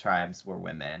all the tribes were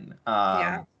women.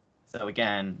 So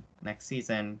again, next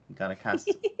season, you gotta cast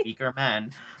weaker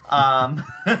men.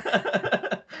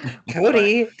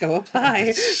 Cody, go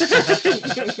apply.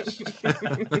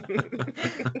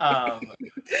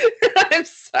 I'm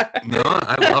sorry. No,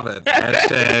 I love it.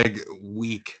 Hashtag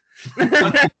weak.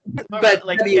 but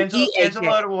like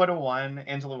Angela would have won.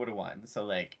 So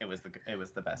like it was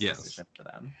the best decision for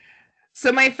them. So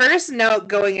my first note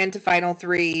going into final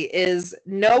 3 is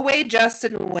no way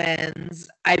Justin wins.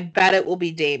 I bet it will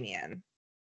be Damien.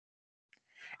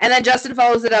 And then Justin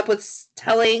follows it up with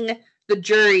telling the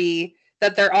jury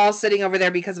that they're all sitting over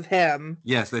there because of him.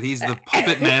 Yes, that he's the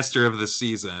puppet master of the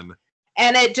season.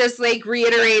 And it just like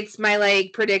reiterates my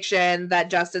like prediction that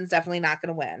Justin's definitely not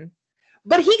going to win.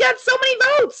 But he got so many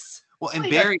votes. Well, and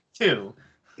Barry two.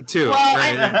 Well,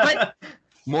 right? But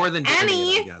more than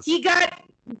Annie, I guess. he got.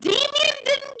 Damien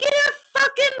didn't get a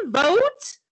fucking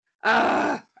vote.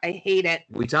 I hate it.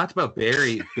 We talked about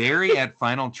Barry. Barry at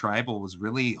Final Tribal was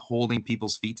really holding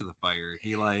people's feet to the fire.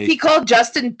 He called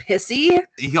Justin pissy.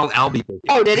 He called Albie pissy.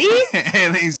 Oh, did he?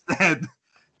 And he said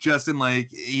Justin,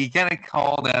 like, he kind of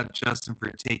called out Justin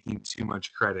for taking too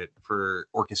much credit for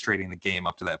orchestrating the game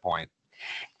up to that point.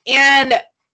 And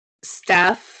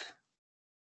Steph,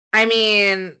 I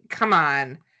mean, come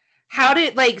on. How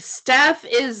did, like, Steph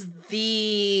is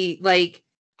the, like,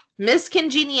 Miss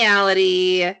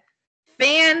Congeniality,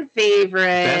 fan favorite.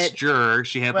 Best juror.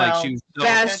 She had Well, she was so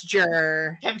Best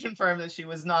juror. Can confirm that she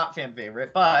was not fan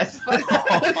favorite, but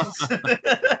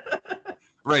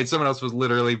right. Someone else was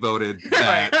literally voted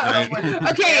that.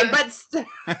 Right? Okay,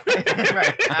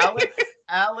 right.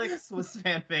 Alex was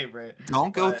fan favorite.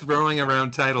 Don't go but- throwing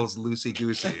around titles loosey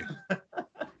goosey.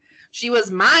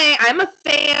 I'm a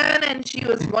fan, and she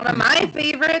was one of my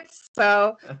favorites.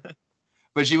 So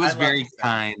But she was I very loved her.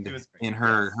 kind She was great, in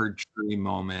her yes. her jury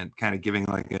moment, kind of giving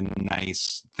like a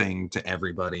nice thing to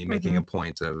everybody, making a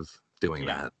point of doing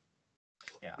Yeah. that.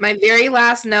 Yeah. my very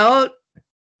last note: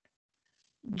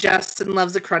 Justin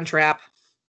loves a crunch wrap.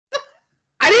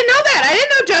 I didn't know that. I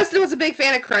didn't know Justin was a big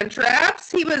fan of crunch wraps.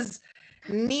 He was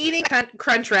needing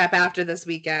crunch wrap after this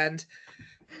weekend.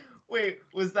 Wait,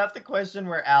 was that the question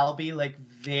where Albie like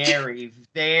very,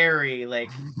 very like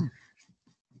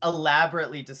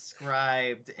elaborately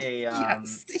described a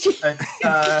Yes.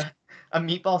 a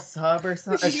meatball sub or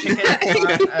something, a chicken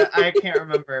sub? I can't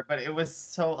remember, but it was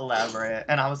so elaborate,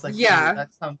 and I was like, Yeah. "Ooh,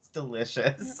 that sounds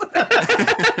delicious."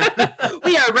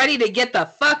 We are ready to get the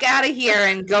fuck out of here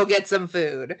and go get some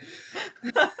food.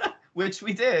 Which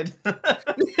we did.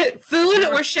 Food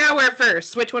or shower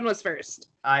first? Which one was first?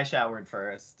 I showered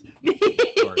first.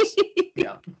 course.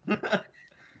 Yeah.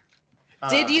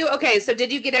 Did you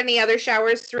did you get any other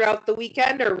showers throughout the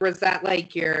weekend, or was that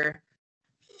like your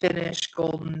finished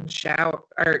golden shower?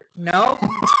 Or no?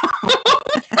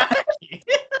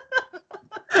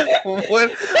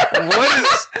 What is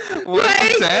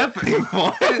Like- happening?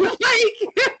 What? Like,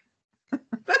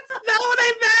 that's not what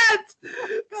I meant.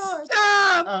 God.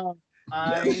 Stop.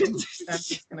 I am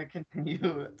just gonna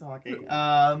continue talking.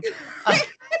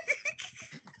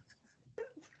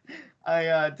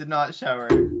 I did not shower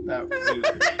that week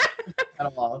at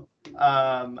all.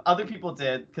 Other people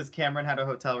did, because Cameron had a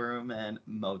hotel room and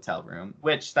motel room,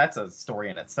 which that's a story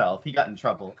in itself. He got in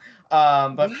trouble.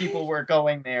 But people were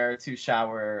going there to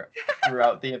shower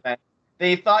throughout the event.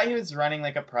 They thought he was running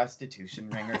like a prostitution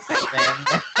ring or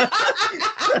something.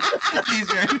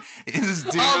 This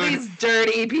dude All these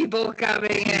dirty people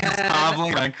coming in.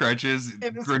 hobbling on crutches,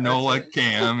 It was granola crutches.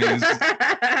 cam.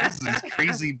 This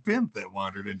crazy pimp that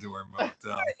wandered into our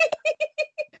motel.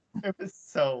 It was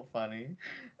so funny.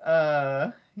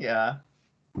 Yeah.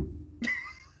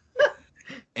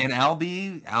 And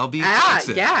Albie Ah, takes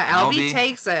it. yeah, Albie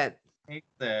takes it. Takes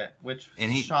it, which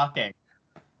And he- shocking.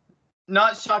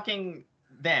 Not shocking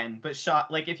then, but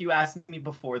like if you asked me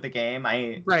before the game,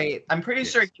 Right. I'm pretty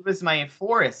Yes. sure he was my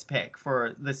Forrest pick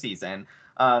for the season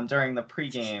during the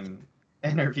pregame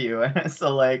interview.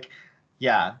 So like,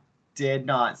 yeah, did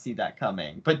not see that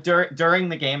coming. But during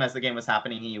the game, as the game was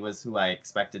happening, he was who I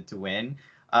expected to win.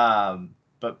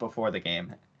 But before the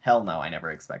game, hell no, I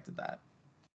never expected that.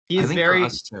 I He's think very for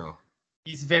us too.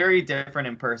 he's very different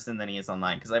in person than he is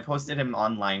online, because I've hosted him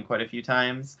online quite a few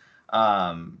times.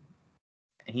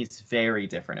 And he's very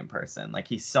different in person. Like,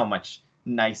 he's so much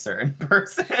nicer in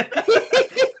person.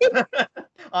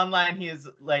 Online, he is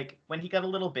like, when he got a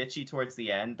little bitchy towards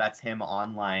the end, that's him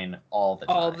online all the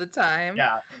time. All the time.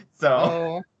 Yeah.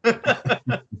 So,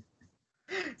 Oh.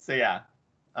 so yeah.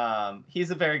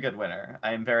 He's a very good winner.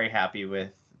 I am very happy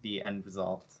with the end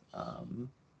result.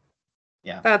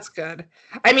 Yeah. That's good.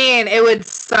 I mean, it would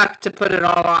suck to put it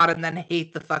all on and then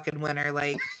hate the fucking winner.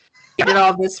 Like, I did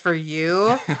all this for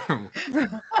you.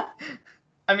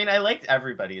 I mean, I liked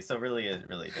everybody, so really, it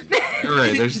really didn't matter.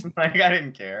 Right, there's Like, I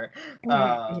didn't care.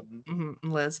 Mhm,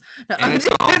 Liz. No, and it's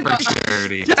all for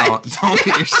charity. Don't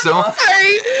you're so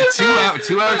Sorry.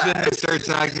 2 hours in, I start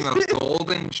talking about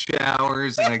golden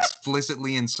showers and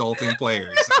explicitly insulting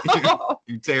players.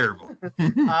 You're terrible.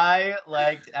 I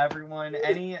liked everyone.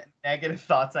 Any negative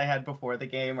thoughts I had before the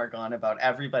game are gone about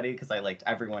everybody, because I liked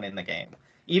everyone in the game.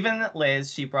 Even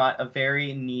Liz, she brought a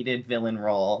very needed villain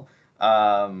role.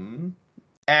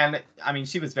 And I mean,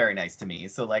 she was very nice to me,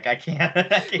 so like I can't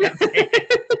say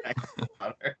anything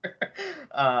about her.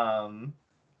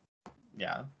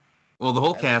 Yeah. Well, the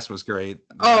whole cast was great.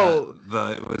 Oh.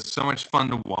 It was so much fun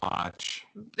to watch.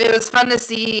 It was fun to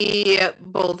see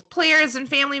both players and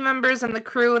family members and the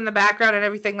crew in the background and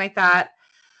everything like that.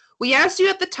 We asked you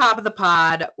at the top of the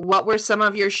pod, what were some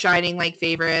of your shining like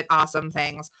favorite awesome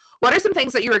things? What are some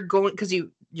things that you are going, because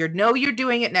you know you're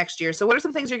doing it next year. So what are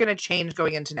some things you're going to change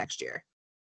going into next year?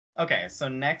 Okay, so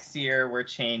next year we're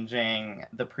changing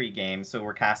the pregame. So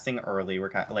we're casting early.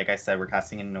 Like I said, we're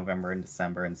casting in November and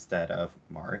December instead of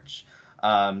March,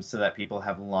 so that people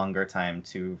have longer time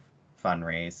to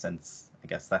fundraise. Since I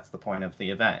guess that's the point of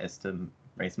the event, is to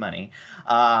raise money.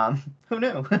 Who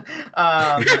knew?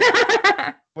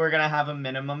 We're going to have a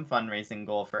minimum fundraising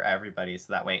goal for everybody,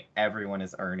 so that way everyone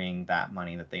is earning that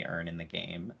money that they earn in the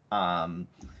game.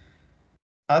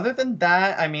 Other than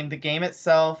that, I mean, the game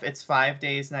itself, it's 5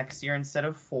 days next year instead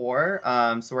of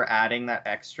 4. So we're adding that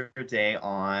extra day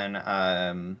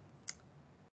on.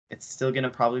 It's still going to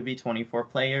probably be 24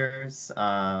 players.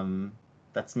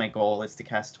 That's my goal, is to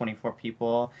cast 24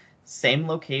 people. Same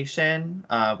location.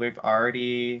 I'm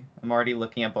already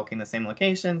looking at booking the same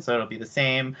location, so it'll be the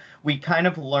same. We kind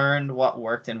of learned what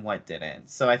worked and what didn't.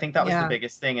 So I think that was the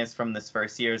biggest thing is from this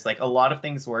first year is like a lot of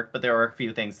things worked, but there were a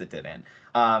few things that didn't.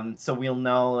 So we'll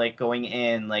know like going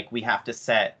in, like we have to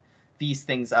set these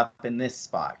things up in this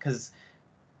spot, because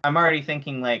I'm already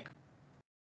thinking like,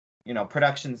 you know,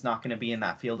 production's not going to be in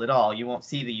that field at all. You won't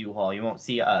see the U-Haul. You won't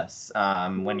see us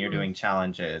when you're doing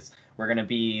challenges. We're going to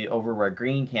be over where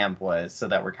Green Camp was, so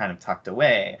that we're kind of tucked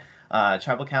away.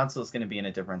 Tribal Council is going to be in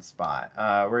a different spot.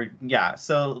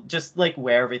 So just like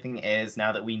where everything is,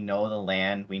 now that we know the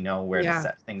land, we know where to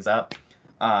set things up.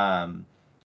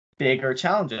 Bigger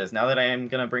challenges. Now that I am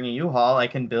going to bring a U-Haul, I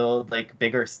can build like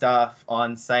bigger stuff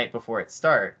on site before it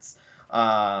starts. So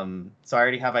I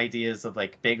already have ideas of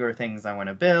like bigger things I want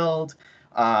to build.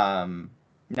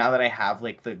 Now that I have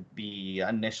like the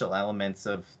initial elements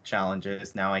of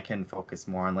challenges, now I can focus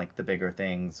more on like the bigger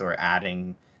things or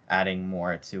adding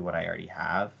more to what I already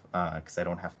have, because I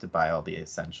don't have to buy all the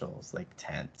essentials like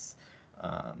tents.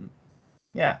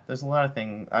 There's a lot of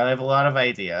things. I have a lot of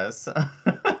ideas.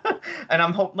 And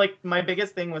I'm like my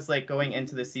biggest thing was like going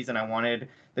into the season, I wanted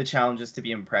the challenges to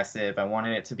be impressive. I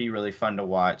wanted it to be really fun to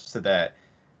watch so that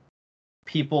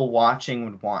people watching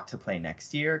would want to play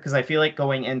next year, because I feel like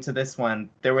going into this one,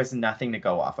 there was nothing to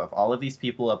go off of. All of these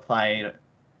people applied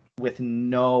with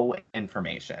no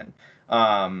information,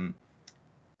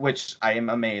 which I am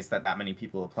amazed that many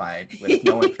people applied with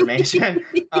no information.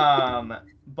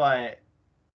 But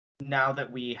now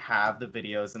that we have the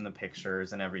videos and the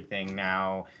pictures and everything,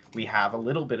 now we have a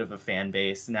little bit of a fan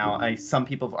base. Now, some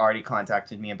people have already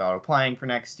contacted me about applying for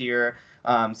next year.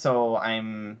 So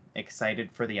I'm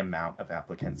excited for the amount of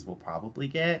applicants we'll probably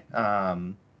get.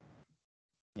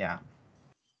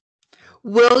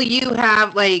 Will you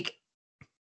have like,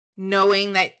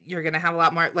 knowing that you're going to have a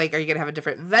lot more, like, are you going to have a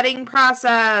different vetting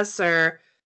process or?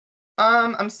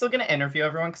 I'm still gonna interview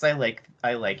everyone because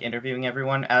I like interviewing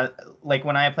everyone. Like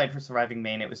when I applied for Surviving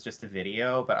Maine, it was just a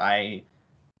video, but I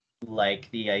like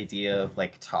the idea of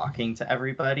like talking to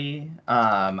everybody.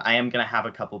 I am gonna have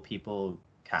a couple people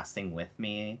casting with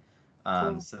me,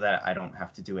 so that I don't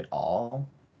have to do it all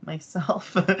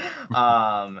myself.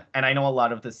 And I know a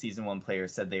lot of the season 1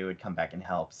 players said they would come back and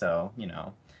help, so you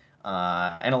know.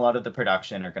 And a lot of the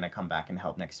production are going to come back and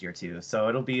help next year too. So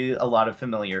it'll be a lot of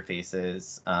familiar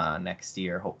faces next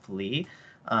year, hopefully.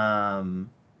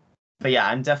 But yeah,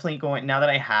 I'm definitely going, now that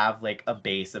I have like a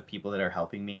base of people that are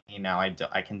helping me, now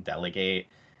I can delegate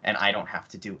and I don't have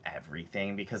to do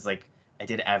everything, because like I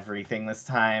did everything this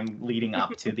time leading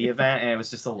up to the event and it was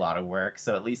just a lot of work.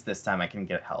 So at least this time I can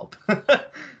get help.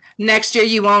 Next year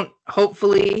you won't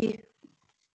hopefully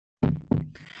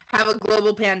have a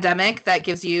global pandemic that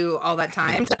gives you all that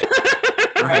time.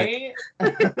 Right?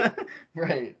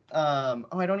 Right.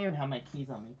 I don't even have my keys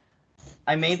on me.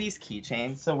 I made these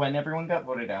keychains, so when everyone got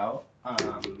voted out,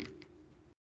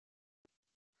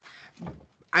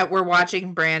 we're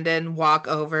watching Brandon walk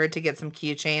over to get some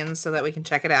keychains so that we can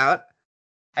check it out.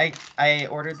 I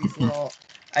ordered these little.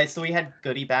 So we had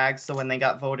goodie bags. So when they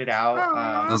got voted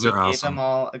out, those are awesome. Gave them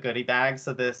all a goodie bag.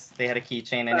 So they had a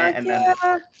keychain in it, and then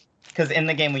because in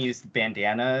the game we used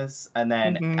bandanas, and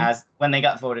then when they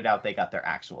got voted out, they got their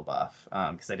actual buff.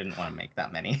 Because I didn't want to make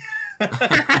that many.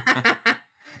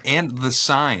 And the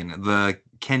sign, the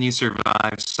 "Can You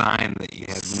Survive" sign that you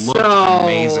had looked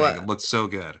amazing. It looked so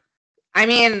good. I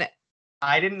mean,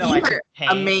 I didn't know I could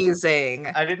paint. Amazing.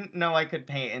 I didn't know I could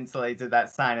paint until I did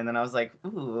that sign, and then I was like,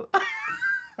 ooh,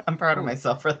 I'm proud of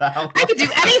myself for that one. I could do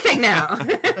anything now.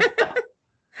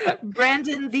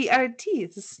 Brandon the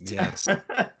artiste. Yes.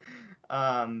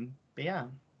 But yeah,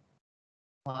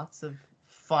 lots of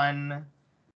fun.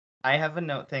 I have a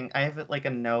note thing. I have like a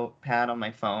notepad on my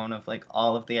phone of like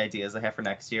all of the ideas I have for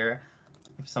next year.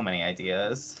 I have so many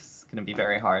ideas. It's gonna be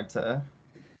very hard to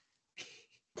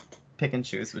pick and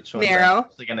choose which ones I'm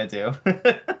actually gonna do.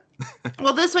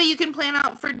 Well, this way you can plan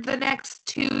out for the next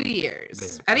 2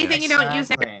 years. Anything you don't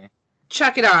use,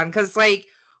 chuck it on. Because like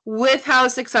with how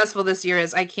successful this year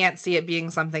is, I can't see it being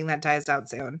something that dies out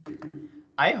soon.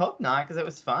 I hope not, because it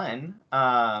was fun.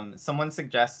 Someone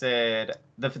suggested,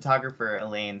 the photographer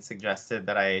Elaine suggested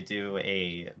that I do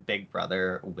a Big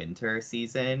Brother winter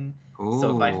season.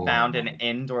 So if I Ooh. found an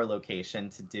indoor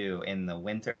location to do in the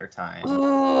winter time.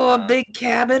 Oh, a big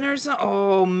cabin or something.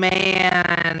 Oh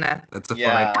man, That's a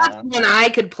that's one I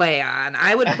could play on.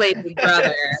 I would play Big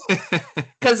Brother fun.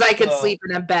 because I could So- sleep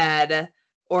in a bed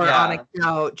or on Yeah. a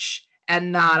couch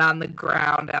and not on the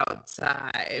ground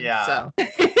outside. Yeah. So.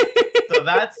 So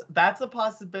that's a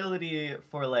possibility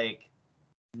for like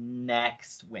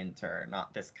next winter,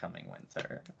 not this coming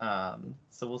winter.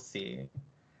 So we'll see.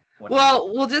 what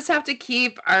Well, we'll just have to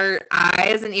keep our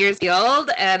eyes and ears peeled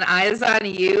and eyes on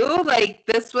you. Like,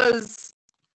 this was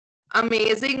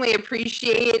amazing. We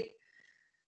appreciate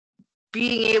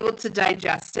being able to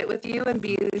digest it with you and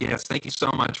be. Yes, thank you so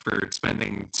much for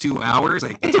spending 2 hours.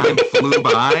 Like, the time flew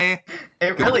by.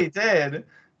 It really did.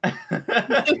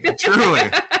 Truly.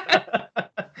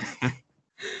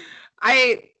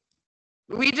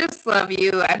 We just love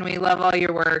you and we love all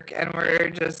your work and we're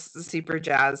just super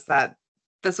jazzed that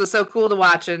this was so cool to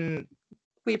watch and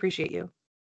we appreciate you.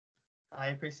 I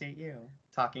appreciate you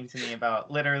talking to me about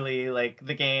literally like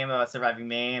the game, about surviving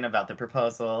Maine, about the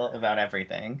proposal, about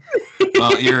everything.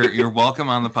 Well, you're welcome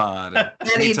on the pod.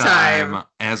 Anytime.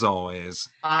 As always.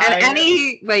 And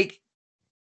any, like,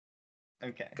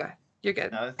 Okay. you're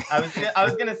good. I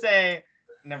was gonna say,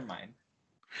 never mind.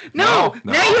 No,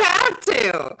 No. now you have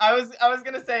to. I was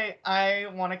gonna say I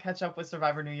want to catch up with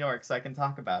Survivor New York so I can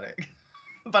talk about it,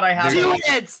 but I There's Do haven't.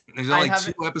 it. There's I only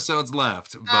haven't- 2 episodes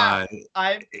left, Ah.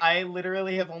 but I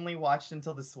literally have only watched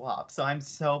until the swap, so I'm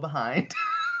so behind.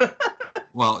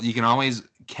 well, you can always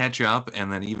catch up, and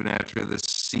then even after the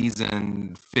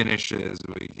season finishes,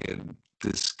 we can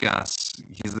discuss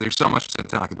because there's so much to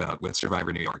talk about with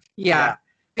Survivor New York. Yeah.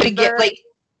 Is To get there- like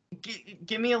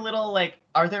Give me a little like,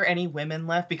 are there any women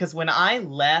left? Because when I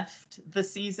left the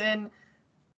season,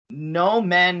 no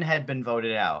men had been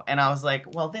voted out, and I was like,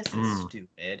 well, this is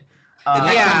stupid. And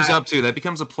that Yeah. comes up too. That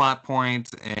becomes a plot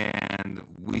point, and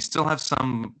we still have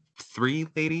some 3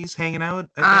 ladies hanging out.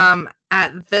 I think.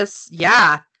 at this,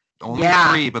 yeah. Only yeah.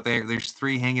 3, but there's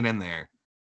 3 hanging in there.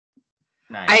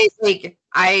 Nice.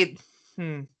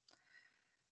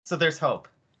 So there's hope.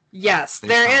 Yes, There's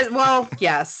there is. hope. Well,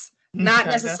 yes. Not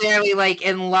Kinda. necessarily like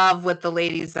in love with the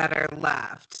ladies that are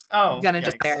left. Oh, I'm gonna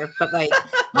just yikes. there, but like,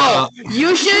 Well,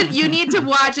 you need to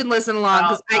watch and listen along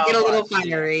because I get a I'll little watch,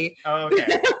 yeah. fiery. Oh,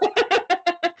 okay.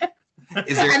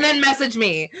 is there And then message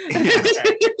me.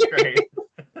 Okay, great.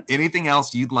 anything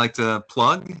else you'd like to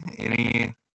plug?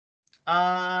 Any?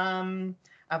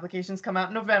 Applications come out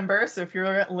in November, so if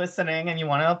you're listening and you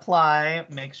want to apply,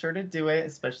 make sure to do it,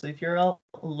 especially if you're a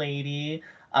lady.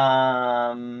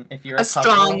 If you're A strong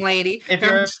couple, lady. if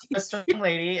you're a strong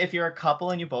lady, if you're a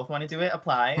couple and you both want to do it,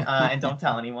 apply, and don't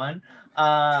tell anyone.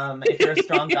 If you're a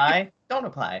strong guy, don't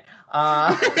apply.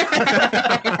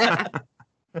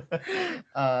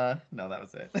 No, that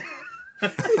was it.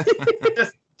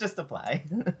 just apply.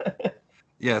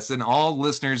 Yes, and all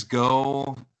listeners,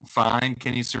 go find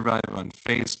Can You Survive on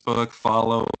Facebook,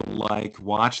 follow, like,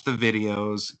 watch the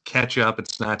videos, catch up.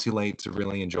 It's not too late to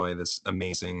really enjoy this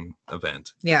amazing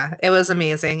event. Yeah, it was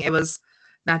amazing. It was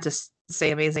not to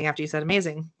say amazing after you said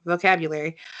amazing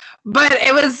vocabulary, but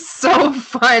it was so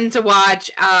fun to watch.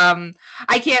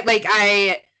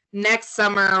 Next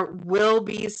summer will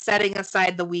be setting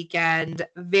aside the weekend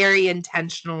very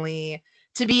intentionally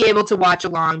to be able to watch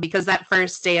along because that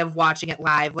first day of watching it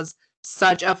live was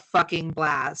such a fucking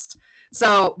blast.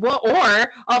 So,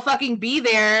 or I'll fucking be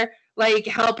there like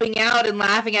helping out and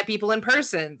laughing at people in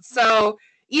person. So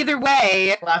either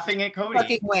way, Laughing at Cody.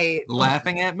 fucking wait.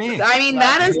 Laughing at me. I mean,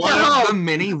 that is the One of the hope.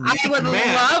 many I weak would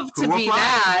men love to who be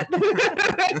applied.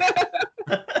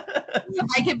 that.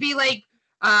 I could be like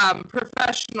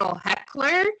professional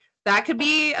heckler. That could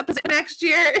be a position next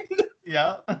year.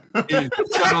 Yeah.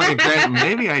 It's totally great.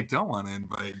 Maybe I don't want to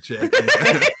invite Jackie.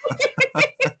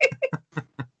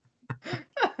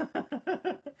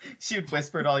 She would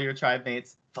whisper to all your tribe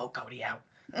mates, vote Cody out.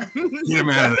 Get him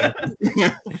out of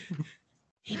there.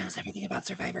 He knows everything about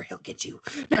Survivor. He'll get you.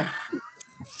 It's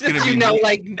gonna You be know,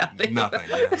 like nothing. nothing.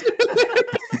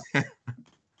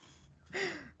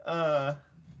 Yeah.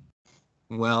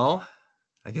 Well,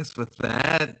 I guess with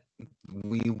that,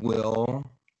 we will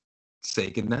say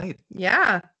goodnight.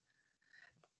 Yeah.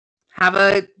 Have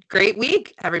a great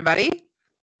week, everybody.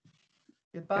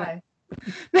 Goodbye.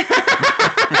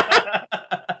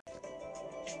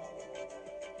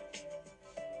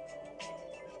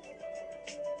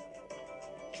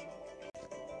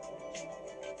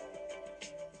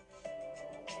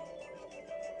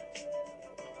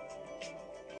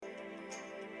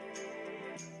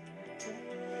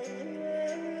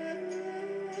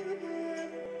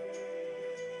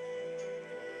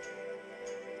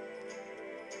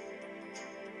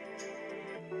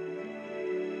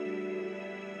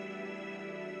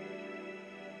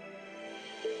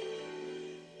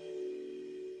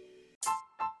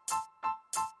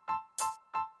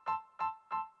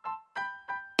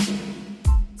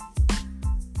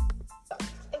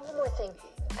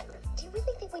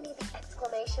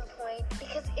 exclamation point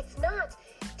because it's not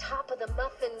top of the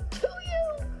muffin to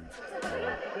you.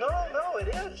 No, it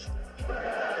is.